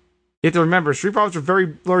 You have to remember, Street Profits are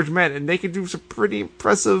very large men, and they can do some pretty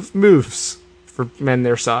impressive moves for men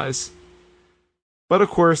their size. But of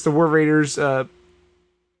course, the War Raiders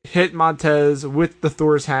hit Montez with the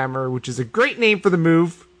Thor's Hammer, which is a great name for the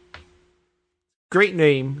move. Great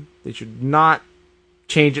name. They should not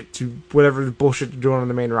change it to whatever bullshit they're doing on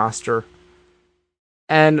the main roster.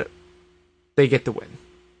 And they get the win.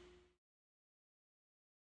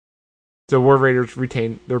 So War Raiders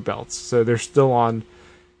retain their belts. So they're still on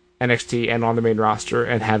NXT and on the main roster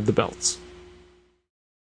and have the belts.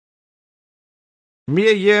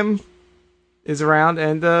 Mia Yim is around,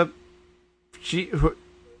 and she's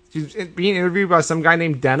being interviewed by some guy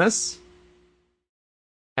named Dennis.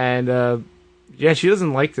 And she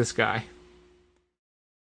doesn't like this guy.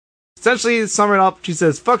 Essentially, to sum it up, she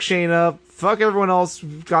says, fuck Shayna, fuck everyone else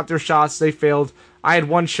who got their shots, they failed. I had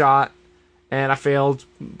one shot, and I failed,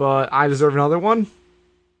 but I deserve another one.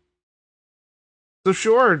 So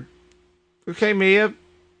sure. Okay, Mia.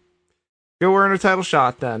 Go earn a title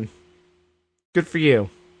shot then. Good for you.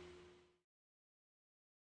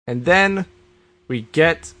 And then we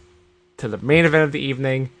get to the main event of the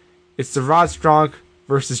evening. It's the Rod Strong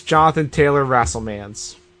versus Jonathan Taylor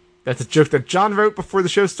Wrestlemans. That's a joke that John wrote before the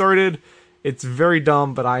show started. It's very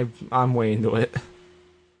dumb, but I'm way into it.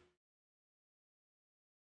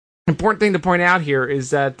 Important thing to point out here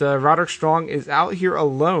is that Roderick Strong is out here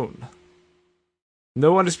alone.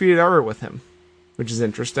 No Undisputed Era with him, which is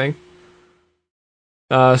interesting.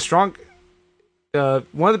 Strong, one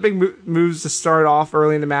of the big moves to start off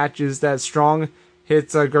early in the match is that Strong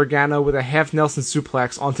hits Gargano with a half Nelson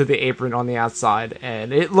suplex onto the apron on the outside,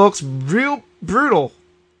 and it looks real brutal.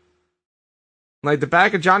 Like the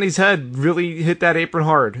back of Johnny's head really hit that apron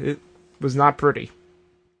hard. It was not pretty.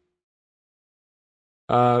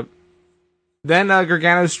 Then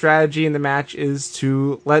Gargano's strategy in the match is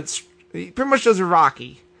to he pretty much does a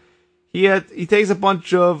Rocky. He takes a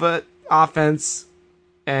bunch of offense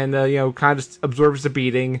and kind of absorbs the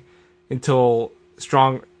beating until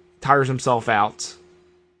Strong tires himself out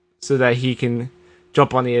so that he can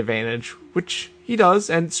jump on the advantage, which he does,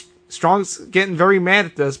 and Strong's getting very mad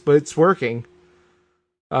at this, but it's working.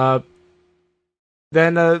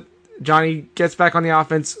 Then Johnny gets back on the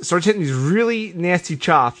offense, starts hitting these really nasty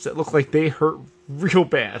chops that look like they hurt real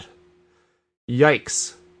bad.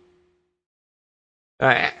 Yikes.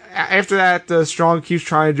 After that, Strong keeps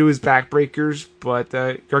trying to do his backbreakers, but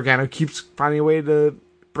Gargano keeps finding a way to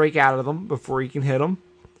break out of them before he can hit them.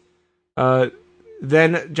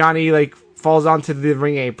 Then Johnny falls onto the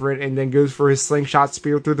ring apron and then goes for his slingshot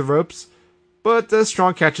spear through the ropes, but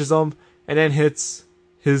Strong catches him and then hits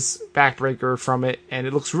his backbreaker from it, and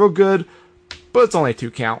it looks real good, but it's only a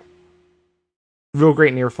 2 count. Real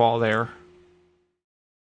great near fall there.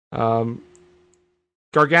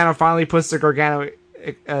 Gargano finally puts the Gargano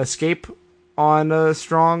escape on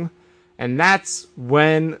Strong, and that's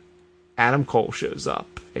when Adam Cole shows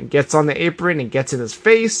up and gets on the apron and gets in his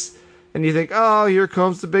face, and you think, oh, here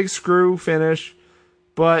comes the big screw finish,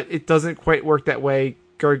 but it doesn't quite work that way.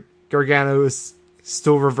 Gargano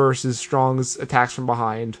still reverses Strong's attacks from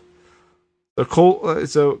behind.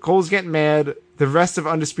 So Cole's getting mad. The rest of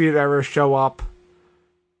Undisputed Era show up,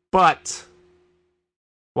 but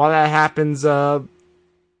while that happens,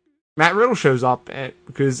 Matt Riddle shows up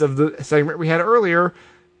because of the segment we had earlier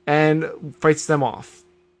and fights them off.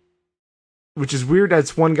 Which is weird that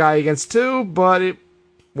it's one guy against two, but it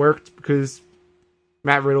worked because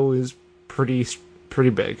Matt Riddle is pretty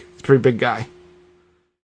big. He's a pretty big guy.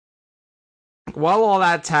 While all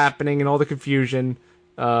that's happening and all the confusion,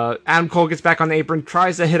 Adam Cole gets back on the apron,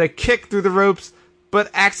 tries to hit a kick through the ropes, but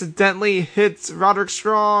accidentally hits Roderick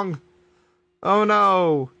Strong. Oh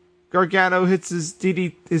no! Gargano hits his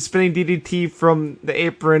spinning DDT from the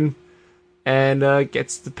apron and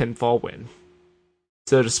gets the pinfall win.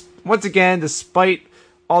 So once again, despite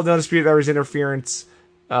all the Undisputed Era's interference,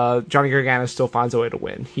 Johnny Gargano still finds a way to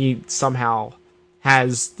win. He somehow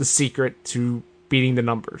has the secret to beating the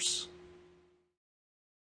numbers.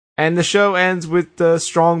 And the show ends with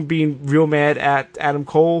Strong being real mad at Adam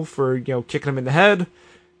Cole for, kicking him in the head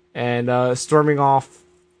and storming off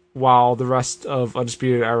while the rest of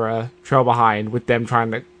Undisputed Era trail behind with them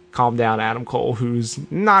trying to calm down Adam Cole, who's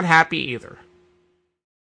not happy either.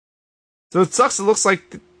 So it sucks. It looks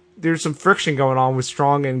like there's some friction going on with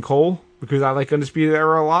Strong and Cole because I like Undisputed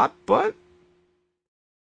Era a lot, but I'm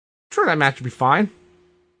sure that match will be fine.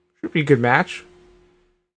 Should be a good match.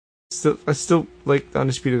 I still like the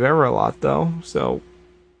Undisputed Era a lot, though, so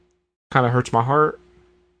kind of hurts my heart.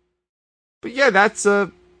 But yeah, that's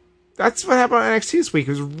what happened on NXT this week.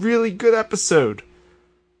 It was a really good episode.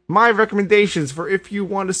 My recommendations for if you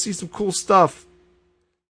want to see some cool stuff,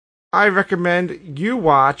 I recommend you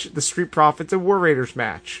watch the Street Profits and War Raiders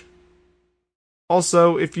match.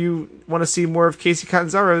 Also, if you want to see more of Casey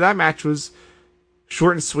Catanzaro, that match was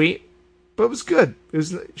short and sweet, but it was good.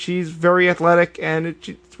 She's very athletic, and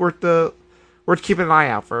it's worth keeping an eye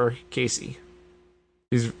out for Casey.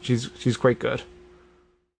 She's quite good.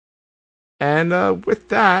 And with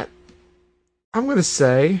that, I'm gonna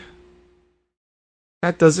say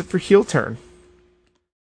that does it for Heel Turn,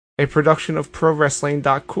 a production of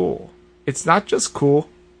ProWrestling.cool. It's not just cool;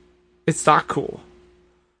 it's not cool.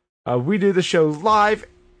 We do the show live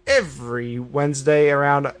every Wednesday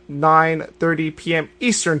around 9:30 p.m.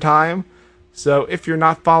 Eastern Time. So if you're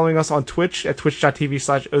not following us on Twitch at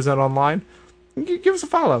twitch.tv/ozoneonline, give us a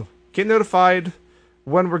follow. Get notified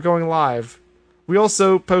when we're going live. We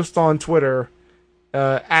also post on Twitter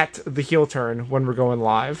at the Heel Turn when we're going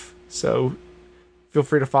live. So feel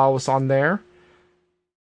free to follow us on there.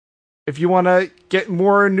 If you want to get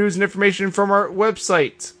more news and information from our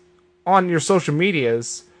website on your social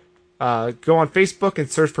medias, go on Facebook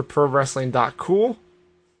and search for ProWrestling.cool.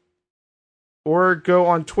 Or go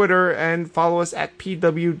on Twitter and follow us at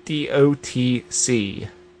PWDOTC.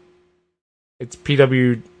 It's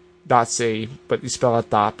PW.C, but you spell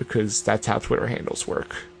out dot because that's how Twitter handles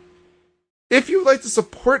work. If you would like to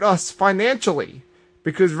support us financially,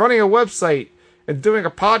 because running a website and doing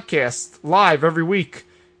a podcast live every week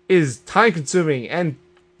is time-consuming and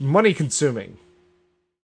money-consuming.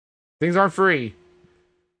 Things aren't free,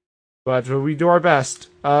 but we do our best.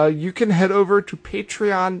 You can head over to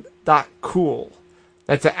Patreon.cool.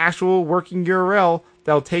 That's an actual working URL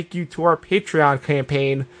that'll take you to our Patreon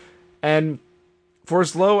campaign, and for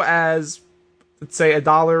as low as, let's say,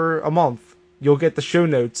 $1 a month, you'll get the show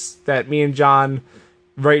notes that me and John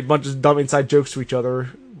write a bunch of dumb inside jokes to each other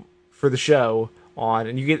for the show on,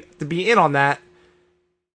 and you get to be in on that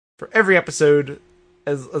for every episode,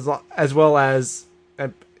 as well as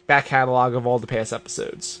a back catalog of all the past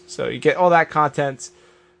episodes. So you get all that content.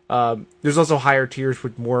 There's also higher tiers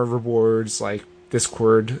with more rewards, like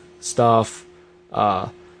Discord stuff.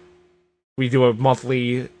 We do a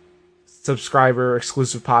monthly subscriber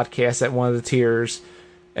exclusive podcast at one of the tiers.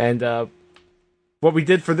 And what we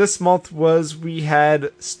did for this month was we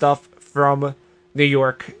had stuff from New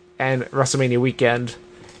York and WrestleMania weekend,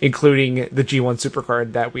 including the G1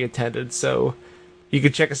 Supercard that we attended. So you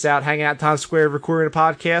can check us out, hanging out in Times Square, recording a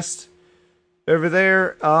podcast over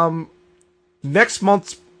there. Next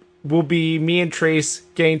month will be me and Trace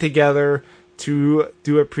getting together to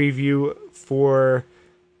do a preview for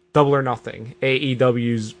Double or Nothing,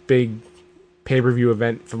 AEW's big pay-per-view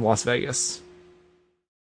event from Las Vegas.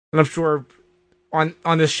 And I'm sure on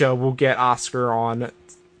this show we'll get Oscar on,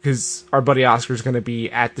 because our buddy Oscar's going to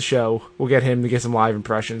be at the show. We'll get him to get some live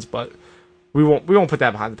impressions, but we won't put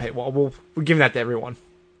that behind the paywall. We'll give that to everyone.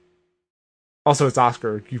 Also, it's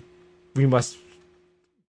Oscar. We must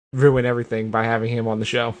ruin everything by having him on the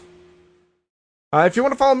show. If you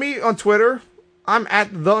want to follow me on Twitter, I'm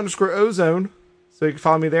at @the_ozone. So you can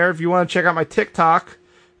follow me there. If you want to check out my TikTok,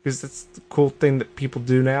 because that's the cool thing that people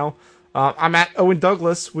do now, I'm at Owen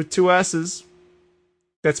Douglas with 2 S's.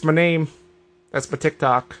 That's my name. That's my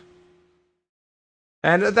TikTok.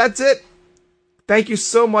 And that's it. Thank you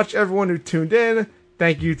so much, everyone who tuned in.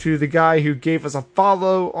 Thank you to the guy who gave us a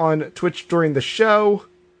follow on Twitch during the show.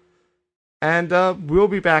 And we'll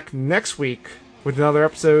be back next week with another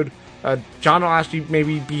episode. John will actually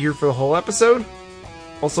maybe be here for the whole episode.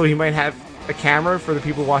 Also, he might have a camera for the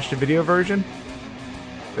people who watch the video version.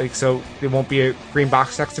 So it won't be a green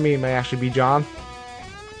box next to me. It may actually be John.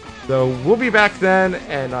 So we'll be back then,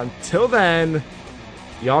 and until then,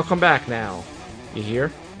 y'all come back now. You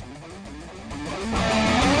hear?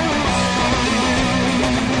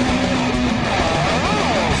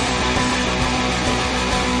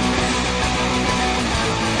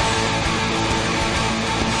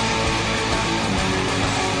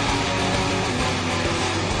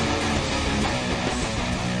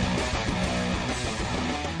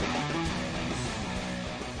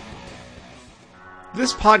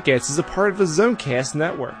 This podcast is a part of the Zonecast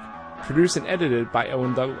Network, produced and edited by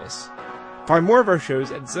Owen Douglas. Find more of our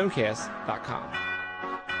shows at zonecast.com.